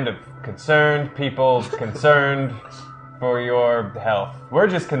command of concerned people concerned for your health. We're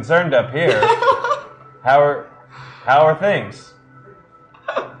just concerned up here. How are things?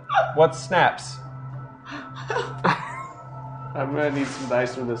 What snaps? I'm gonna need some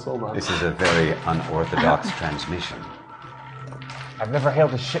dice for this. Hold on. This is a very unorthodox transmission. I've never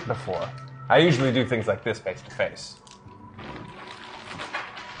hailed a ship before. I usually do things like this face to face.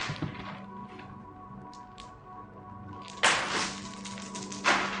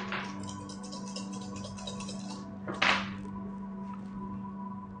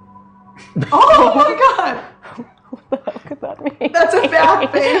 Oh my god! What the hell could that mean? That's a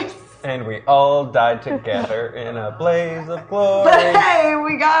bad face. And we all died together in a blaze of glory. But hey,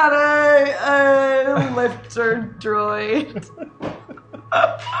 we got a lifter droid.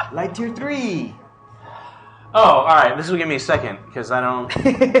 Light tier 3. Oh, all right. This will give me a second because I don't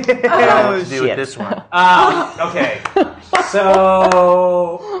know what to do with this one. Okay.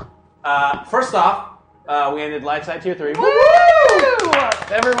 So, first off, we ended light side tier 3. Woo!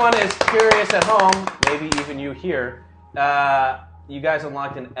 If everyone is curious at home, maybe even you here, you guys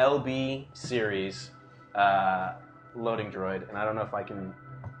unlocked an LB series loading droid, and I don't know if I can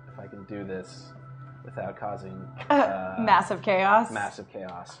do this without causing Massive chaos. massive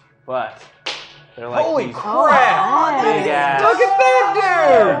chaos. But they're like Holy these crap! big ass. Look at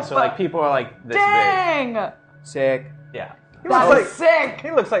that dude! So like people are like this Dang! Sick. big. Yeah. He That's looks like sick.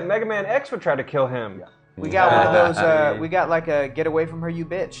 He looks like Mega Man X would try to kill him. We got one of those, we got like a get away from her, you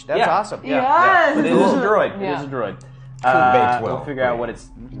bitch. That's Yeah. awesome. Yes! But it is a droid. It Yeah. is a droid. Bates We'll will. figure out what its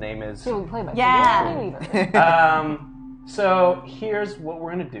name is. So we play by Yeah. So here's what we're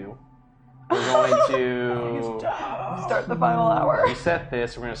gonna do. We're going to Start the final hour. reset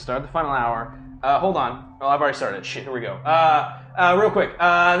this. We're gonna start the final hour. Hold on. Oh, I've already started. Shit, here we go. Real quick.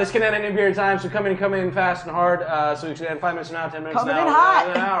 This can end at any period of time, so come in fast and hard. So we can end 5 minutes from now, 10 minutes Coming now, in hot.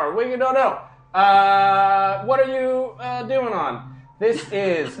 an hour. We don't know. What are you doing on? This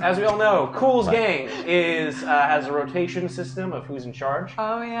is, as we all know, Cool's gang has a rotation system of who's in charge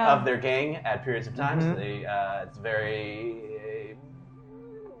Oh, yeah. of their gang at periods of time. So it's very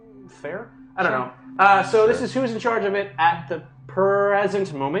fair. I don't know. So this is who's in charge of it at the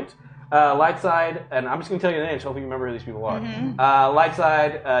present moment. Light side, and I'm just going to tell you the names. Hopefully you remember who these people are. Light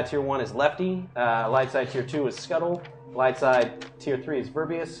side tier 1 is Lefty. Light side tier 2 is Scuttle. Light side tier 3 is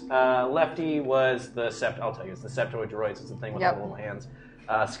Verbius. Lefty was the I'll tell you, it's the Septoid droids. It's the thing with all the little hands.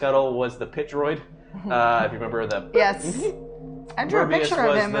 Scuttle was the pit droid. If you remember the Yes. I drew a Verbius picture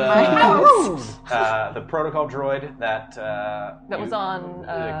of was him in my house. the protocol droid that was on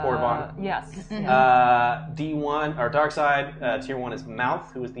Corvon. Yes. D1 or Dark Side tier 1 is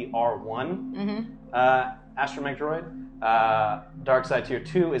Mouth, who is the R1 astromech droid. Dark Side tier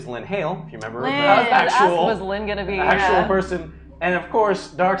 2 is Lynn Hale, if you remember. Lynn. The I was about to ask, actual was Lynn gonna be person. And of course,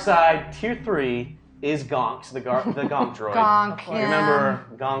 Darkside Tier 3 is Gonks, the Gonk droid. Gonk, yeah. Remember,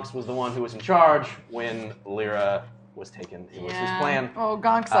 Gonks was the one who was in charge when Lyra was taken. It was his plan. Oh,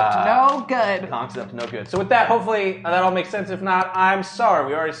 Gonk's up to no good. Gonk's up to no good. So with that, hopefully that all makes sense. If not, I'm sorry.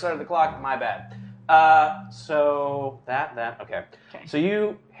 We already started the clock. My bad. So okay. So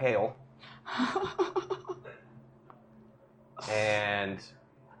you hail. And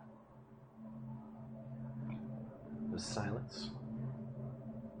the silence.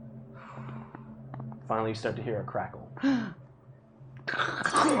 Finally, you start to hear a crackle.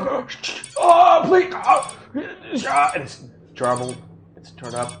 Oh, please! Oh. And it's jarbled. It's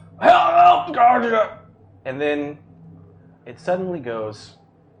turned up. Help! And then it suddenly goes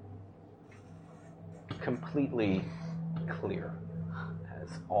completely clear as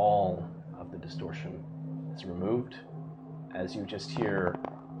all of the distortion is removed. As you just hear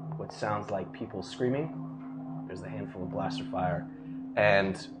what sounds like people screaming. There's a handful of blaster fire.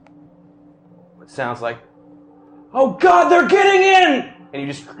 And what sounds like, oh God, they're getting in! And you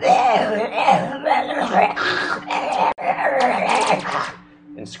just...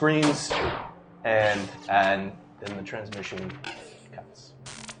 and screams, and then the transmission cuts.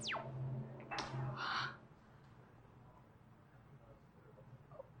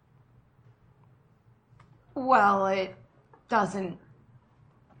 Well, it doesn't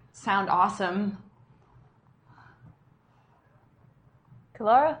sound awesome.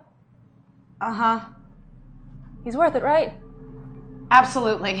 Kalara? Uh-huh. He's worth it, right?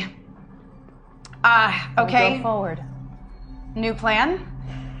 Absolutely. Okay. Go forward. New plan.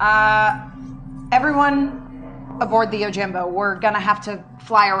 Everyone aboard the Yojimbo. We're gonna have to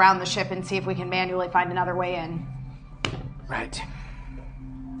fly around the ship and see if we can manually find another way in. Right.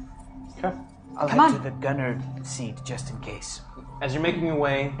 Okay. I'll Come head on. to the gunner seat just in case. As you're making your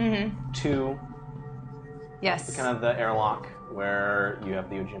way to Yes. kind of the airlock where you have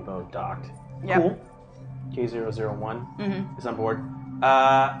the Yojimbo docked. Yep. Cool. K001 is on board.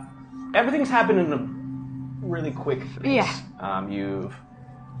 Everything's happened in a really quick pace. Yeah. You've,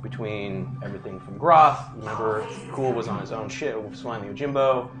 between everything from Groth, remember, Cool was on his own ship, was flying the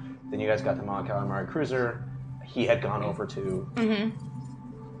Yojimbo. Then you guys got the Mon Calamari cruiser. He had gone over to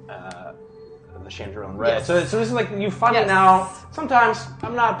the Chandrillon Red. Yes. So this is like, you finally now, sometimes,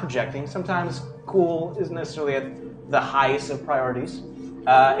 I'm not projecting, sometimes Cool isn't necessarily at the highest of priorities.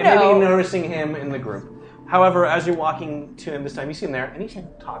 And maybe noticing him in the group. However, as you're walking to him this time, you see him there, and he's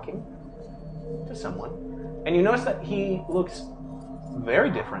talking to someone. And you notice that he looks very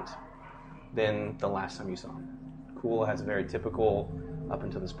different than the last time you saw him. Cool has a very typical, up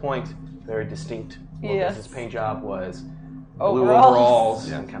until this point, very distinct look. Yes. His paint job was blue Overalls.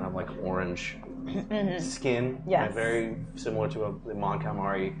 and kind of like orange skin. Yes. And very similar to the Mon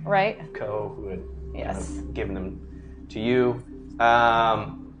Calamari Right. Co. who had Yes. kind of given them to you.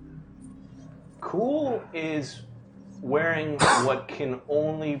 Cool is wearing what can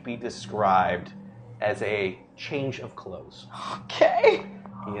only be described as a change of clothes. Okay.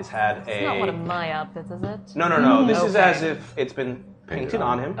 He has had It's not one of my outfits, is it? No. This is as if it's been painted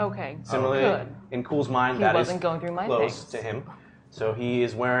on him. Okay. Similarly, Good. in Cool's mind, He that is wasn't going through my close things. to him. So he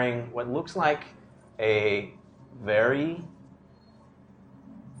is wearing what looks like a very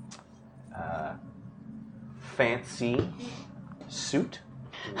fancy suit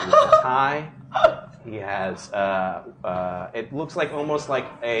with a tie. He has, it looks like almost like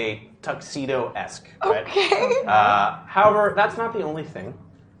a tuxedo-esque. Right? Okay. However, that's not the only thing.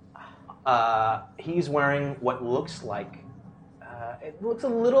 He's wearing what looks like, it looks a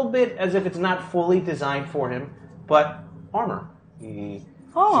little bit as if it's not fully designed for him, but armor. He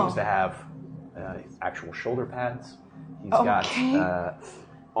seems to have actual shoulder pads. He's got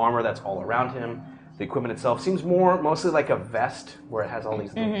armor that's all around him. The equipment itself seems mostly like a vest, where it has all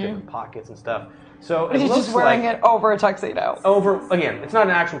these little different pockets and stuff. So it He's looks just wearing like it over a tuxedo. again, it's not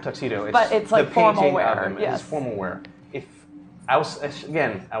an actual tuxedo. It's But it's like the formal painting wear, of him. yes. It's formal wear. If I will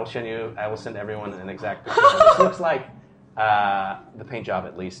send everyone an exact picture of what this looks like. The paint job,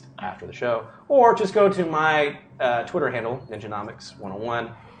 at least, after the show. Or just go to my Twitter handle,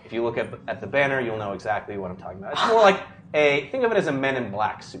 Ninjanomics101. If you look at the banner, you'll know exactly what I'm talking about. It's more like think of it as a Men in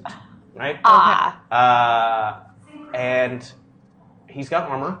Black suit, right? And he's got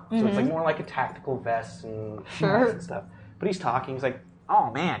armor, so it's like more like a tactical vest and and stuff. But he's talking. He's like, Oh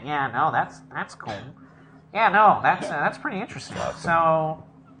man, yeah, no, that's cool. Yeah, no, that's pretty interesting. So,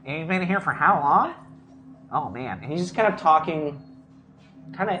 you've been here for how long? Oh man, and he's just kind of talking,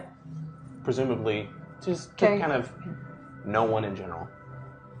 kind of presumably just to kind of no one in general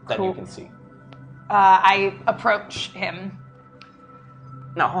that you can see. I approach him.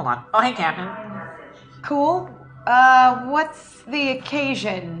 No, hold on. Oh, hey, Captain. Cool. What's the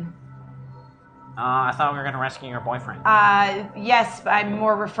occasion? I thought we were going to rescue your boyfriend. Yes, I'm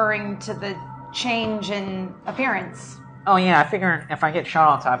more referring to the change in appearance. Oh yeah, I figure if I get shot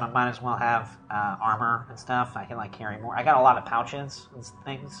all the time, I might as well have armor and stuff. I can like carry more. I got a lot of pouches and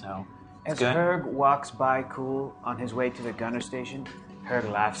things, so it's As good. Herg walks by Cool on his way to the gunner station,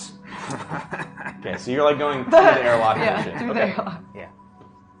 Herg laughs. Okay, so you're like going through the airlock and Yeah, shit. through Okay. the airlock. Yeah.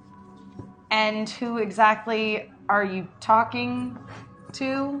 And who exactly are you talking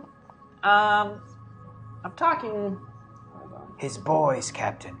to? I'm talking. His boys,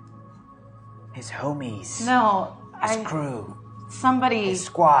 Captain. His homies. No, His crew. somebody His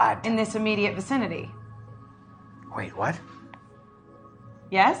squad. in this immediate vicinity. Wait, what?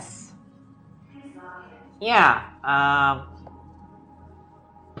 Yes? Yeah.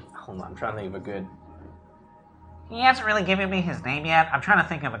 Hold on, I'm trying to think of a good. He hasn't really given me his name yet. I'm trying to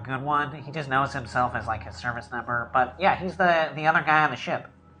think of a good one. He just knows himself as like his service number. But yeah, he's the other guy on the ship.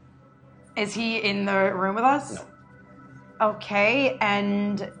 Is he in the room with us? No. Okay,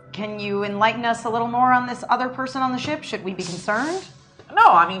 and can you enlighten us a little more on this other person on the ship? Should we be concerned? No,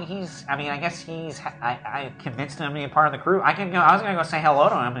 I mean I guess he's. I convinced him to be a part of the crew. I was gonna go say hello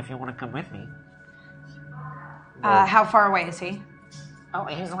to him if you want to come with me. How far away is he? Oh,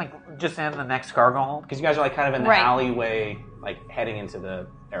 he's like just in the next cargo hold. Because you guys are like kind of in the Right. alleyway, like heading into the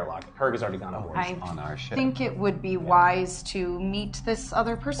airlock. Herg has already gone aboard. I On our ship. think it would be wise to meet this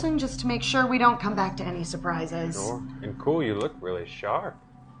other person just to make sure we don't come back to any surprises. Sure. And Cool, you look really sharp.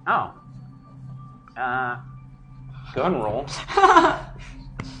 Oh. Gun roll.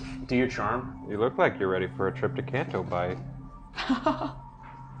 Do your charm. You look like you're ready for a trip to Canto Bite.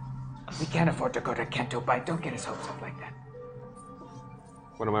 We can't afford to go to Kento Bite. Don't get his hopes up like that.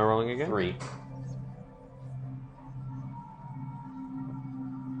 What am I rolling again? 3.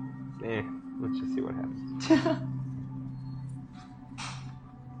 Let's just see what happens.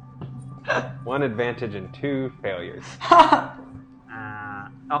 1 advantage and 2 failures.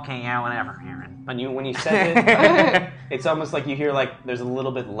 Okay, yeah, whatever, Aaron. But when you said it, it's almost like you hear like there's a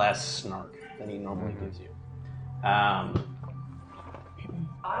little bit less snark than he normally gives you.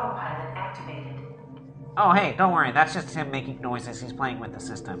 Autopilot activated. Oh, hey, don't worry. That's just him making noises. He's playing with the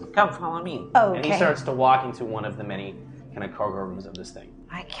system. Come, follow me. And he starts to walk into one of the many kind of cargo rooms of this thing.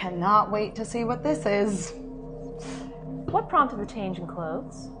 I cannot wait to see what this is. What prompted the change in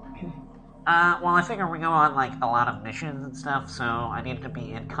clothes? Well, I figure we go on like a lot of missions and stuff, so I needed to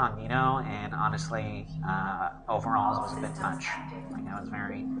be incognito, and honestly, overalls was a bit much. Like I was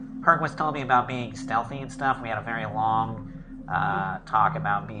very. Herg was telling me about being stealthy and stuff. We had a very long talk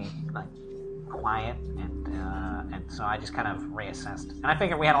about being like quiet, and so I just kind of reassessed. And I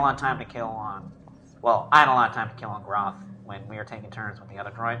figured we had a lot of time to kill on. Well, I had a lot of time to kill on Groth when we were taking turns with the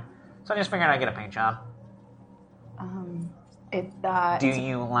other droid, so I just figured I'd get a paint job. Do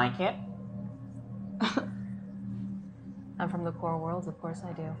you like it? I'm from the core worlds, of course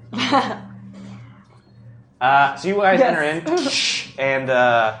I do. So you guys enter in, and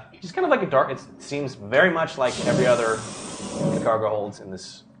just kind of like a dark. It seems very much like every other cargo holds in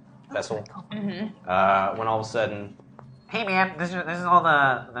this vessel. When all of a sudden, Hey man, this is all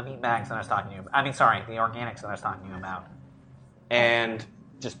the meat bags that I was talking to you about. I mean, sorry, the organics that I was talking to you about. and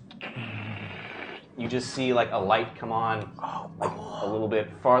just you just see like a light come on, like a little bit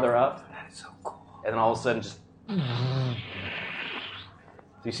farther up. That is so cool. And then all of a sudden, just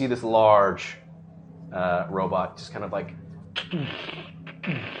you see this large robot just kind of like.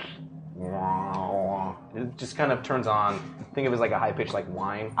 It just kind of turns on. Think of it as like a high pitched like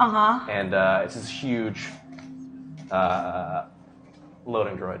whine. And it's this huge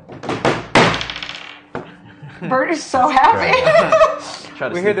loading droid. Bert is so happy.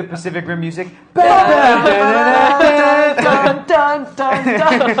 We hear the Pacific Rim music. Dun, dun, dun,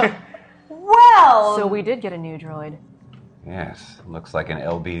 dun. Well, So we did get a new droid. Yes, looks like an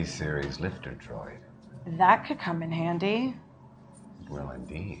LB series lifter droid. that could come in handy. Well,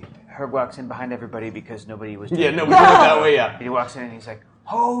 indeed. Herb walks in behind everybody because nobody was doing Yeah, nobody did it that way. Yeah. He walks in and he's like,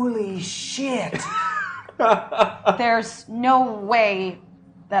 "Holy shit!" There's no way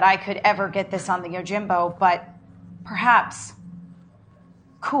that I could ever get this on the Yojimbo, but perhaps,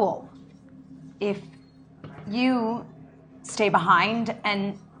 cool, if you stay behind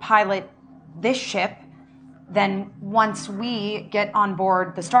and pilot this ship, then once we get on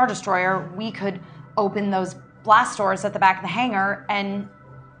board the Star Destroyer, we could open those blast doors at the back of the hangar and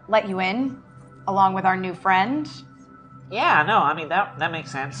let you in, along with our new friend. Yeah, no, I mean, that makes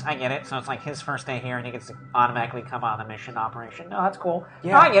sense. I get it. So it's like his first day here, and he gets to automatically come on the mission operation. No, that's cool.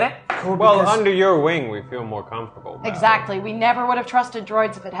 Yeah. No, I get it. Cool, Well, because- under your wing, we feel more comfortable. about Exactly. We never would have trusted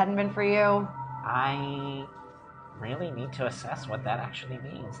droids if it hadn't been for you. I really need to assess what that actually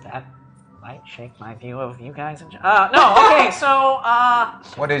means. That might shake my view of you guys. No, okay, so,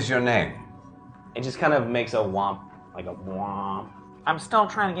 What is your name? It just kind of makes a womp, like a womp. I'm still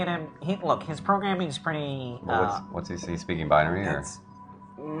trying to get him. Look, his programming's pretty. What's he speaking binary or?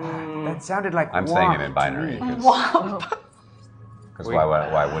 That sounded like I'm womp saying it in to binary. me. Because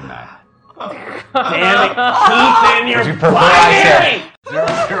why wouldn't I? Damn it, keep in your Would you prefer binary! I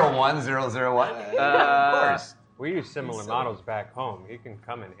said 001, 001? Of course. We use similar models back home. He can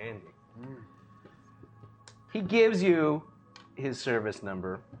come in handy. He gives you his service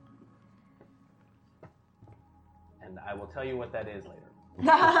number, and I will tell you what that is later.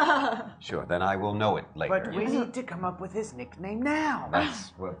 Sure, then I will know it later. But we need to come up with his nickname now. That's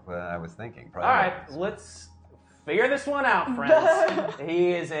what I was thinking. All right, let's figure this one out, friends.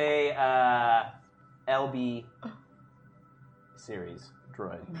 He is a LB series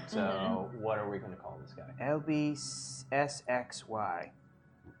droid. So what are we going to call this guy? LBSXY.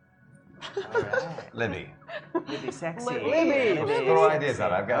 All right. Libby. Libby sexy. Libby. Just throw ideas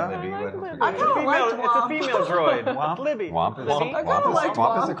out. I've got Libby. I kind of liked It's a female droid. Womp. Libby. Womp is, I kinda liked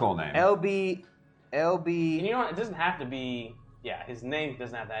Womp is a Womp. cool name. LB. And you know what? It doesn't have to be. Yeah, his name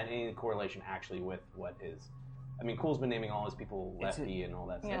doesn't have to have any correlation actually with what his. I mean, Cool's been naming all his people Lefty and all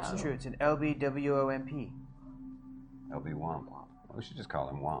that Yeah. stuff. It's true. It's an LBWOMP. LB Womp. We should just call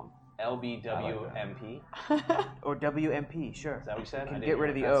him Womp. LBWMP. Or WMP, sure. Is that what you said? You I can didn't get rid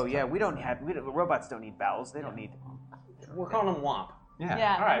of the know. O. Yeah, robots don't need vowels. They don't need. We're calling him Womp. Yeah.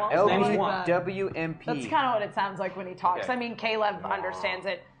 Yeah. All right. well, His name's like Womp. WMP. That's kind of what it sounds like when he talks. Okay. I mean, Caleb understands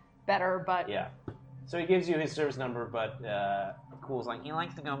it better, but Yeah. So he gives you his service number, but Cool's like, he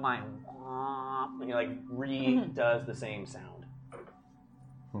likes to go by. and he like redoes the same sound.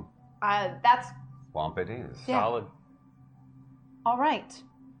 that's Womp it is. Yeah. Solid. all right.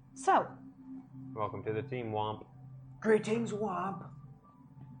 So, Welcome to the team, Womp. Greetings, Womp.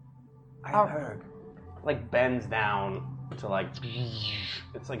 I'm Oh. Herg. Like bends down to like,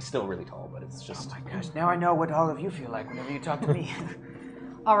 it's like still really tall, but it's just. Oh my gosh, now I know what all of you feel like whenever you talk to me.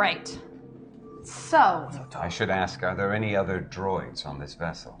 all right. So, I should ask, are there any other droids on this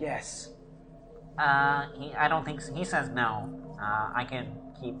vessel? Yes. I don't think so. He says no. I can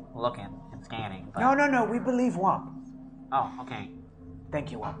keep looking and scanning. But... No, we believe Womp. Oh, okay.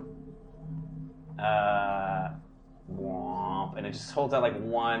 Thank you, Womp. Womp, and it just holds out like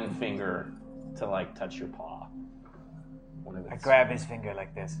one finger to like touch your paw. One of I its- grab his finger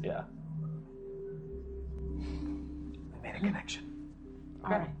like this. Yeah. We made a connection.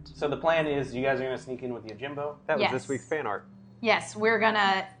 all right. So the plan is you guys are gonna sneak in with the Yojimbo. That was Yes. this week's fan art. Yes, we're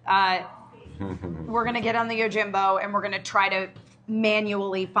gonna get on the Yojimbo and we're gonna try to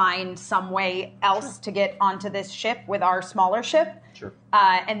manually find some way else to get onto this ship with our smaller ship. Sure.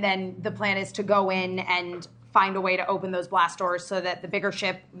 And then the plan is to go in and find a way to open those blast doors so that the bigger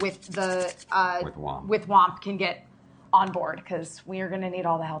ship with the With Womp. can get on board because we are going to need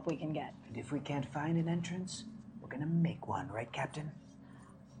all the help we can get. And if we can't find an entrance, we're gonna make one, right, Captain?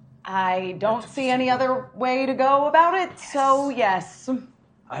 I don't see any other way to go about it, so yes.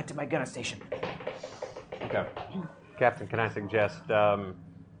 I'll head to my gunner station. Okay. Captain, can I suggest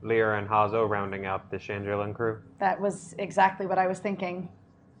Lear and Hazo rounding out the Changeling crew? That was exactly what I was thinking.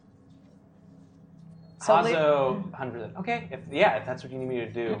 So Hazo, 100. Okay, if that's what you need me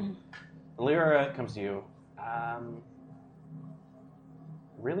to do. Lyra comes to you.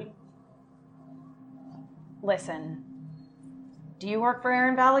 Really? listen, do you work for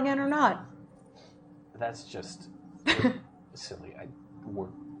Aaron Valligan or not? That's just silly. I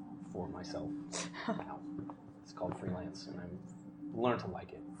work for myself now. It's called freelance, and I've learned to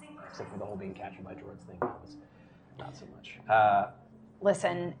like it. Except for the whole being captured by droids thing. That was not so much.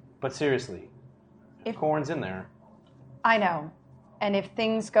 Listen, But seriously, if Corn's in there, I know. And if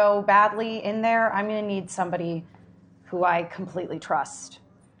things go badly in there, I'm going to need somebody who I completely trust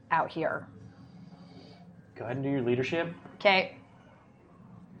out here. go ahead and do your leadership. Okay.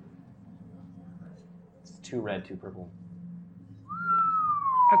 It's 2 red, 2 purple.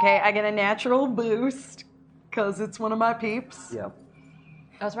 Okay, I get a natural boost because it's one of my peeps. Yep.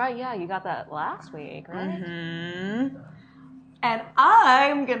 That's right, yeah, you got that last week, right? Mm-hmm. And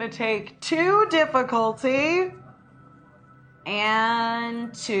I'm going to take 2 difficulty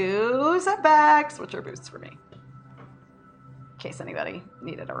and 2 setbacks, which are boosts for me. In case anybody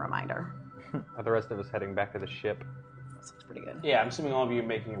needed a reminder. Are the rest of us heading back to the ship? This looks pretty good. Yeah, I'm assuming all of you are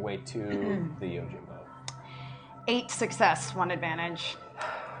making your way to the Yojimbo. 8 success, 1 advantage.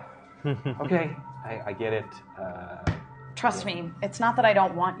 Okay, I get it. Trust me, it's not that I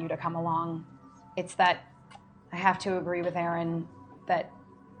don't want you to come along. It's that I have to agree with Aaron that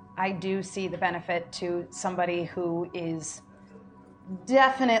I do see the benefit to somebody who is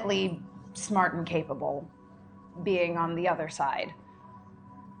definitely smart and capable being on the other side.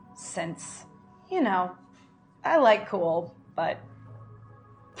 Since, I like cool, but...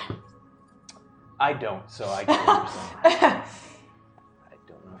 I don't, so I can't understand. I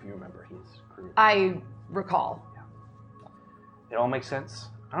don't know if you remember his crew. I recall. It all makes sense.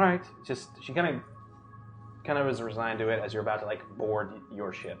 All right, she kind of is resigned to it as you're about to board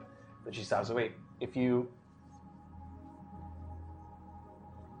your ship, but she stops. So wait,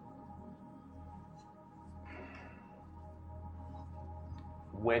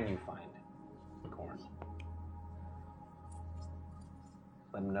 when you find Corn,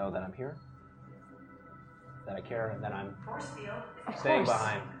 let them know that I'm here, that I care, and that I'm staying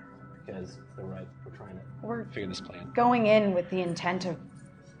behind because it's the right. We're trying to figure this plan. Going in with the intent of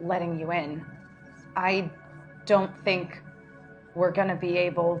letting you in, I don't think we're going to be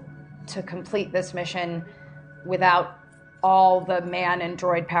able to complete this mission without all the man and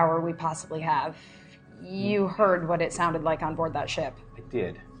droid power we possibly have. You heard what it sounded like on board that ship. I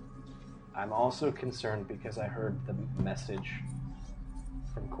did. I'm also concerned because I heard the message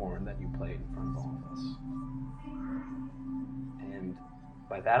from Corn that you played in front of all of us. And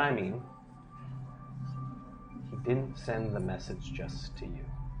by that I mean, he didn't send the message just to you.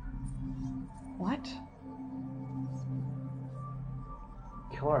 What?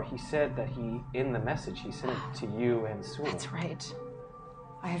 Kilar, he said that in the message, he sent it to you and Sewell. That's right.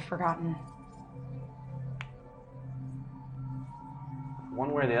 I had forgotten.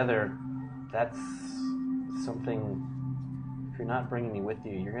 One way or the other, that's something, if you're not bringing me with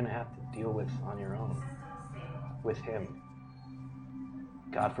you, you're going to have to deal with on your own. With him.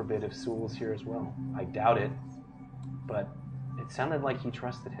 God forbid if Sewell's here as well. I doubt it, but it sounded like he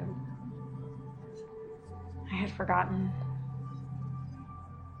trusted him. I had forgotten.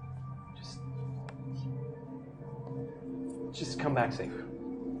 Just come back safe.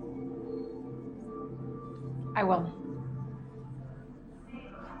 I will.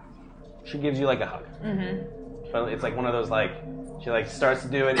 She gives you a hug. Mm-hmm. But it's one of those she starts to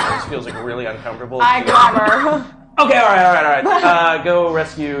do it and it just feels really uncomfortable. I grab her. Okay, all right. Go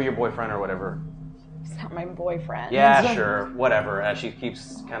rescue your boyfriend or whatever. He's not my boyfriend. Yeah, sure, whatever. As she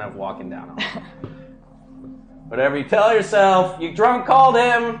keeps kind of walking down. Whatever you tell yourself, you drunk called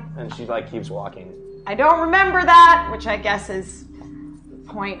him, and she keeps walking. I don't remember that, which I guess is the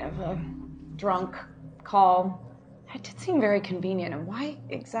point of a drunk call. That did seem very convenient. And why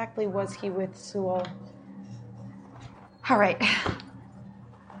exactly was he with Sewell? All right.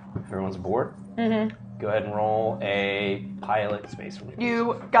 Everyone's aboard? Mm-hmm. Go ahead and roll a pilot space for me.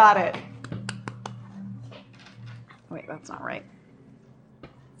 You got it. Wait, that's not right.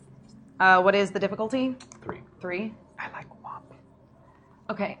 What is the difficulty? 3. I like WAP.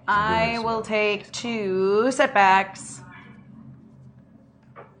 Okay, I will take 2 setbacks.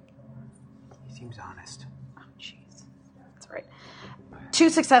 He seems honest. Oh, jeez. That's right. 2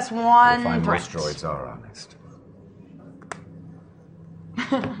 success, 1 I find threat. most droids are honest.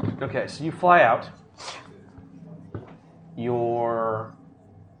 Okay, so you fly out. You're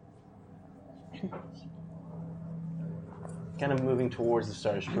kind of moving towards the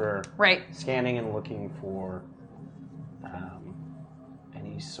Star Destroyer. Right. Scanning and looking for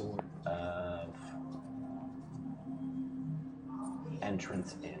any sort of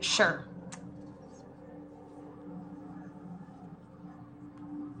entrance in. Sure.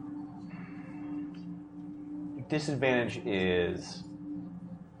 Disadvantage is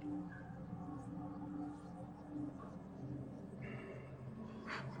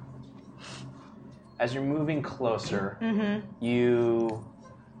as you're moving closer, you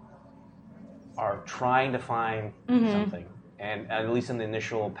are trying to find something. And at least in the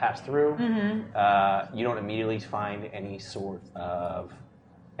initial pass through, you don't immediately find any sort of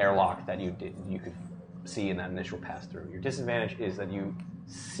airlock that you could see in that initial pass through. Your disadvantage is that you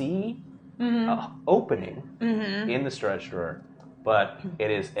see an opening in the Star Destroyer, but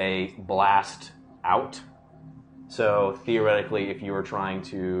it is a blast out. So theoretically, if you were trying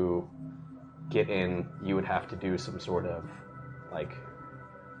to get in, you would have to do some sort of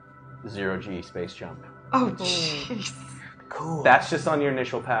zero-G space jump. Oh, jeez. Cool. That's just on your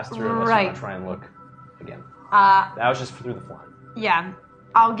initial pass through. Unless you want to try and look again. That was just through the flying. Yeah,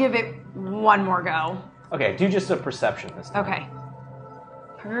 I'll give it one more go. Okay, do just a perception this time. Okay.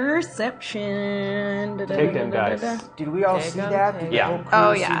 Perception. Take them, guys. Did we all see that? Did the Yeah. whole crew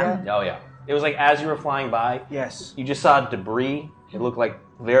Oh, see yeah. that? Oh yeah. It was as you were flying by. Yes. You just saw debris. It looked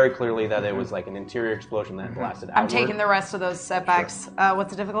very clearly that it was an interior explosion that blasted outward. I'm taking the rest of those setbacks. What's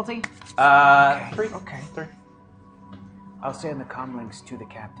the difficulty? 3. Okay. 3. I'll send the comlinks to the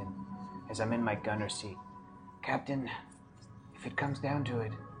captain as I'm in my gunner seat. Captain, if it comes down to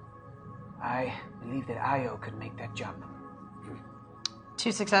it, I believe that Io could make that jump.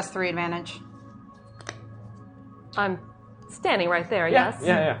 2 success, 3 advantage. I'm standing right there, yes?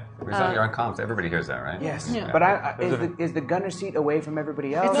 Yeah. It's on your comms. Everybody hears that, right? Yes. Yeah. But is the gunner seat away from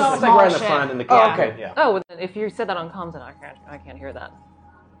everybody else? No, it's like right in the front in the cockpit. Yeah. Oh, well, then if you said that on comms, then I can't hear that.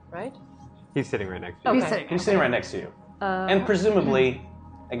 Right? He's sitting right next to you. Okay. He's sitting right next to you. And presumably,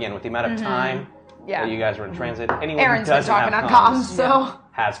 again, with the amount of time Yeah. that you guys were in transit, anyone Aaron's who been doesn't talking have on comms, comms, so.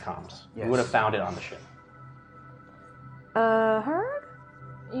 has comms. Yes. You would have found it on the ship. Herg?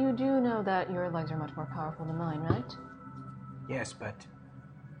 You do know that your legs are much more powerful than mine, right? Yes, but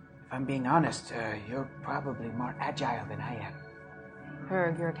if I'm being honest, you're probably more agile than I am.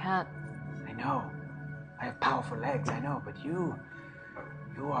 Herg, you're a cat. I know. I have powerful legs, I know, but you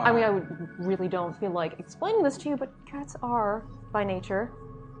are... I mean, I really don't feel like explaining this to you, but cats are, by nature,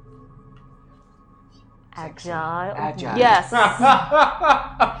 agile. Agile. Yes.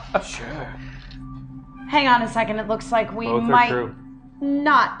 Sure. Hang on a second. It looks like we Both are might true.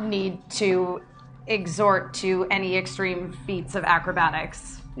 not need to exhort to any extreme feats of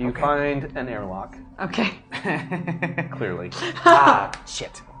acrobatics. You find an airlock, Okay. clearly.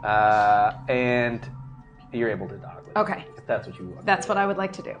 Shit. And you're able to dock with it, Okay. if that's what you want. That's what I would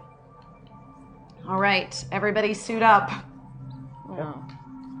like to do. All right. Everybody suit up. Oh.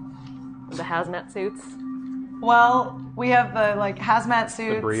 The hazmat suits. Well, we have the hazmat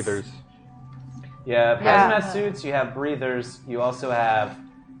suits. The breathers. You have Yeah. hazmat suits, you have breathers, you also have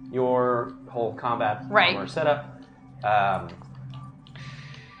your whole combat Right. armor setup.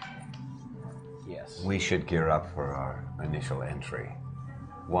 Yes. We should gear up for our initial entry.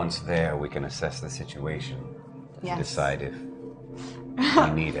 Once there, we can assess the situation to Yes. decide if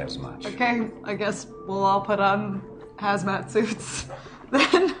we need as much. Okay, I guess we'll all put on hazmat suits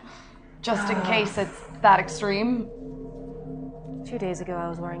then. Just in case it's that extreme. 2 days ago, I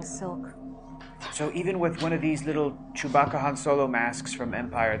was wearing silk. So even with one of these little Chewbacca Han Solo masks from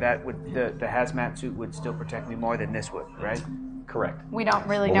Empire, that would the hazmat suit would still protect me more than this would, right? Correct. We don't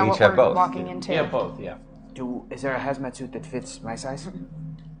really Well, know we what each have we're both. walking into. Yeah, both, yeah. Is there a hazmat suit that fits my size?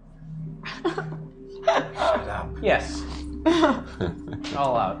 Yes.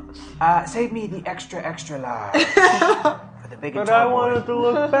 All out. Save me the extra large. For the big and But I tall boy. want it to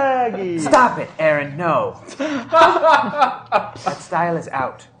look baggy. Stop it, Aaron, no. That style is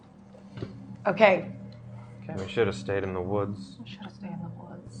out. Okay. We should have stayed in the woods. We should have stayed in the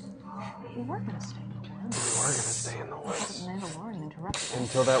woods. We were going to stay in the woods. We're gonna stay in the woods. Mandalorian interrupted us.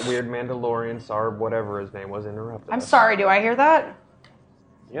 Until that weird Mandalorian, Sar, whatever his name was, interrupted I'm us. sorry, do I hear that?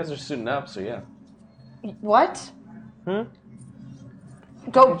 You guys are suiting up, so yeah. What? Hmm?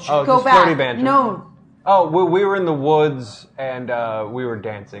 Go Oh, go just back. flirty banter. No. Oh, we were in the woods and we were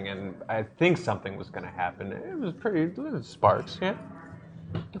dancing, and I think something was going to happen. It was pretty sparks, yeah.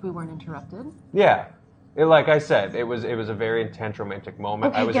 If we weren't interrupted. Yeah, like I said, it was a very intense romantic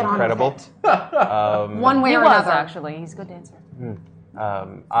moment. Okay, I was get on with incredible. One way He or was, another. actually. He's a good dancer.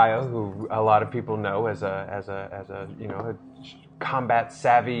 Io, who a lot of people know as a a combat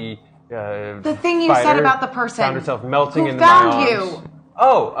savvy. The thing you fighter, said about the person found herself melting who into found my you. arms.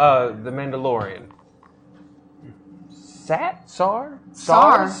 Oh, the Mandalorian. Sar?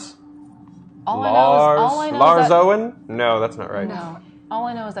 Sars? All I know Lars is that, Owen? No, that's not right. No. All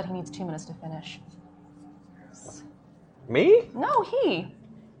I know is that he needs 2 minutes to finish. Me? No, he.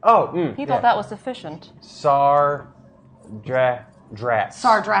 Oh, He thought that was sufficient. Sar Dratz.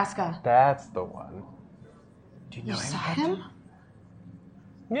 Sar Draska. That's the one. Do you You know him? saw him?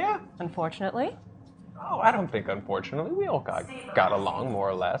 Yeah. Unfortunately. Oh, I don't think unfortunately. We all got along more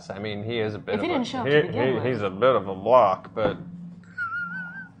or less. I mean, he is a bit If of he a didn't show up to begin with. he's a bit of a block, but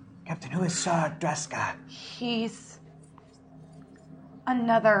Captain, who is Sar Draska? He's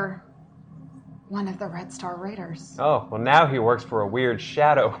another one of the Red Star Raiders. oh, well now he works for a weird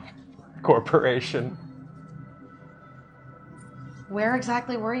shadow corporation. Where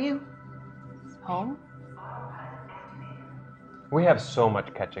exactly were you? Home? We have so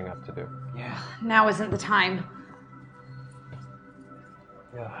much catching up to do. Yeah. Now isn't the time.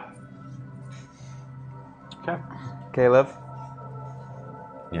 Yeah. Okay. Caleb,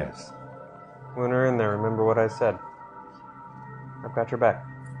 Yes. when we're in there, remember what I said. I've got your back.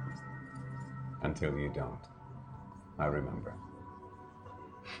 Until you don't. I remember.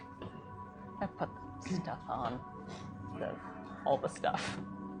 I put stuff on. All the stuff.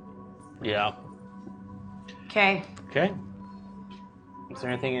 Yeah. Okay. Okay. Is there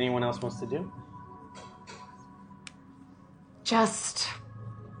anything anyone else wants to do?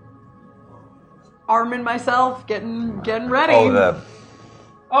 arming myself, getting ready.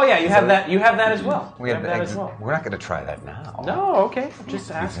 Oh yeah, you have that. You have that as well. We have that as well. We're not going to try that now. No, okay. Just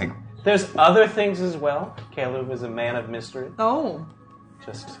asking. There's other things as well. Caleb is a man of mystery. Oh.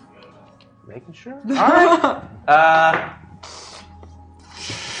 Just making sure. All right.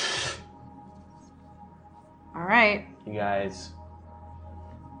 All right. You guys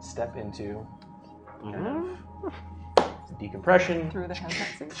step into decompression. Through the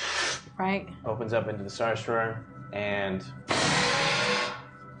hazmat suit. Right. Opens up into the Star Destroyer, and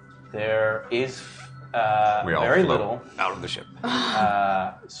there is we all very float little out of the ship.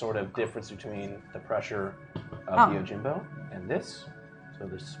 Sort of difference between the pressure of the Yojimbo and this. So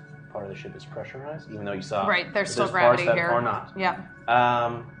this part of the ship is pressurized, even though you saw Right, there's still parts gravity that here. are not. Yeah.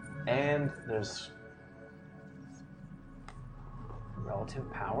 And there's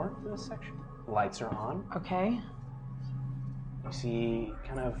relative power to this section. Lights are on. Okay. You see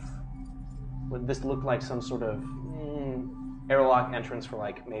kind of what this looked like some sort of airlock entrance for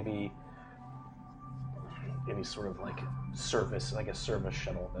like maybe any sort of like service, like a service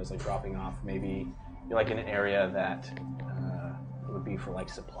shuttle that's like dropping off. Maybe you're like in an area that would be for like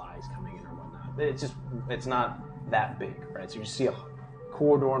supplies coming in or whatnot. It's not that big, right? So you just see a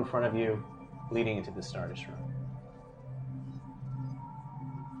corridor in front of you leading into the Star Destroyer.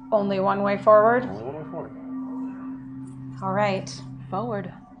 Only one way forward? Only one way forward. All right.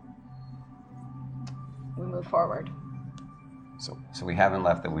 Forward. We move forward. So we haven't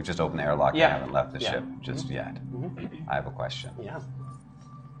left. We've just opened the airlock. Yeah. We haven't left the Yeah. ship just yet. I have a question. Yeah.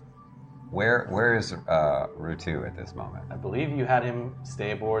 Where is Rutu at this moment? I believe you had him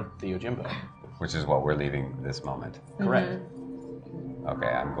stay aboard the Yojimbo. Which is what we're leaving this moment. Correct. Okay,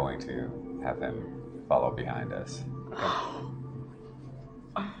 I'm going to have him follow behind us.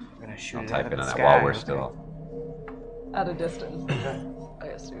 I'm gonna shoot I'll it type out in of on the that while sky, we're okay. still. At a distance, I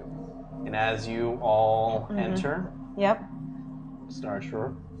assume. And as you all enter Yep. Star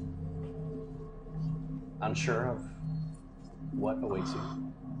Destroyer, unsure of what awaits you,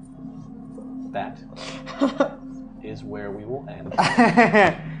 that is where we will end.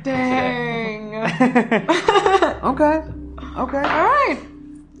 Dang. Okay. All right.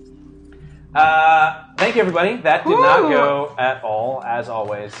 Thank you, everybody. That did not go at all, as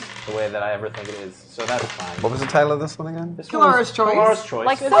always, the way that I ever think it is. So that's fine. What was the title of this one again? This one was Kilora's Choice. Kilora's Choice.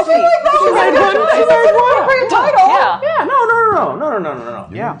 Like I feel like that's a great title. Yeah. Yeah, no.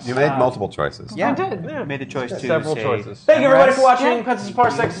 Yeah. You made multiple choices. Yeah. I did. Yeah. Made a choice to Several say choices. Thank you, everybody, for Emirates. watching Pencils and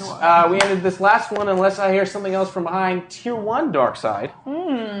Parsecs. We ended this last one, unless I hear something else from behind Tier 1 Dark Side.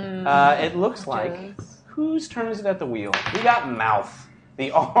 It looks like, whose turn is it at the wheel? We got Mouth,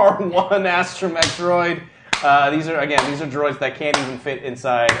 the R1 astromech droid. These are droids that can't even fit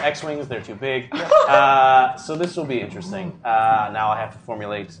inside X-Wings. They're too big. So this will be interesting. Now I have to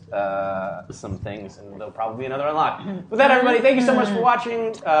formulate some things, and there'll probably be another unlock. With that, everybody, thank you so much for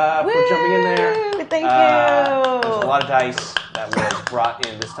watching, for jumping in there. Thank you. There's a lot of dice that was brought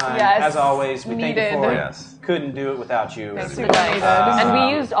in this time. Yes. As always, we thank you Needed. for it. Yes. Couldn't do it without you. Super needed. And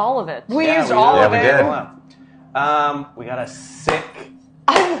we used all of it. We Yeah, used we all did. of we it. did. We got a sick.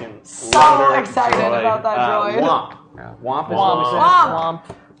 So loader excited about that droid. Womp. Yeah. Womp is what we say. Womp.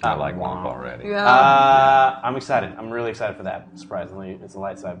 I like Womp already. Yeah. I'm excited. I'm really excited for that. Surprisingly, it's the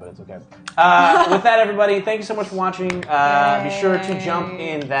light side, but it's okay. With that, everybody, thank you so much for watching. Be sure to jump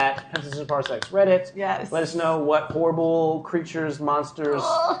in that Pencils and Parsecs Reddit. Yes. Let us know what horrible creatures, monsters,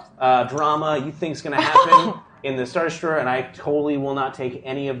 drama you think's going to happen in the Star Destroyer, and I totally will not take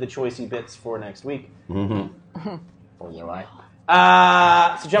any of the choicey bits for next week. Or will I?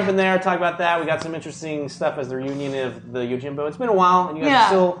 So jump in there, talk about that. We got some interesting stuff as the reunion of the Yojimbo. It's been a while, and you guys are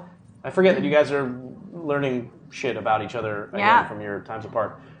still... I forget that you guys are learning shit about each other again from your times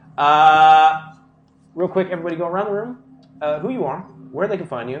apart. Real quick, everybody go around the room. Who you are, where they can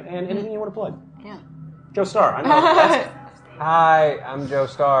find you, and anything you want to plug. Yeah. Joe Starr, I know. That's it. Hi, I'm Joe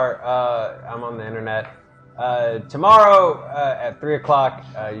Starr. I'm on the internet. Tomorrow at 3 o'clock,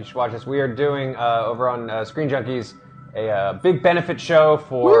 you should watch this. We are doing, over on Screen Junkies, a big benefit show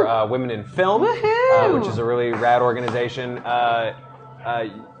for women in film, which is a really rad organization.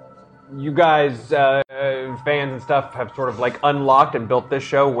 You guys, fans and stuff, have sort of like unlocked and built this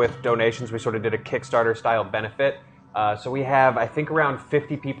show with donations. We sort of did a Kickstarter style benefit. So we have, I think, around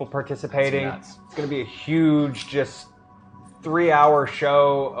 50 people participating. It's going to be a huge, just 3-hour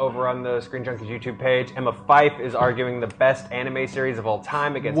show over on the Screen Junkies YouTube page. Emma Fyfe is arguing the best anime series of all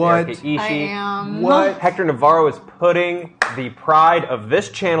time against Erika Ishii. I am. What? Hector Navarro is putting the pride of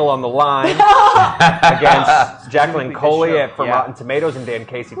this channel on the line against Jacqueline Coley from Rotten Tomatoes and Dan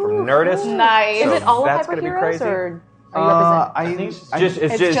Casey from Nerdist. Nice. Is it all that's of gonna be Hyper crazy. Heroes or Are you It's just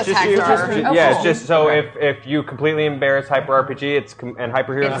you. Hector. Yeah, it's just so if you completely embarrass Hyper RPG, and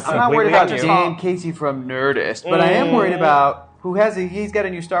Hyper Heroes is I'm not worried completely about on you. Dan Casey from Nerdist, but I am worried about he's got a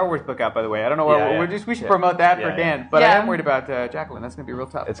new Star Wars book out, by the way. I don't know. We should promote that for Dan, but I am worried about Jacqueline. That's going to be real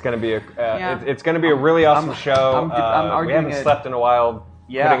tough. It's going to be it's going to be a really awesome show. I'm arguing we haven't slept in a while.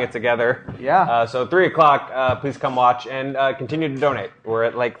 Putting it together. Yeah. So 3:00, please come watch and continue to donate. We're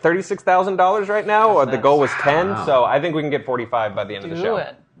at like $36,000 right now. The goal was 10, so I think we can get 45 by the end of the show.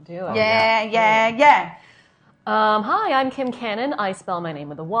 Do it. Yeah. Hi, I'm Kim Cannon. I spell my name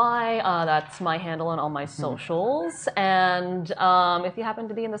with a Y. That's my handle on all my socials. And if you happen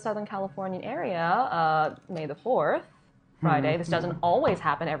to be in the Southern California area, May the 4th, Friday. This doesn't always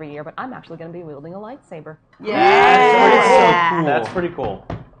happen every year, but I'm actually going to be wielding a lightsaber. Yeah, that's pretty cool.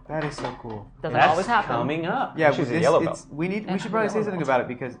 That is so cool. Doesn't always happen. Coming up. Yeah, She's a yellow belt. We should probably say something about it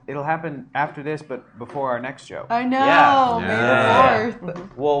because it'll happen after this, but before our next show. I know. Yeah. May the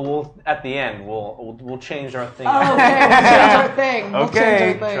 4th. Well, we'll at the end we'll change our thing. Oh, okay. We'll change our thing.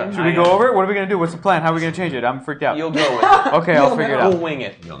 Okay. Should we go over it? What are we going to do? What's the plan? How are we going to change it? I'm freaked out. You'll go with it. Okay, I'll figure it out. We'll wing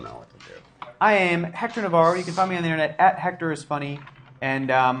it. You'll know what to do. I am Hector Navarro. You can find me on the internet at Hector is Funny. And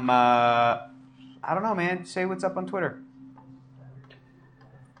I don't know, man. Say what's up on Twitter.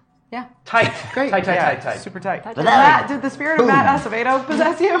 Yeah. Tight. Great. Tight. Super tight. Matt, did the spirit of Matt Acevedo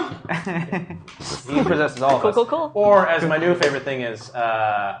possess you? He possesses all of us. Cool. Or, as my new favorite thing is,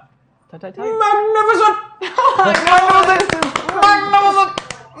 Magnificent.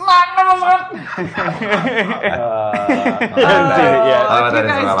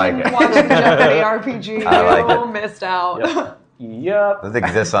 Didn't watch the Jeopardy RPG. I like You missed out. Yep. It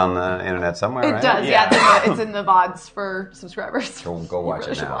exists on the internet somewhere, It right? does, yeah. It's in the VODs for subscribers. Go You watch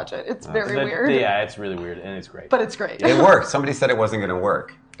really it should now. watch it. It's very weird. Yeah, it's really weird, and it's great. But it's great. It worked. Somebody said it wasn't going to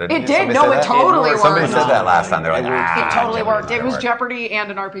work. It Somebody did. say No, it that? totally worked. Somebody said that last time. They're like, It totally worked. It was work. Jeopardy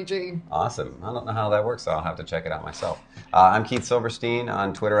and an RPG. Awesome. I don't know how that works, so I'll have to check it out myself. I'm Keith Silverstein.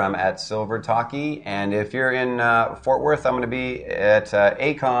 On Twitter, I'm at SilverTalkie. And if you're in Fort Worth, I'm going to be at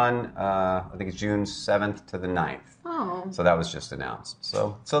ACON, I think it's June 7th to the 9th. Oh. So that was just announced.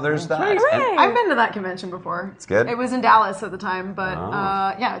 So there's that. Hooray. I've been to that convention before. It's good? It was in Dallas at the time, but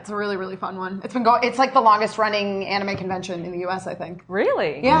yeah, it's a really, really fun one. It's like the longest running anime convention in the U.S., I think.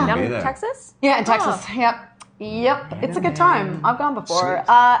 Really? Yeah. Down in Texas? Yeah, in Texas. Yep. It's a good time. I've gone before.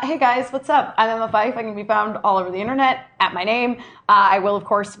 Hey guys, what's up? I'm Emma Fife. I can be found all over the internet at my name. I will, of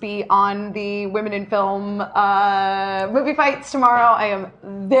course, be on the Women in Film movie fights tomorrow. I am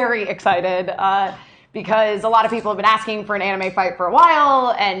very excited. Because a lot of people have been asking for an anime fight for a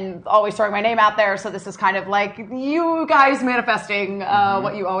while and always throwing my name out there. So this is kind of like you guys manifesting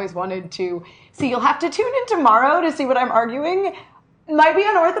what you always wanted to see. You'll have to tune in tomorrow to see what I'm arguing. Might be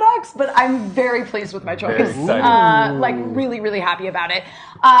unorthodox, but I'm very pleased with my choice. Like really, really happy about it.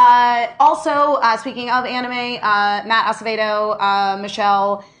 Also, speaking of anime, Matt Acevedo,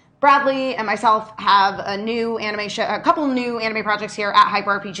 Michelle Bradley and myself have a couple new anime projects here at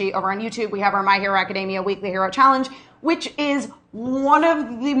Hyper RPG over on YouTube. We have our My Hero Academia Weekly Hero Challenge, which is one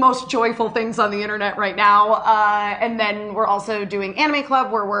of the most joyful things on the internet right now. And then we're also doing Anime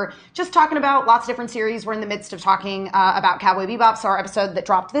Club, where we're just talking about lots of different series. We're in the midst of talking about Cowboy Bebop. So our episode that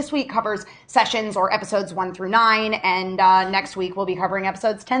dropped this week covers sessions or episodes 1 through 9. And next week we'll be covering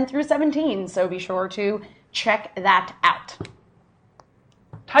episodes 10 through 17. So be sure to check that out.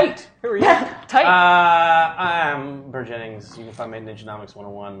 Tight. Who are you? Tight. I'm Burr Jennings. You can find me at Ninjanomics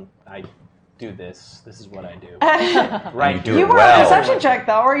 101. I do this. This is what I do. Right. You were on Perception Check,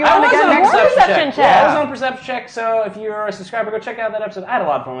 though, or you I on was again on next Perception week? Check. Yeah, I was on Perception Check. So if you're a subscriber, go check out that episode. I had a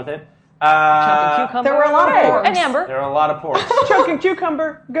lot of fun with it. There were a lot of porgs. And Amber. There are a lot of porgs. Chunk and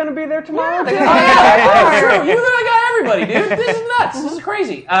Cucumber gonna be there tomorrow. True. You really got everybody, dude. This is nuts. This is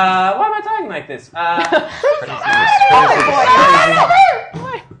crazy. Why am I talking like this?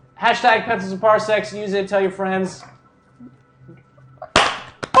 Hashtag Pencils and Parsecs. Use it. Tell your friends.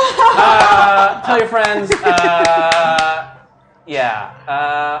 Tell your friends.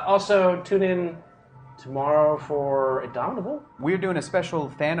 Also, tune in tomorrow for Indomitable. We're doing a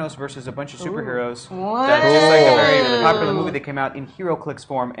special Thanos versus a bunch of superheroes. What? That's just like a very popular movie that came out in HeroClix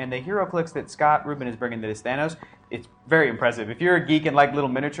form, and the HeroClix that Scott Rubin is bringing to this Thanos, it's very impressive. If you're a geek and like little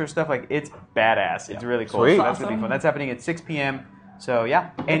miniature stuff, like it's badass. It's really cool. Sweet. So that's gonna be fun. That's happening at 6 p.m. So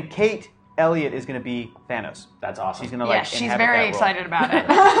yeah, and Kate Elliott is going to be Thanos. That's awesome. She's going to Yeah, she's very excited about it.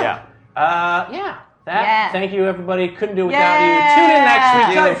 Yeah. Thank you, everybody. Couldn't do it without you. Tune in next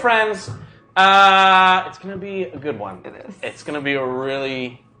week. Tell your friends. It's going to be a good one. It is. It's going to be a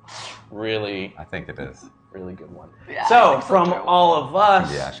really, really... I think it is. Really good one. Yeah, So, from all of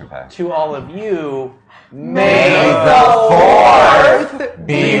us Yeah, action-packed. to all of you, may the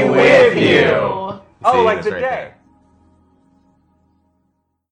be with you. Oh, See, like it's the right day. there.